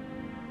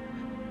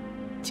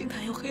青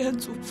檀有黑暗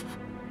祖父，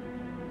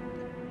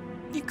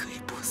你可以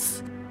不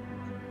死。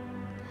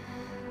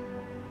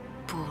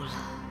不了，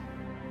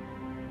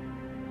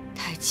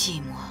太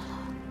寂寞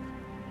了，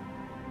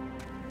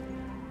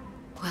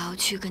我要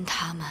去跟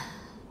他们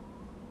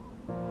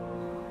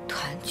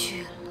团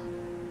聚了。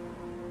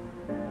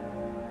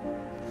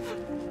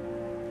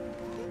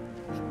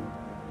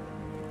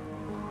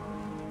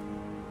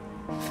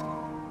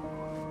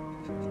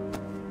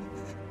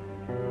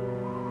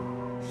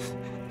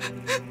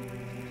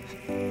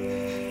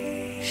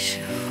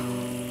师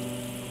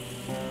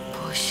父，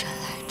拨选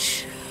来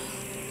迟了。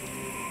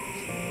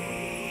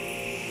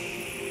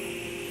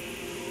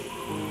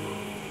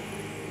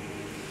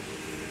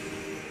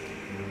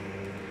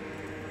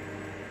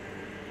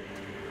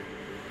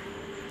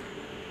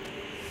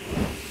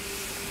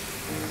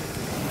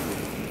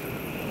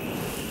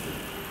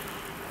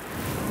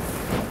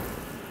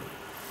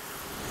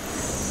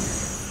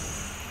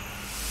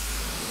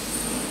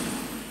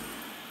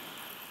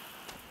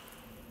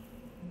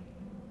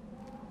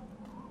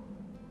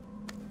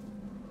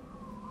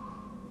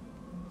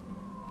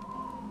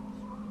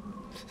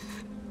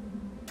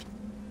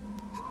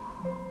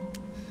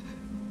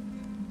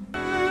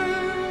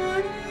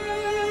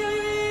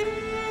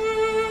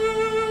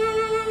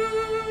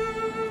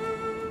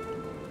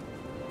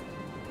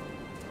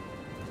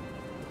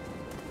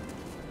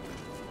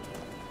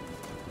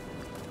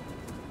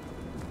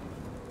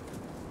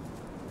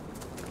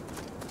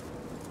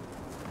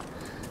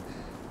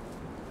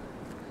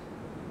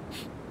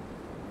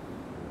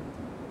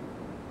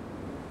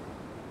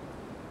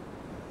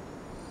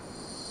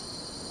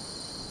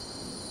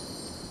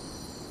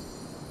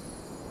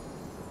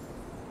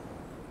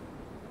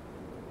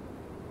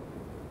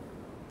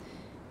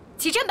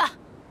起阵吧！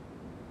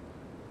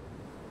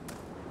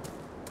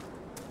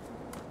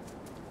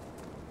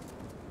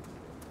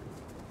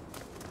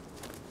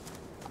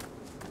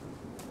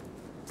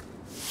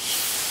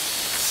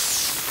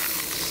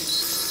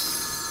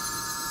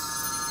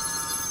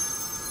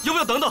要不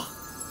要等等？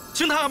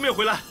青檀还没有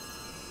回来。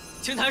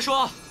青檀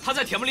说他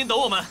在铁木林等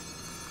我们。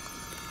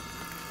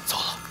糟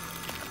了，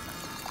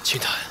青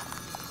檀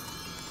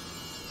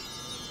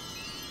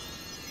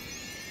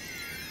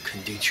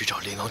肯定去找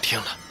林琅天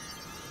了。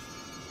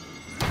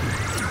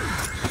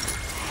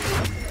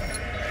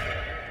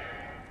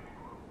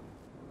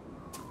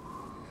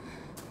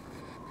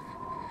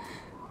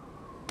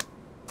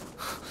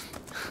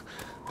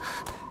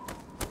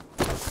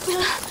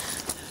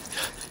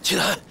青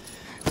檀，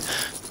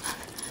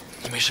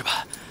你没事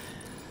吧？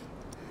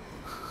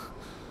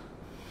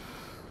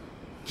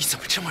你怎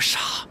么这么傻？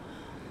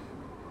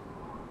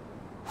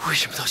为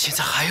什么到现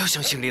在还要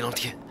相信林琅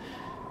天？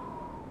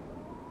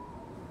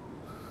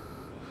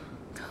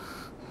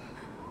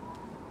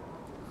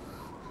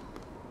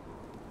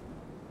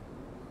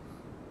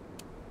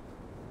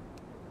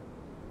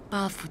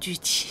八府聚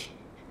齐，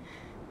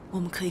我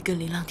们可以跟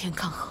林琅天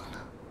抗衡了。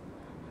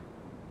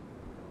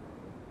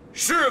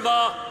是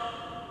吗？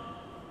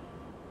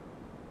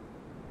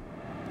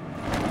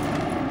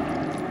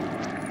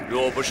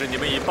若不是你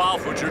们以八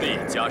府之力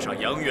加上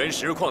阳元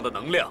石矿的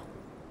能量，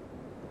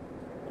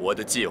我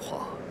的计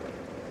划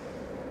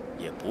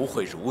也不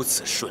会如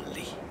此顺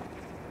利。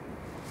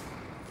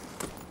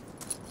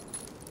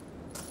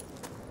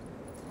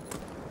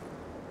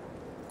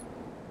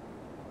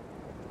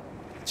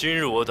今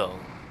日我等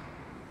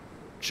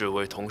只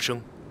为同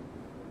生，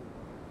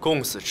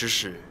共死之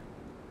事，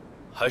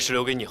还是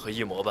留给你和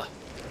一魔吧。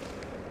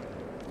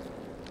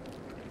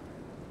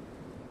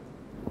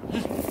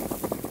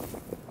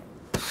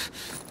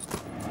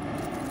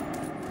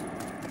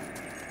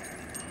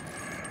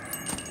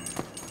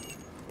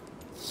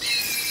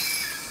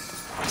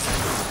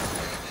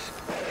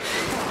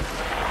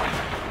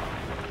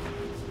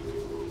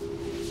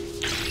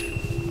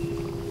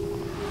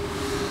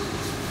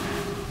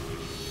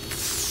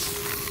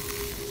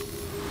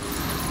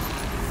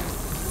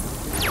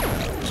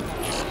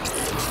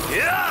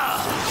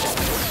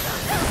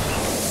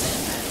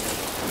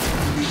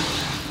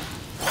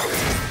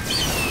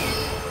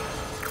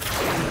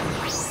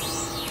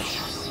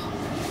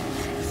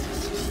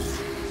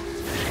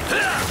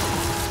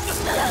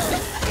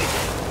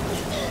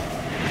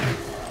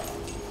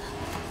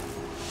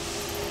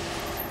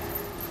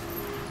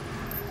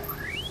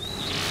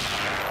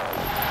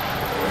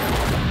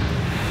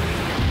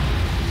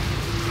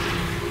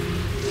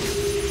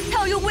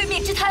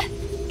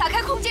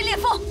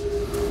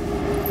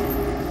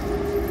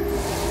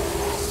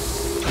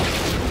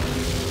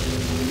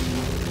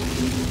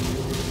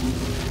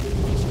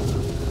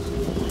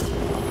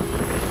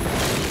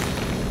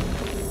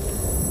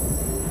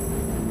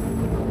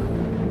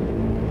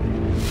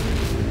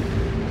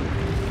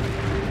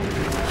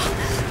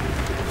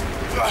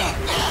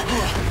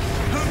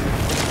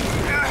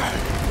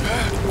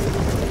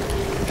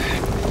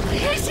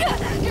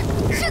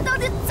这到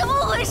底怎么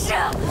回事？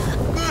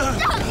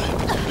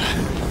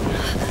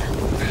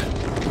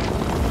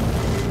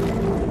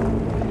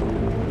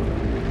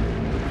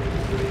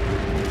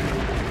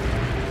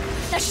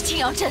那是青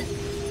阳阵，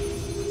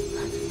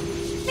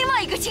另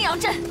外一个青阳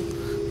阵，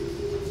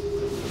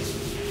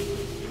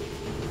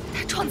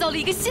他创造了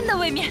一个新的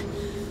位面。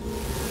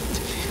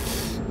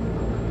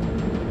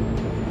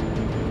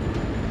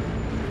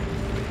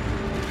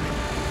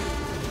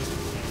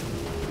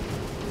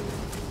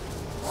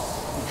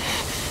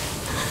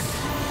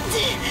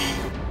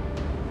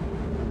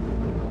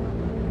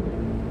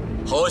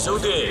好兄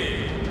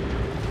弟，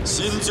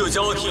新旧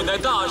交替乃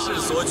大势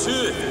所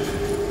趋，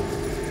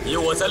你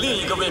我在另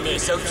一个位面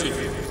相聚，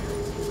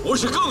不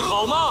是更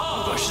好吗？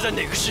不管是在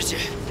哪个世界，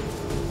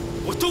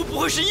我都不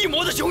会是一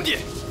魔的兄弟。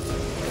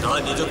那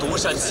你就独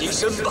善其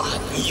身吧，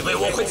你以为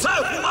我会在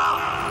乎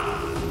吗？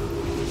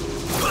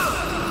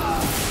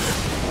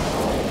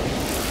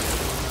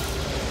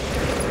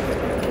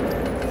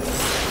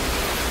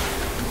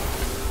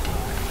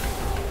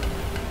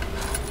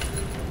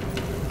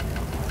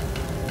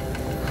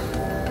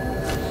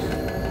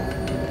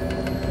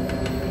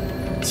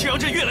青阳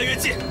阵越来越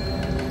近，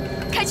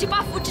开启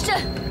八符之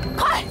阵，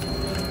快！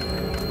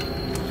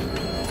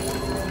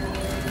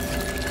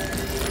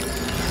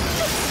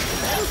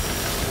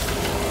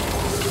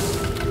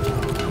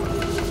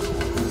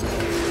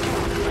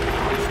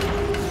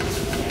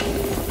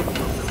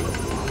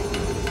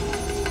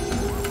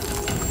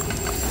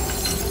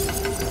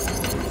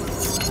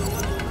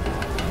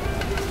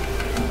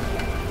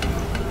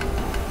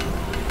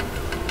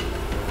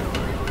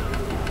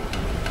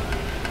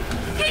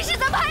平时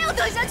咱们还要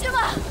等下去吗？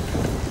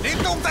林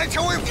动在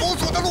成为辅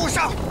佐的路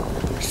上，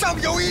尚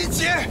有一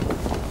劫，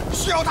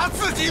需要他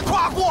自己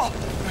跨过。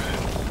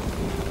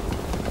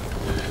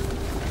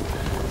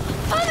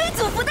发挥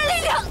祖父的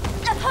力量！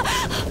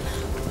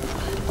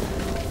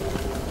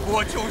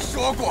我就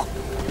说过，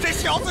这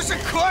小子是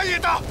可以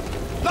的。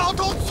老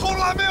头从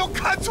来没有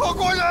看错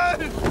过人。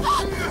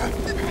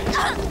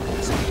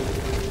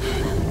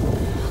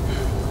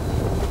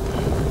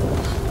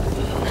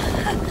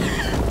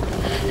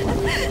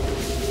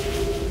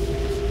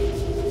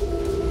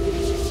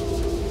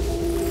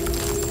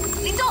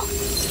林动，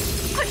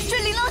快去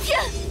追林琅天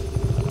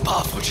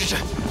！8府之阵，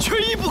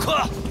缺一不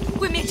可。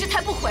位面之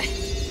态不毁，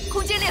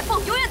空间裂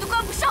缝永远都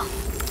关不上。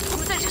我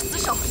们在这死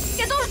守，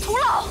也都是徒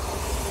劳。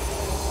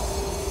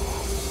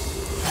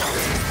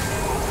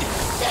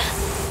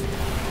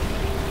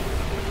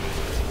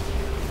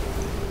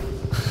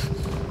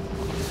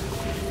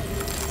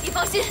你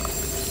放心，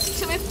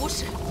身为府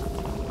使，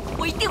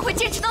我一定会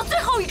坚持到最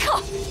后一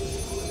刻。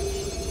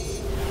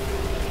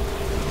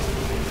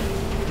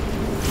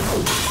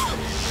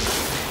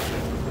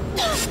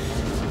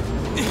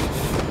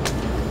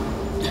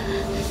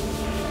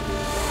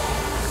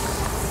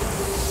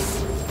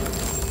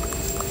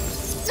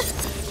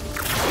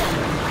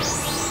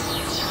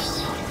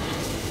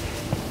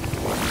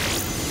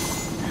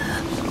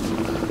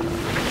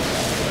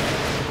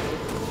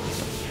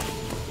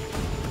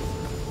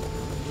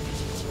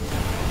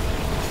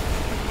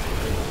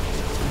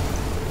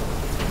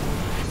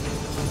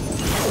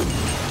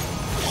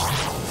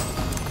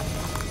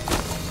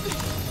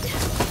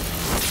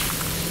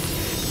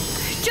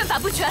阵法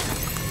不全，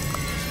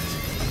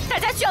大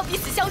家需要彼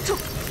此相助，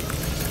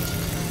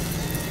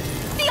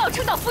定要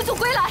撑到副总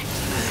归来。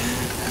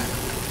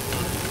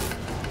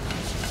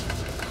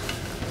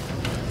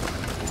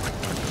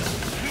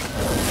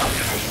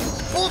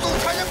副总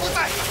传人不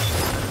在，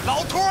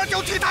老头儿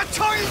就替他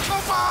撑一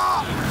撑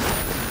吧。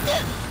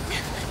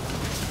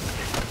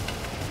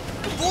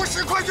不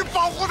是，快去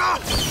保护他，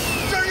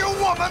这儿有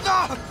我们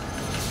呢。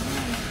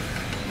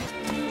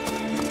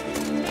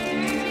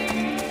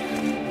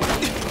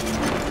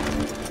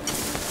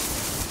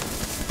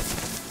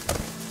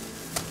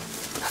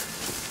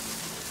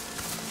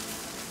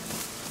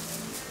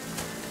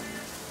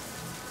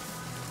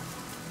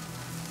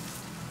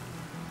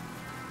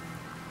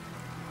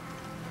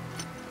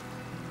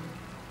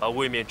把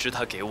位面之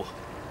塔给我。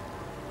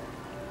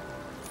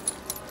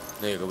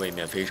那个位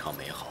面非常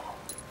美好，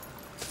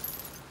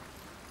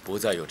不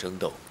再有争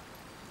斗，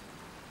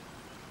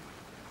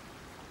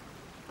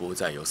不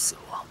再有死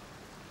亡，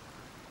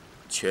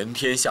全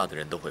天下的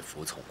人都会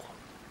服从我。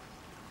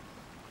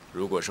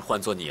如果是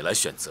换做你来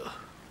选择，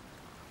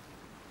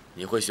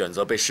你会选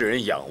择被世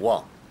人仰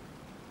望，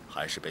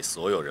还是被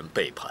所有人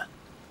背叛？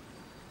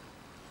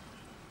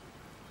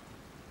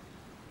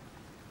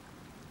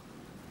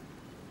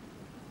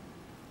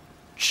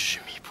执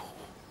迷不悟。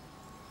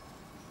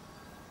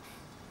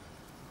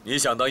你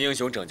想当英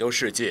雄拯救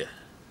世界，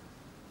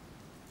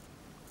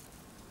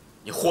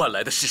你换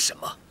来的是什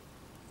么？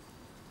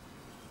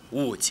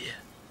误解、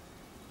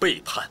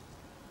背叛、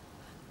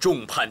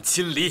众叛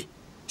亲离、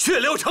血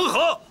流成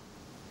河，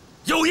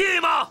有意义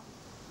吗？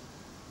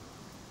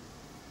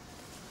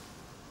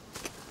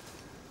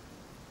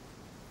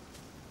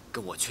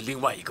跟我去另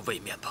外一个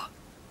位面吧，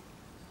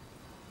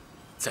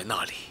在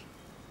那里，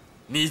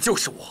你就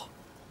是我，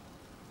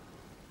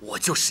我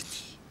就是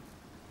你，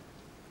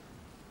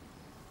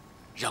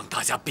让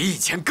大家比以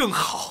前更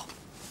好。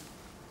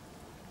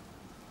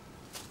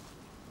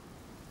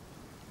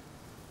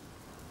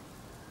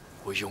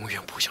我永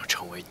远不想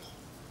成为你。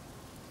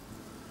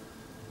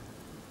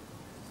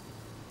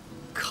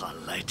看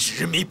来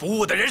执迷不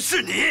悟的人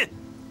是你。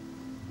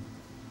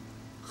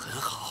很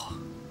好，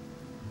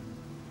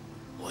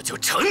我就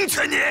成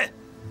全你。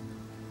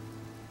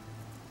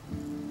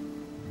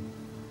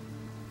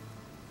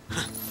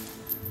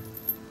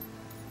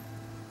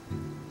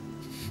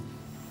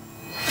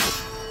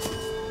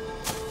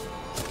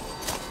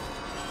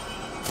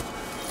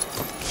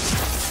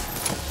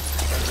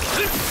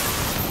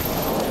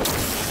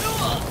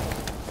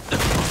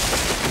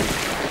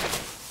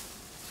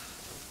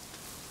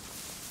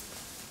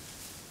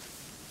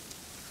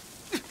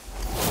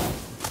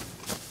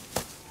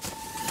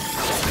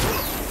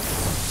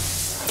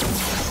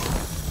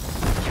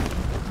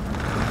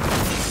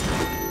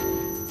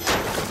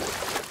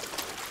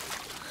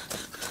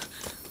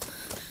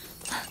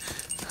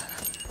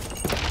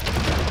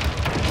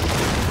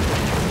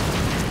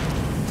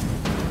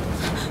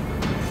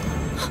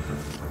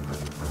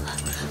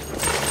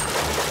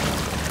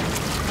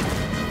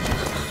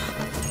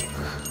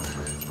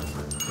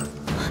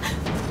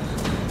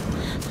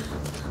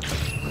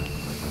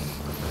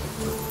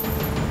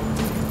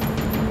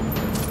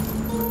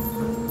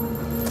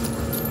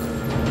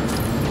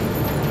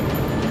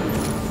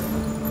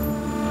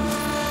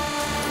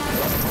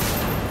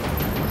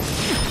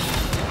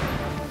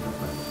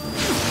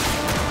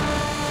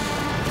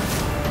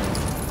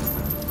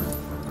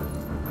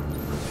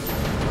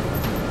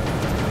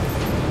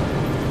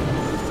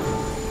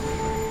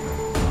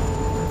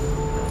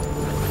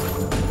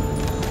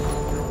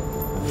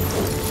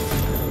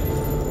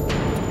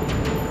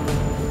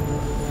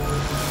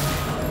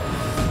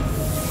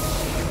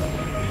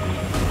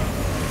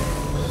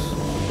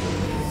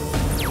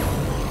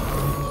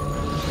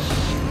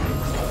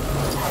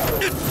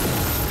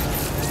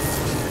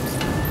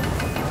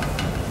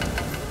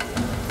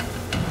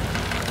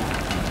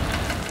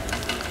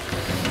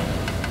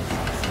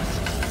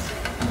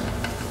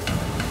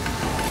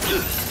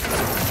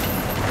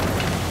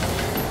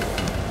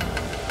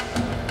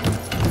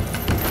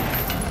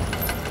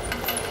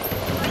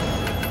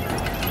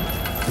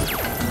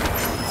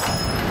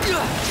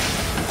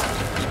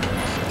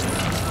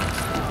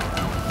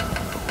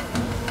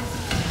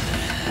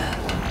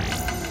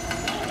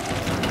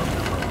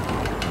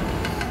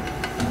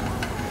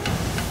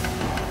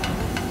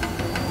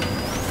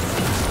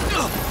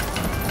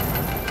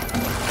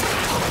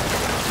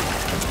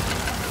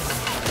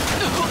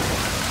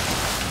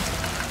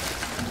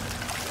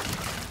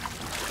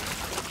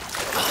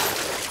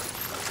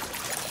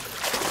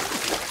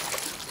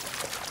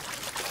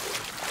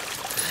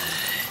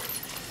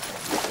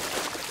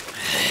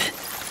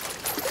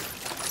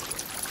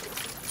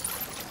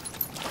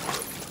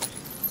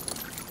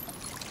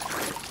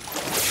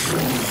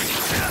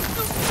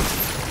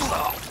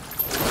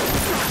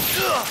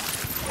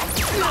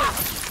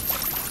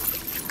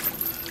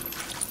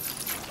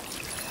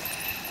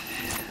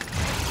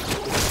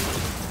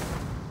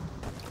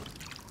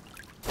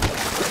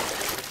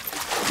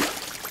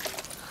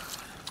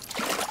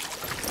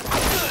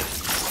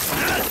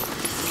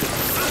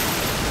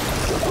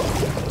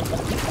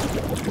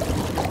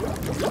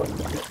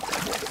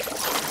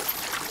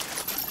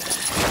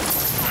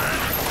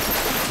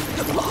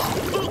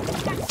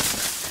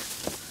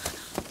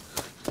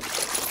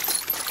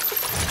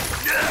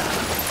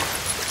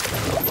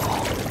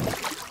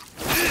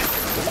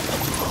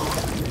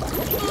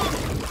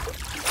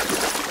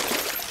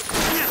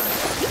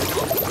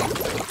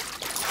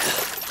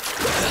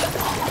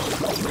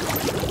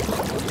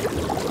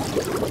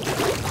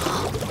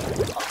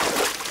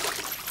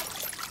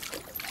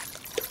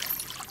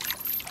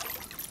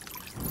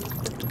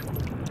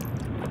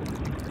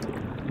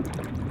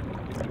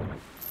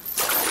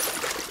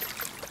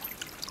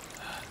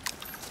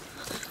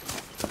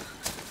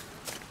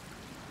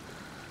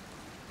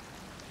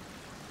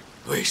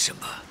为什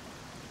么？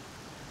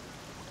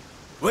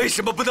为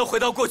什么不能回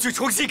到过去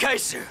重新开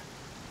始？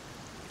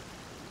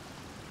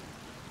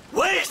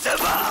为什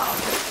么？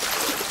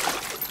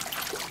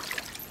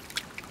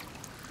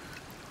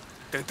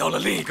等到了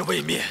另一个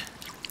位面，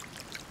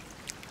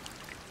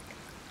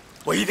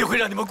我一定会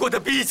让你们过得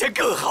比以前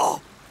更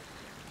好。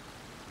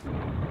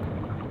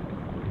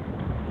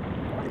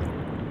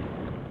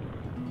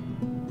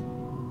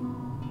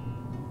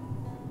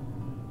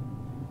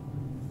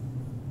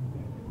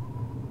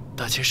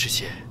大千世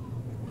界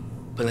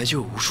本来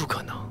就有无数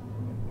可能，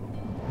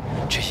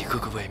这一个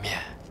个位面，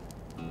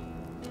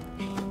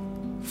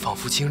仿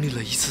佛经历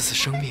了一次次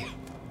生命，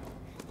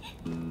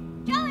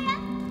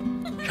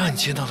让你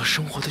见到了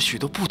生活的许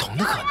多不同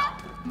的可能。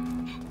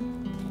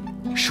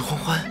是欢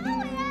欢？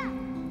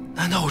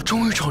难道我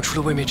终于闯出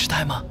了位面之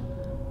态吗？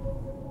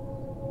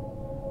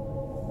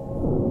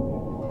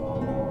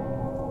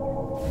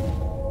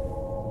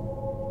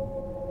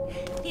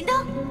林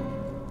动，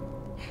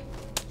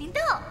林动。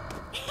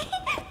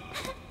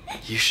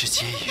一世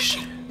接一世，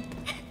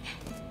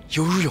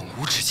犹如永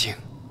无止境。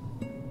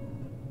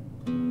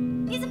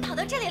你怎么跑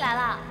到这里来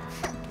了？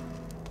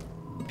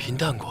平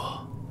淡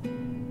过，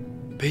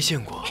卑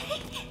贱过，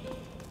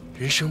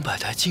人生百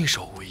态，尽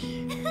收无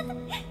疑。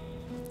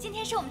今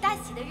天是我们大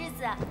喜的日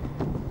子。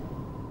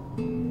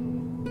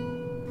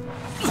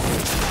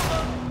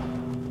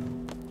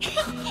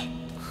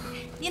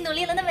你努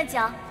力了那么久，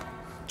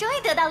终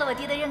于得到了我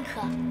爹的认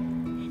可，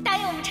答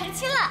应我们成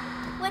亲了，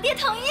我爹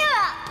同意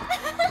了。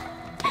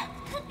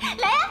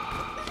来呀，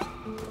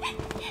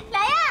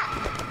来呀！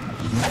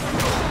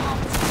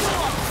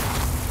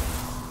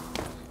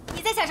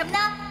你在想什么呢？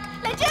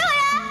来追我呀！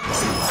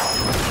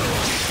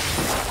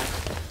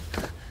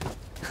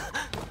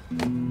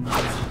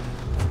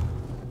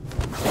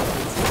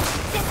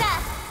现在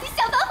你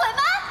想反悔吗？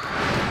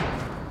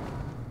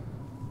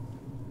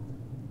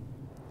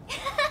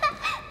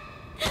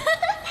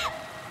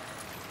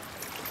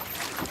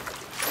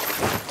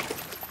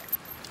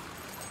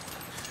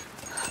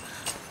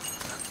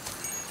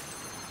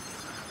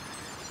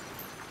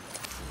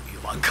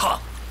顽抗！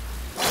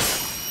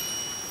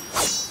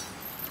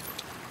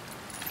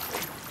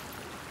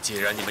既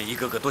然你们一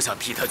个个都想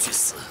替他去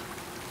死，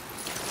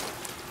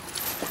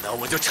那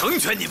我就成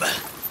全你们。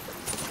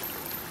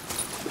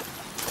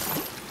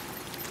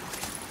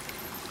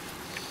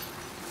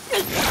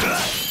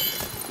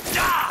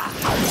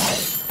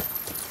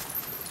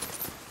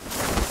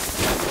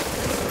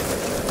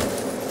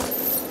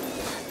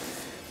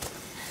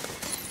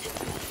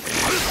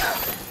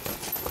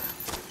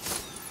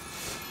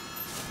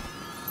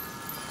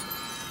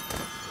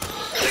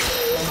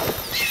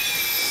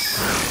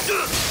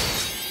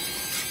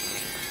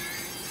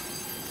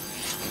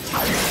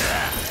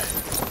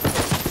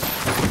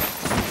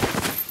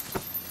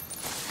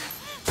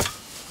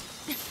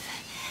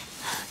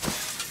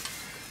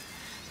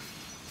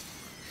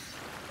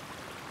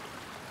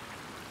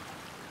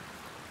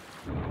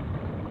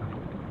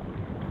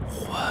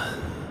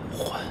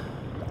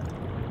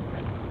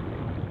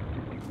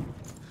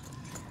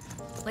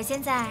我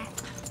现在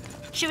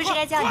是不是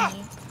该叫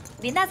你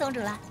林大宗主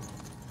了？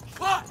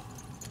快！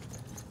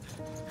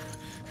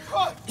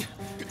快！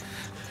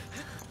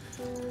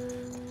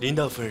林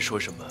大夫人说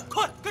什么，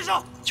快跟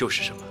上，就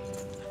是什么。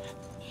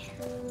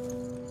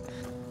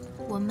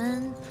我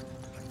们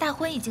大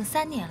婚已经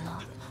3年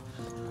了，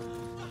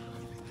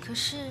可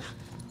是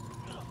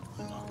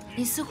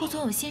你似乎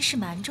总有心事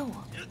瞒着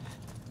我。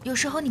有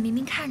时候你明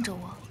明看着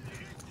我，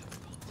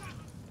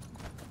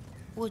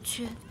我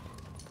却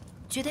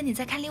觉得你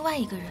在看另外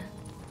一个人。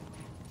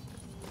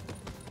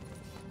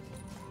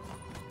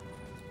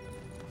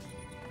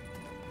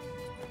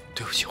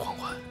对不起，欢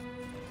欢，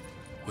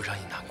我让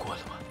你难过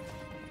了吗？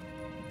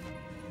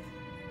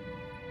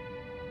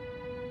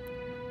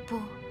不，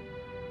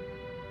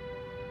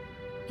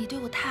你对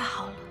我太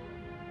好了，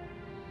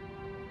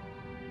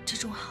这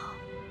种好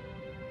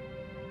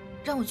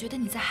让我觉得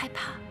你在害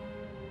怕，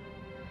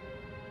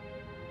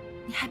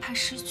你害怕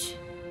失去。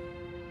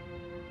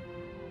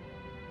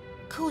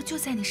可我就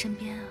在你身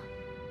边啊，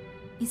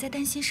你在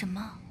担心什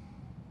么？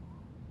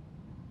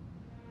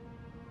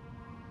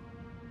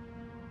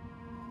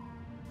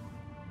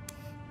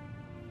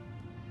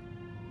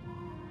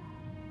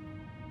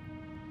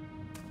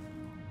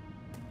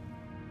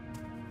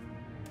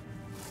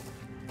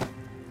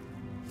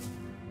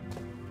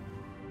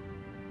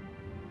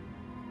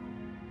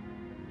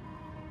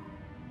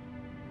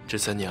这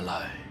3年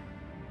来，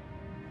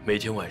每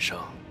天晚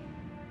上，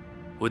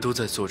我都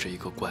在做着一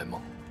个怪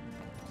梦。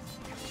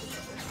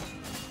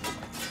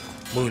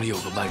梦里有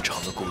个漫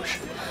长的故事，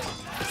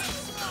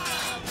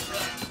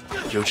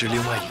有着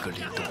另外一个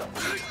林动。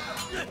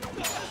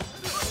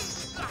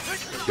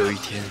有一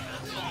天，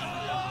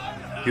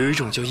有一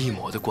种叫异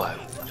魔的怪物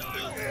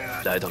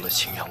来到了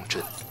青阳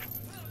镇，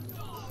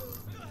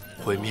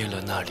毁灭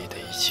了那里的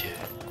一切。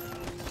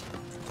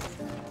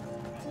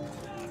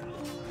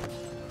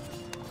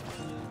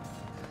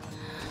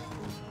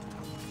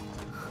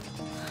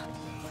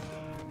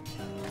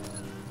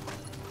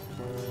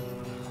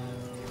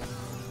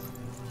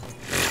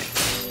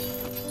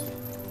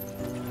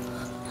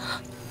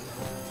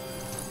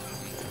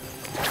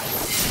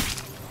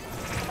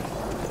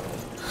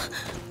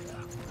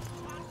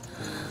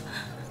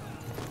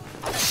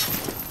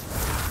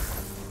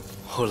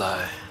后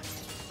来，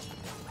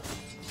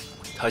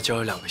他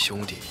交了2个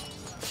兄弟，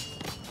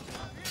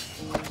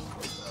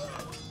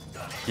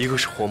一个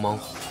是活蟒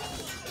虎，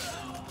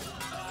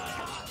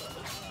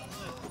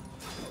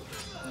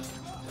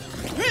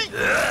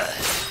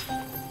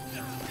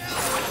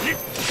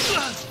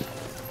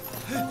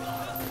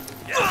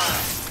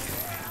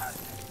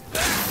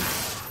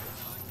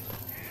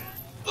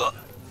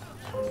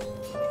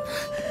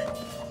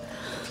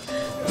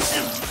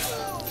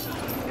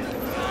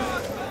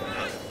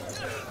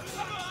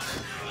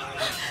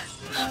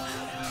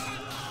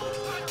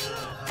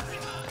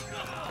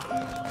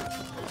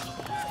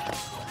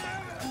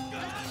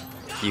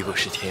一个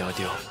是天妖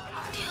雕。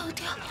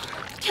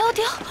雕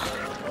雕。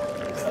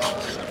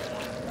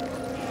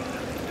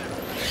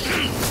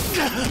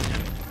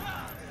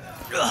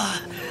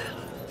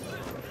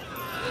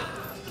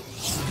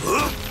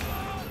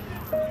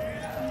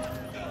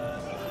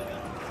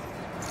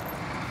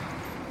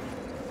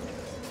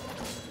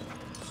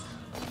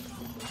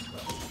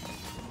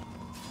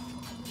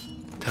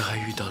他还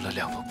遇到了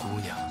2个姑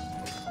娘，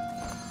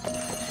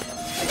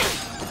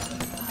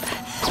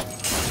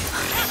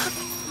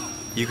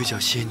一个叫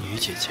仙女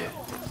姐姐，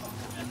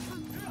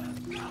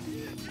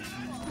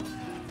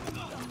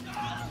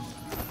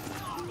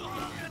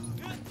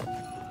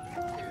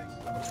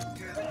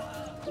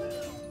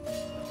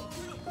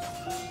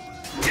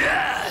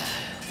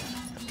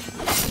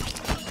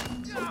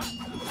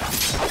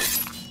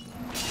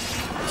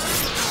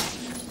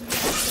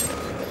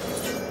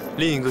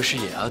另一个是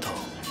野丫头，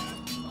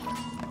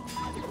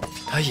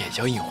她也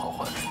叫印环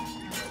环。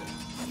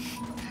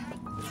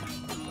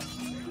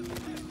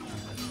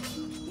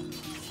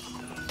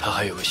她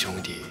还有个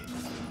兄弟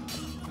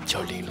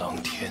叫琳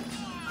琅天，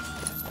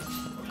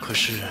可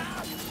是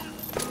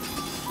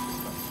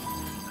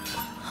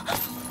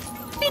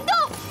林动。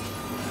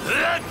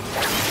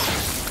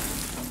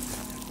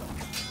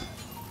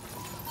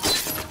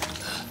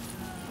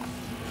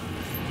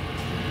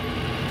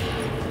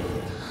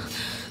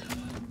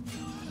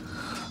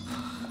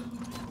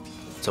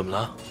怎么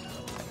了？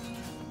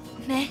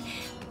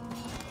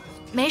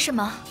没什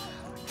么。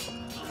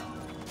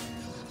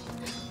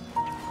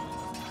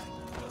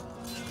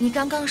你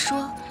刚刚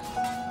说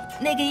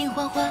那个印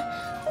欢欢，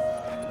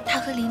他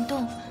和林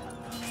动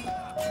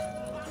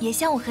也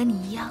像我和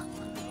你一样，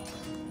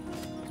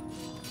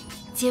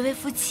结为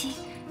夫妻，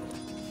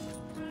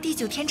地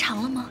久天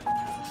长了吗？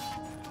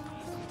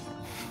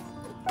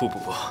不，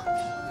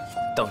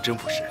当真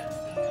不是。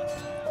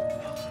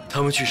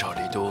他们去找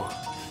黎多，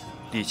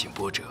历经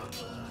波折，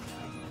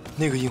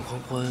那个印欢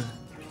欢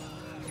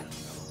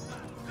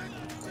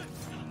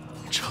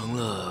成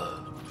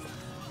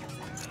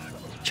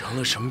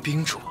了什么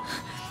宾主，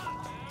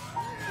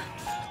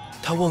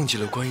他忘记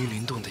了关于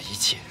林动的一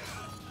切。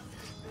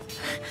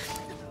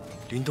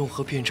林动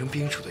和变成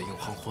宾主的印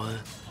欢欢，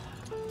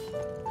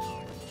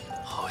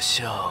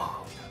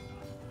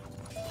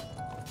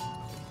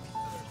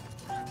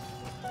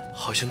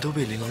好像都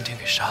被琳琅天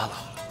给杀了。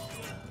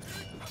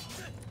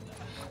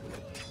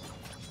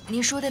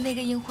你说的那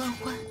个印欢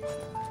欢，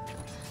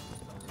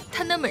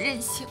他那么任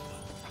性，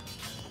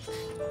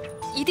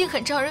一定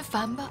很招人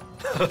烦吧？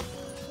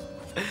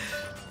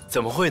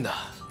怎么会呢？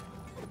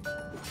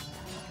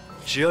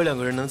只要2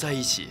个人能在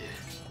一起，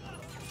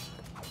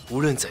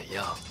无论怎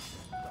样，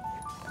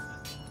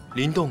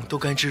林动都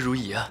甘之如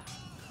饴啊！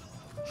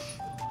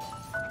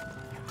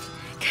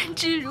甘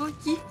之如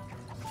饴。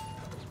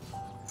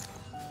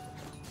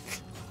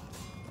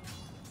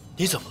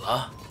你怎么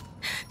了？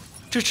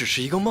这只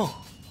是一个梦。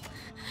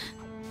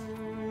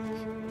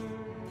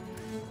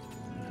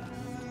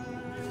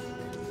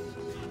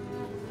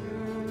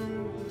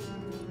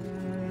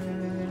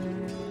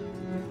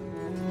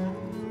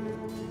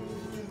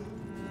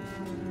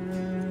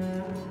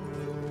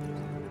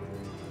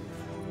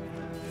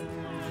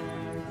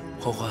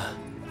欢欢，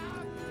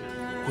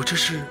我这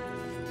是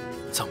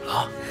怎么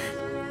了？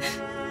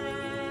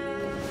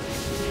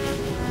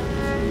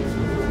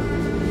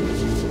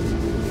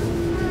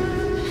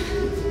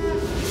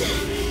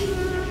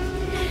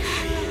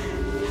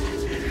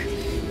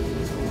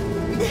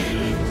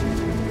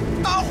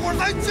大伙儿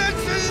再坚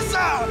持一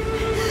下，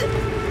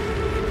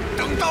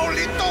等到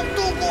林动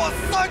度过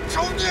3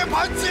重涅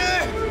槃期，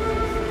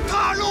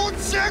踏入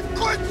乾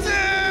坤境。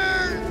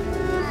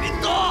林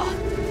动，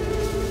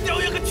雕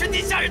爷和全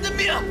天下人的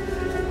命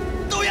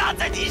都压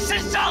在你身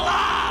上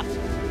了！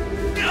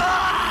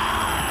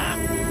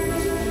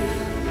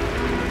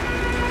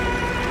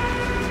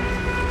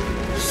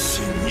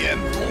信念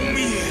不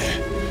灭，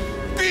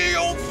必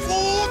有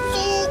佛祖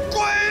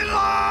归来。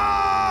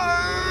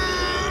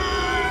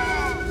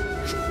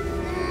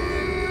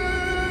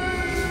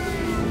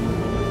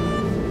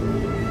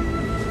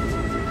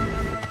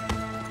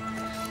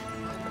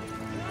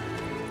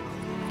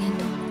林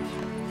动，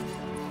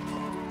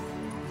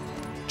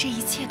这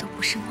一切都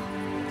不是梦。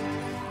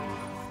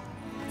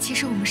其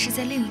实我们是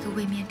在另一个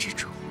位面之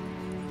中。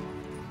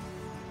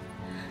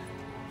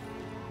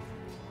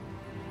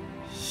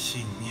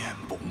信念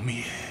不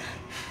灭，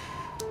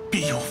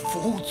必有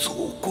佛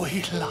祖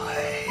归来。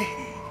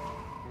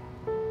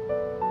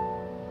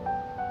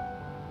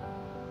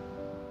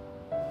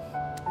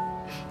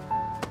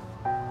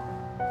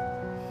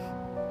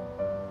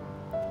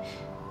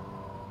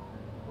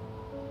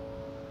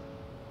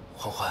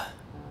欢欢，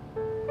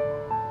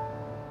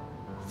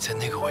在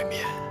那个位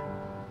面，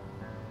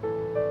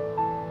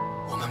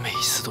我们每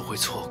一次都会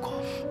错过，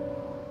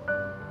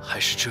还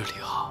是这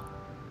里好。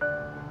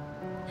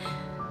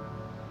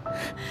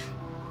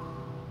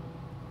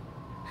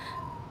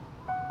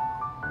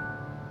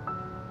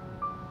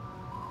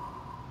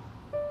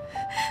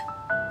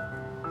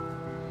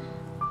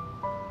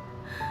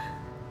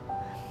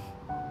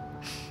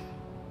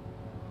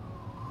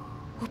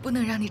我不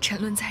能让你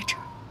沉沦在这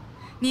儿，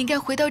你应该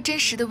回到真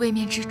实的位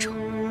面之中。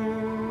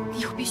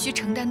你有必须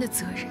承担的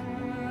责任，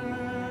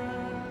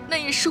那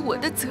也是我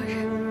的责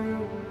任。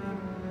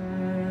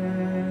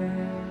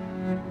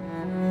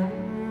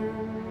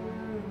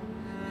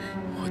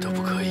我都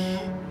不可以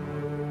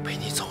陪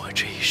你走完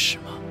这一世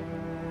吗？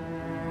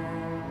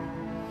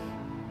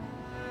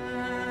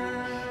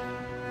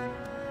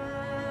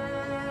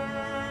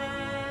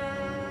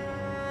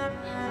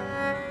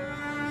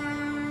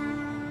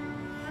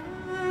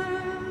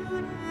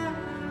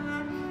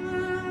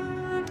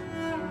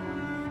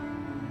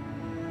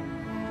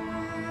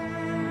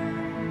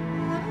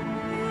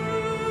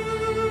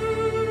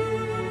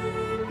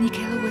你给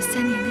了我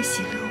3年的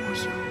喜乐无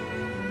忧，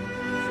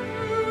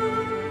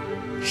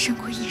胜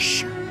过一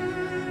生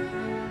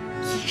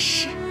一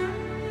世。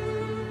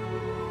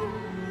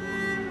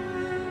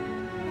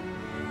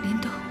林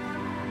董，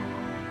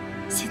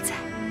现在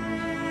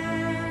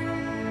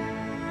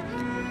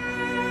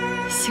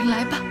醒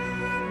来吧。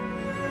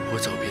我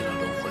走遍了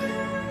轮回，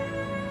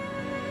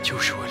就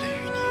是为了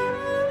与你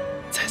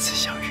再次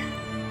相遇。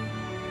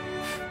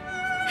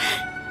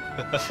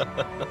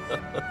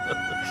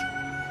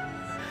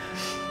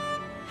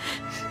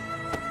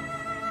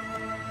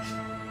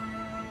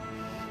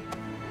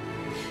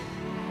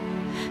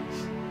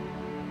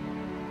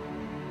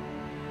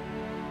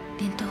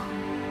林董，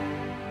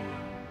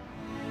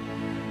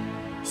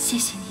谢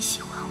谢你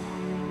喜欢我。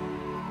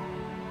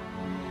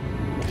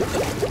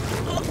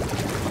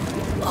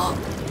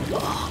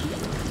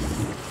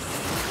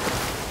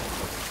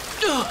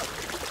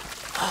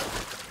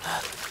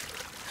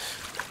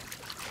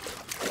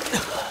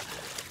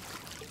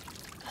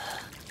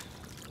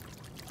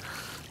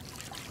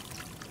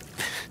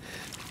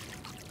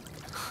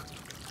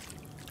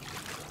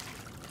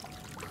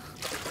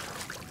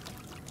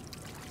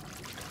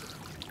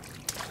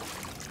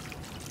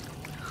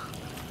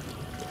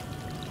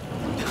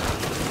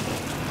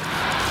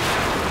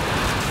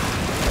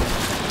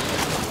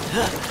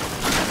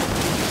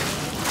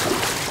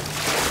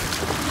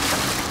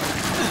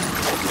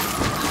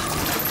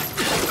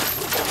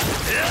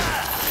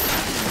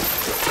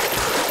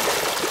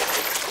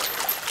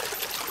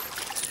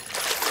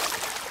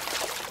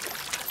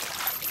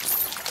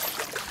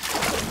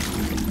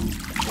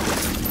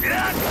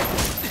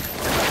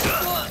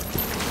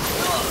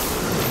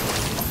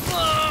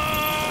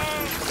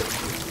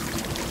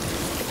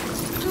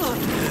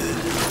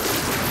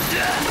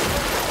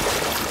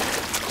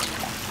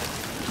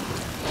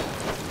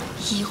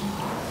以我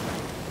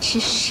之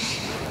身，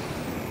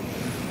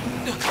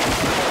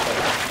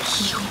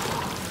以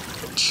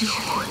我之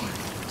魂，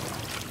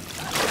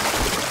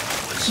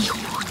以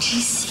我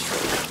之血，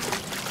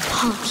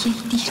浩天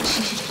地之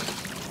力，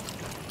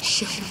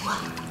神万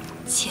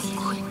乾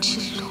坤之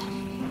路。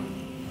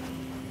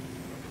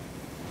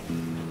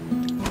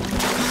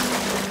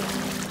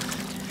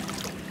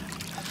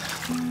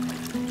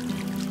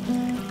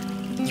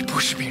你不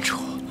是病主，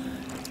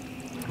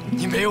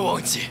你没有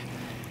忘记。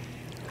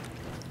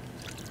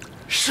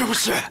是不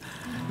是？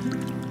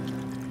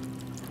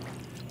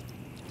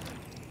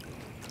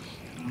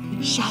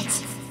傻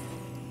子，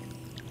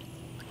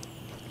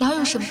哪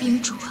有什么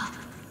宾主啊？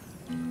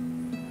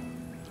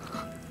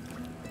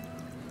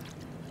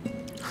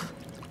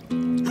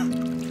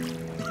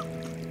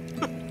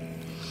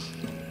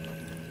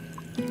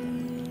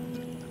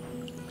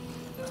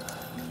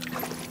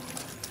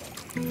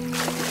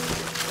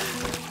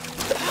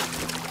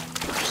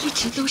一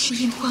直都是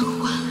殷欢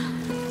欢。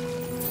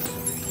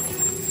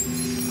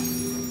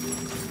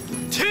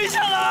停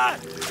下来！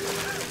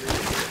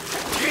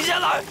停下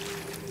来！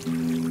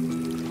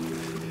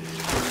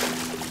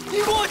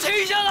你给我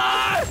停下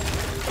来！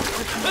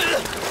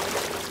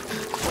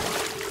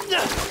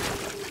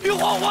于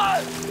欢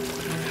欢！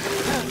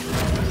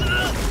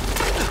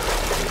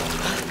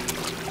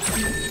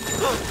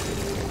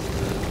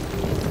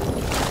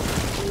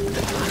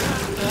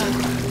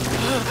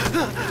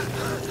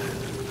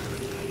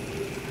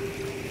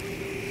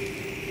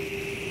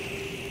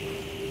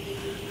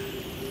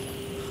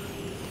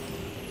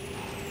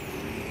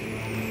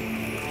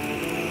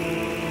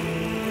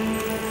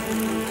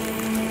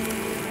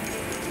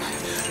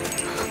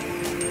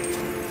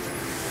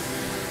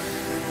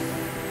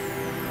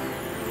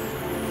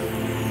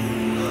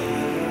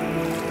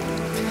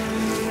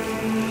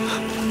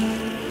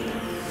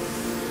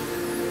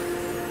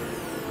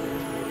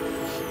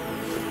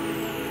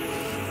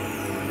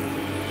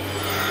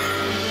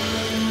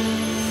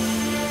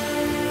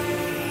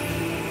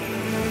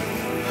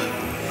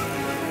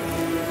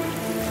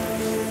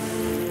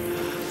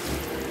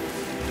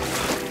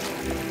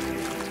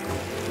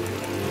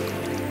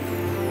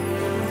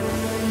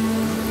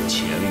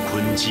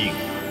境，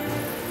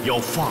要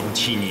放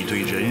弃你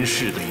对人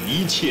世的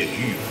一切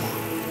欲望，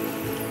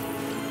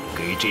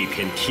给这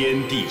片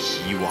天地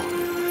希望，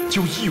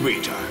就意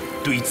味着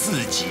对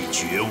自己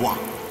绝望。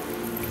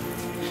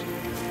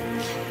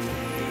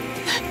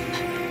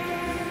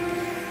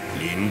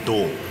灵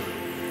动，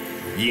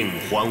应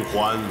欢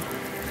欢，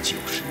就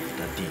是你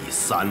的第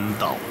3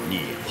道涅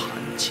槃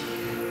劫。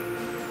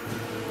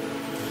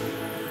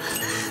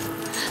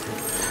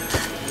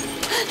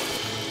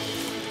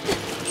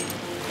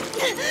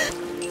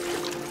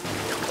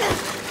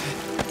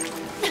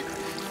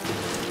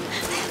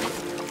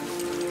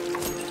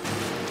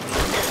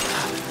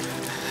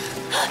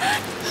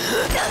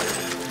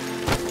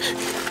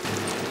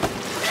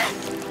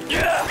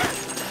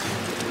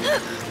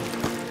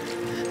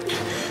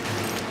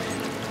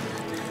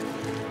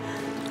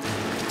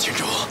郡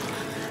主，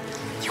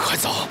你快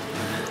走！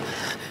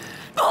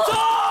走！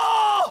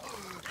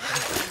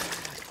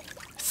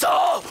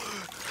走！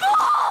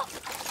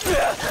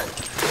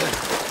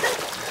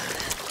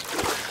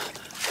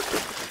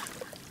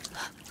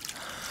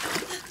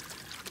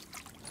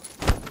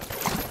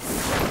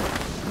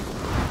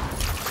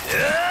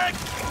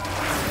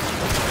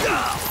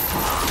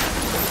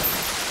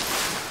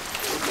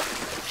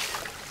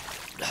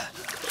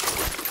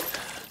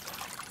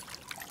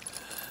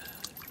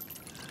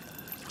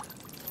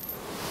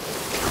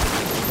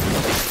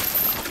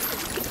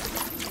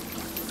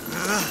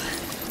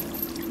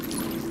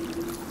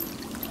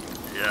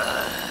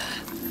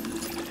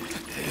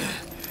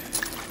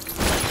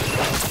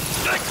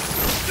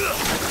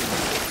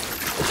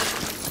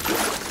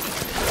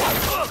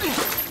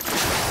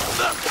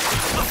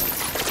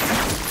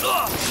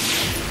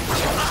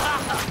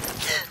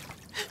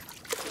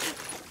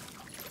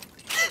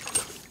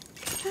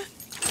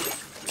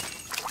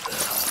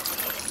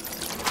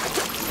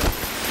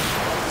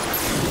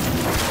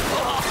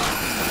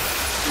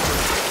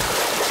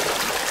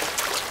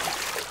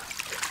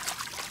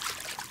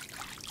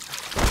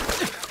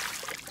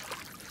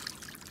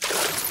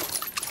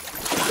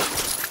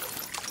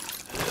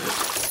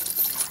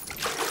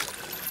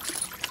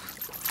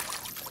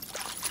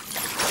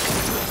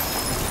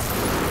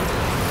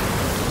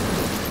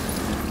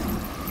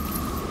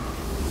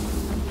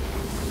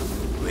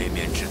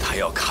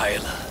要开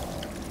了，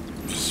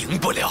你赢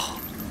不了。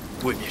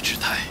位灭之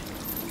胎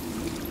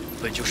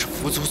本就是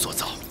佛祖所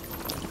造，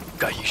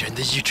盖以人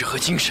的意志和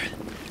精神，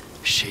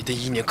谁的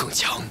意念更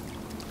强，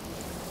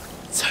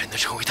才能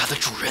成为他的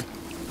主人。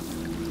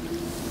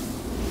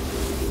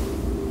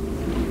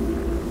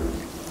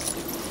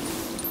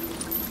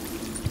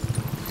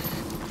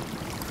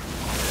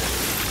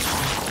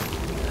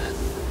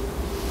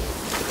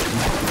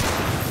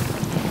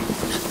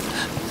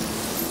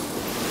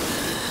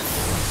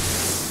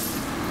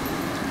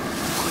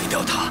毁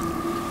掉他，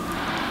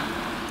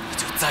你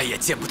就再也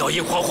见不到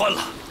樱花欢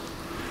了。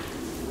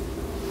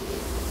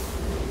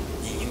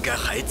你应该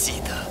还记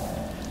得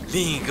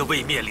另一个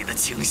位面里的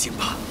情形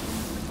吧？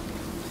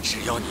只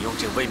要你用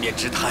这位面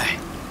之胎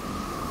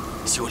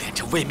修炼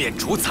成位面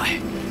主宰，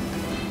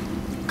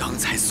刚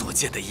才所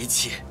见的一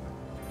切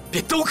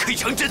便都可以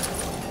成真。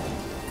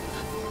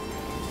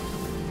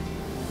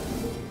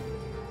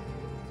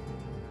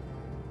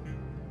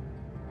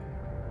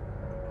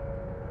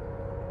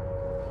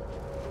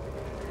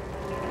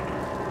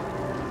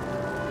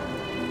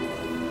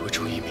我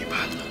终于明白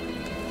了，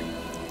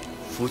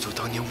佛祖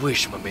当年为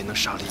什么没能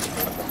杀了一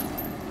魔。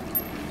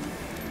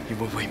因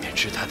为位面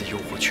之胎的诱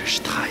惑确实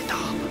太大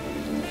了，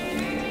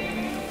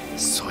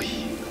所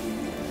以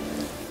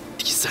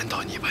第三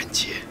道涅槃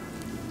劫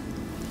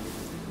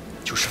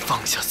就是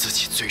放下自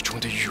己最终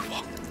的欲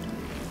望。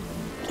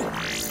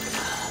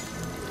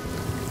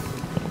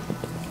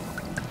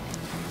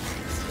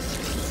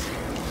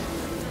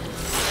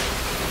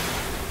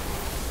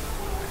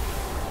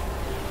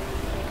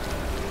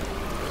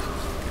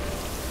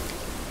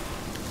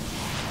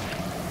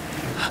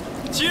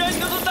既然你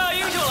都做大英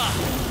雄了，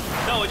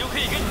那我就可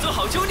以跟你做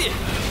好兄弟，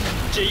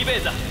这一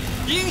辈子，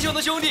英雄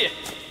的兄弟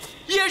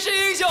也是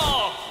英雄。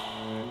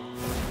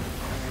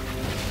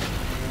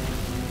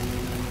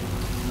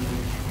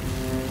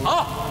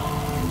好，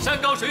山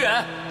高水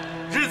远，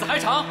日子还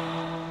长，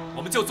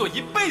我们就做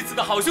一辈子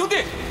的好兄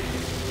弟。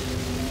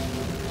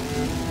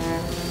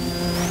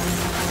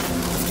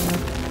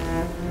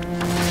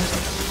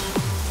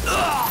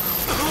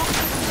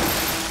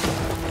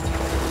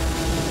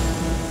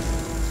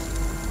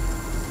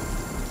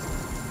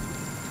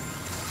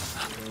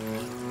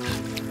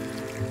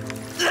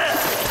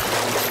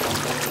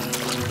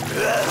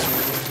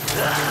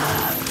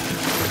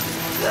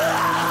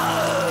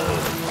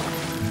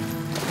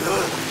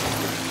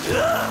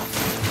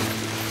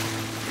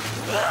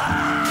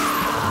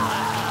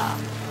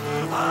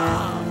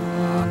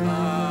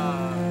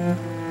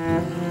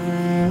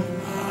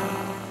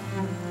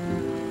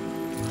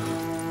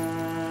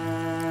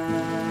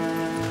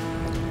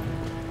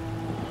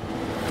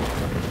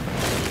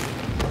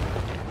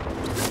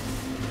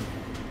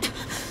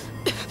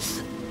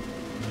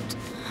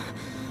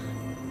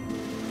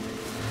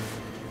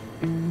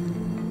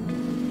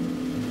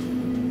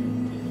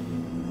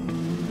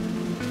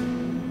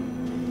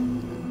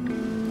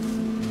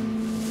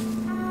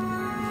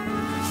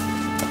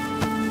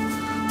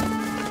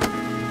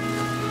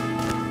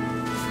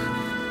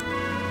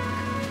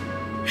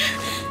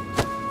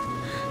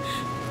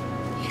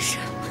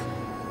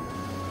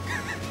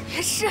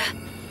也是，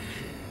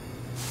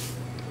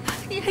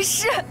也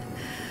是。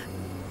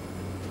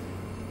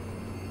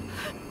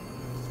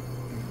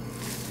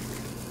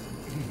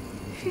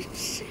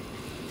是。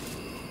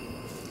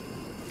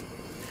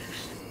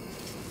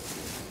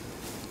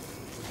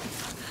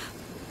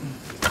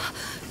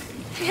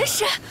也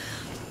是。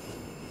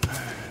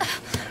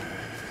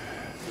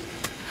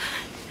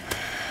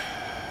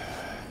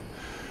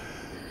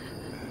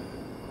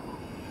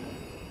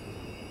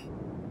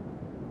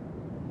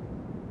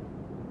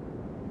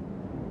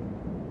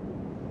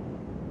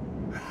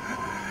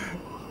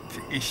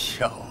这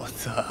小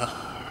子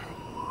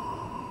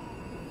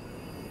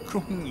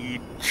终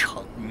于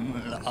成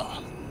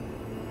了。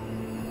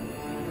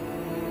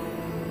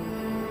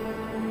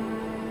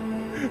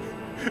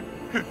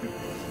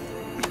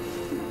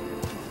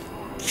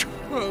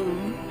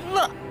成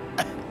了。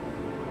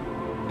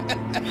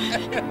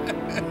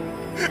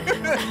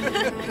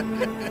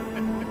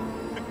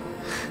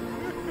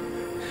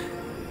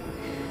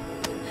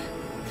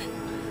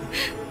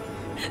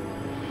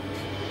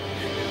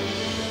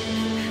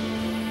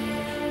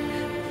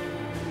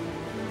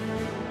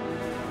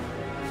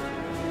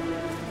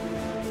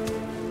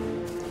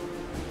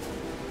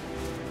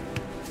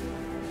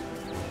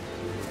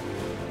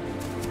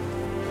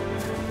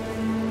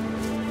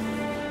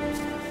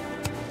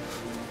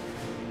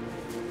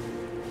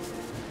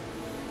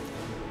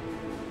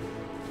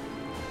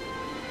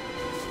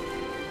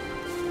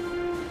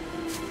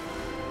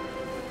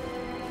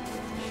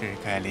是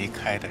该离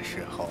开的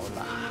时候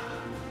了。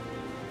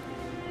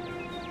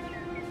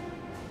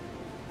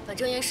反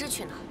正严师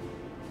去哪儿，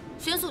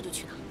宣素就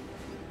去哪儿。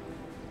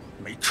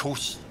没出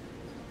息！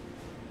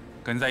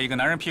跟在一个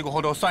男人屁股后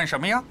头算什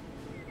么呀？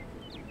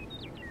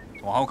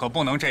往后可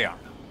不能这样了。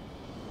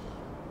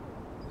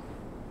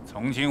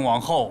从今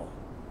往后，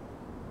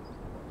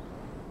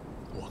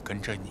我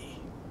跟着你，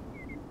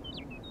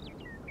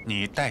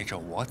你带着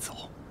我走。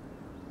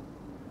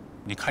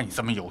你看你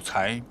这么有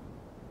才。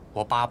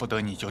我巴不得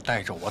你就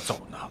带着我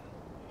走呢。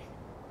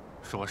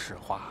说实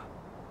话，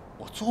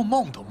我做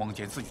梦都梦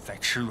见自己在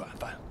吃软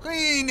饭。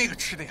嘿，那个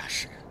吃的呀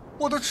是，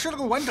我都吃了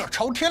个碗底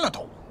朝天了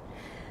都。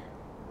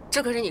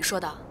这可是你说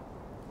的，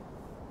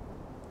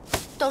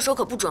到时候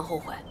可不准后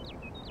悔。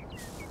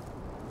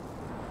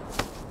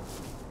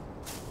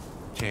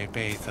这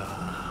辈子，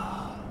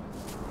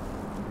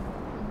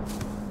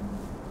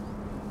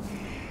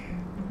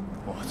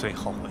我最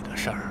后悔的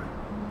事儿，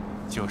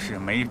就是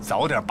没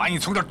早点把你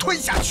从这儿推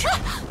下去。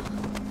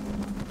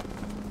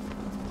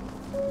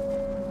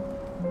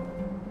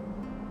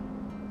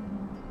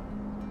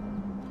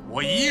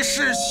我一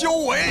世修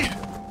为，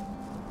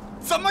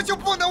怎么就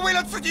不能为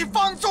了自己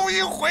放纵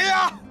一回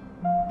啊？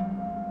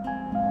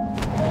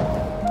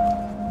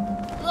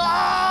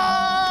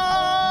啊！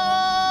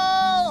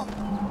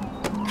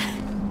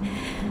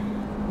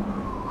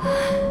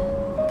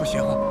不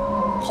行，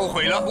后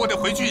悔了，我得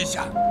回去一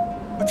下。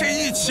这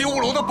一起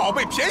5楼的宝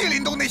贝便宜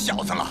林东那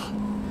小子了，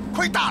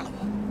亏大了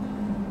我。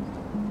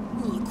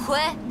你亏？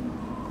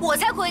我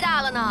才亏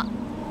大了呢！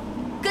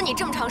跟你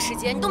这么长时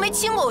间，你都没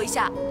亲过我一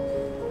下。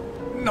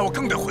那我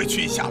更得回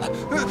去一下了。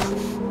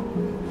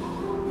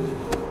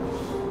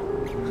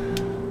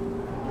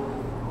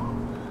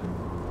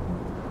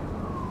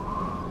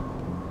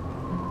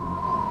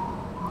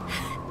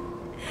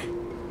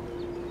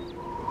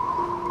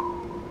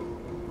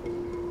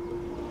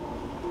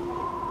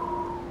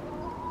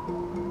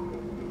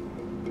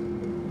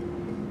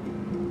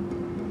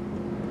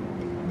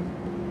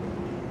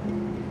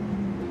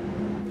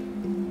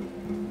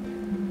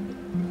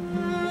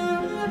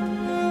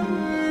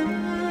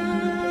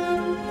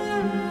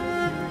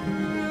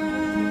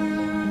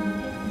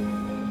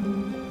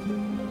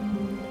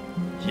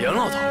严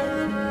老头，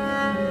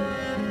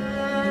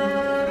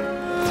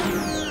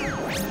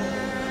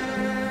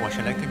我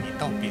是来跟你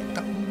道别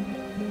的。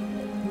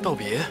道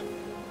别？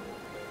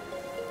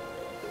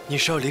你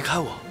是要离开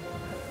我？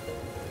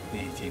你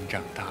已经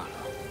长大了，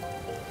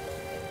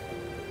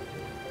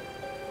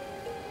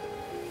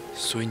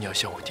所以你要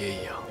像我爹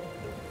一样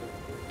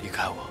离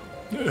开我？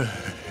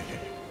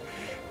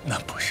那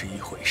不是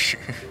一回事。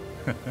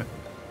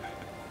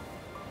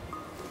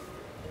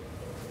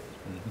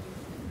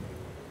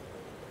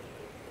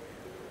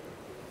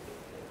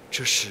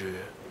这是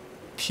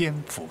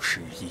天赋石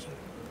印，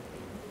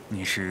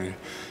你是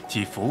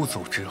继佛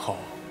祖之后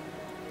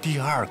第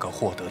2个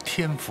获得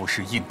天赋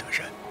石印的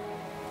人。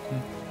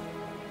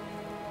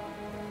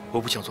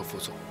我不想做佛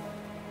祖。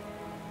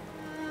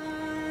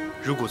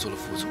如果做了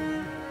佛祖，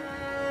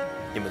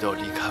你们都要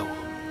离开我，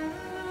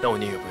那我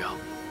宁愿不要。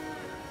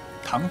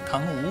堂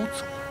堂五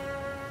祖，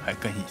还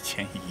跟以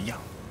前一样，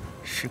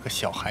是个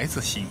小孩子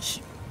心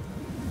性。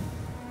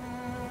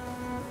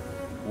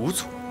五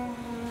祖。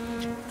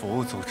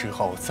佛祖之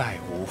后再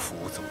无佛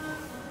祖，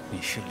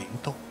你是灵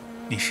动，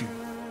你是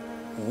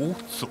五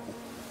祖。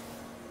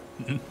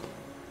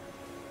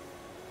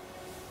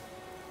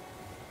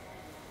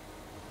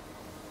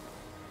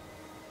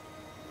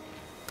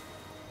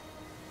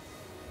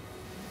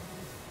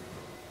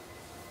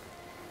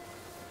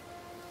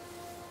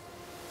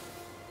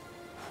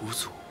五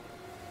祖。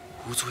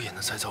五祖也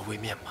能再造位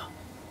面吗？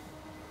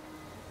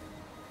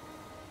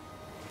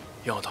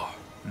杨老头，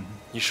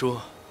你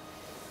说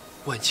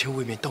万千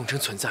位面当真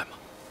存在吗？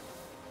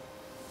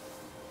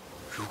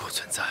如果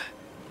存在，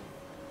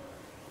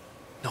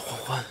那欢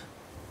欢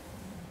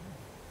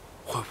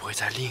会不会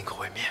在另一个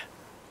位面？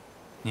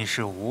你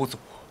是五祖，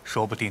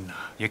说不定呢，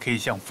也可以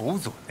像佛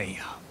祖那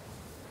样，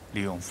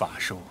利用法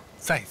术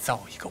再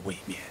造一个位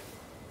面。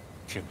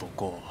只不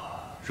过，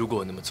如果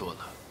我那么做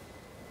了，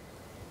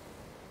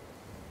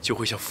就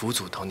会像佛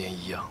祖当年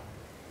一样，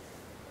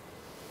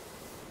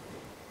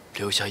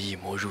留下异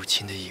魔入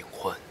侵的隐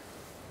患。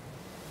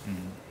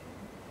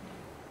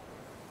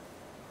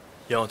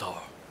杨老头，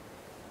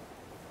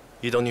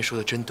你当年说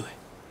的真对。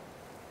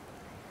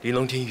林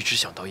琅天一直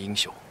想当英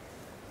雄，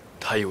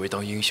他以为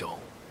当英雄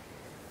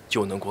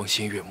就能光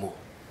鲜悦目，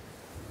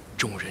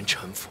众人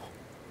臣服。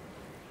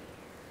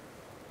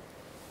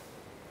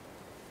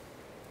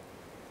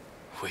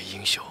为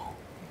英雄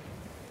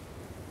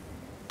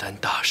担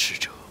大事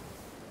者，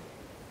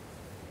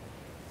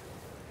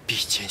必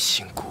艰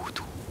辛孤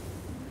独。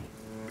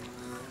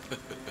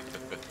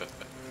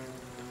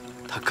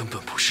他根本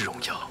不是荣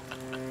耀，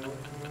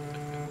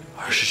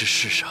而是这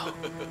世上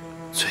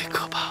最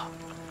可怕、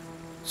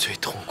最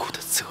痛苦的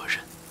责任。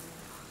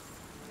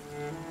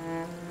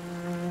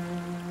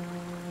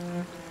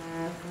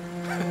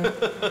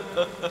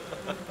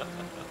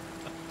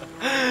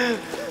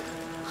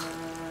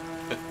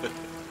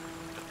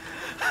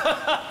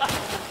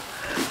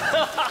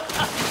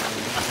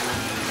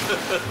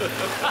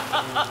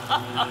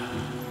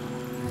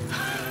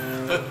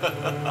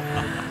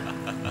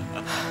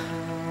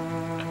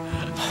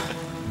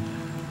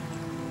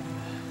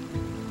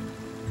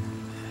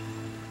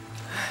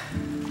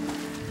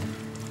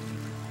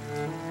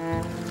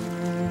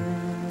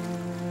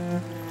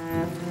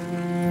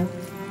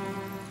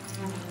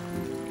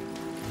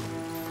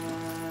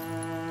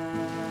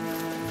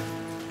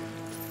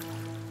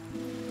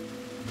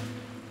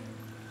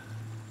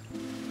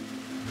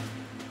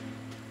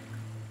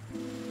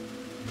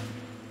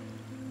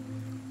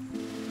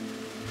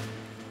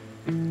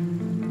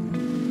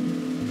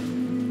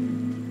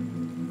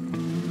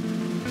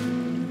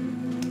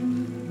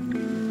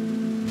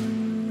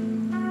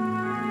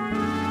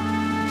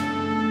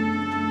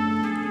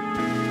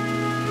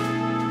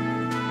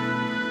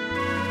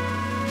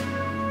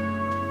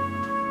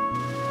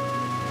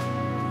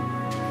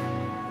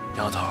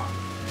杨老头，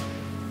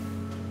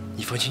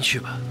你放心去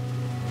吧，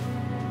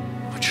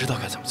我知道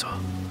该怎么做。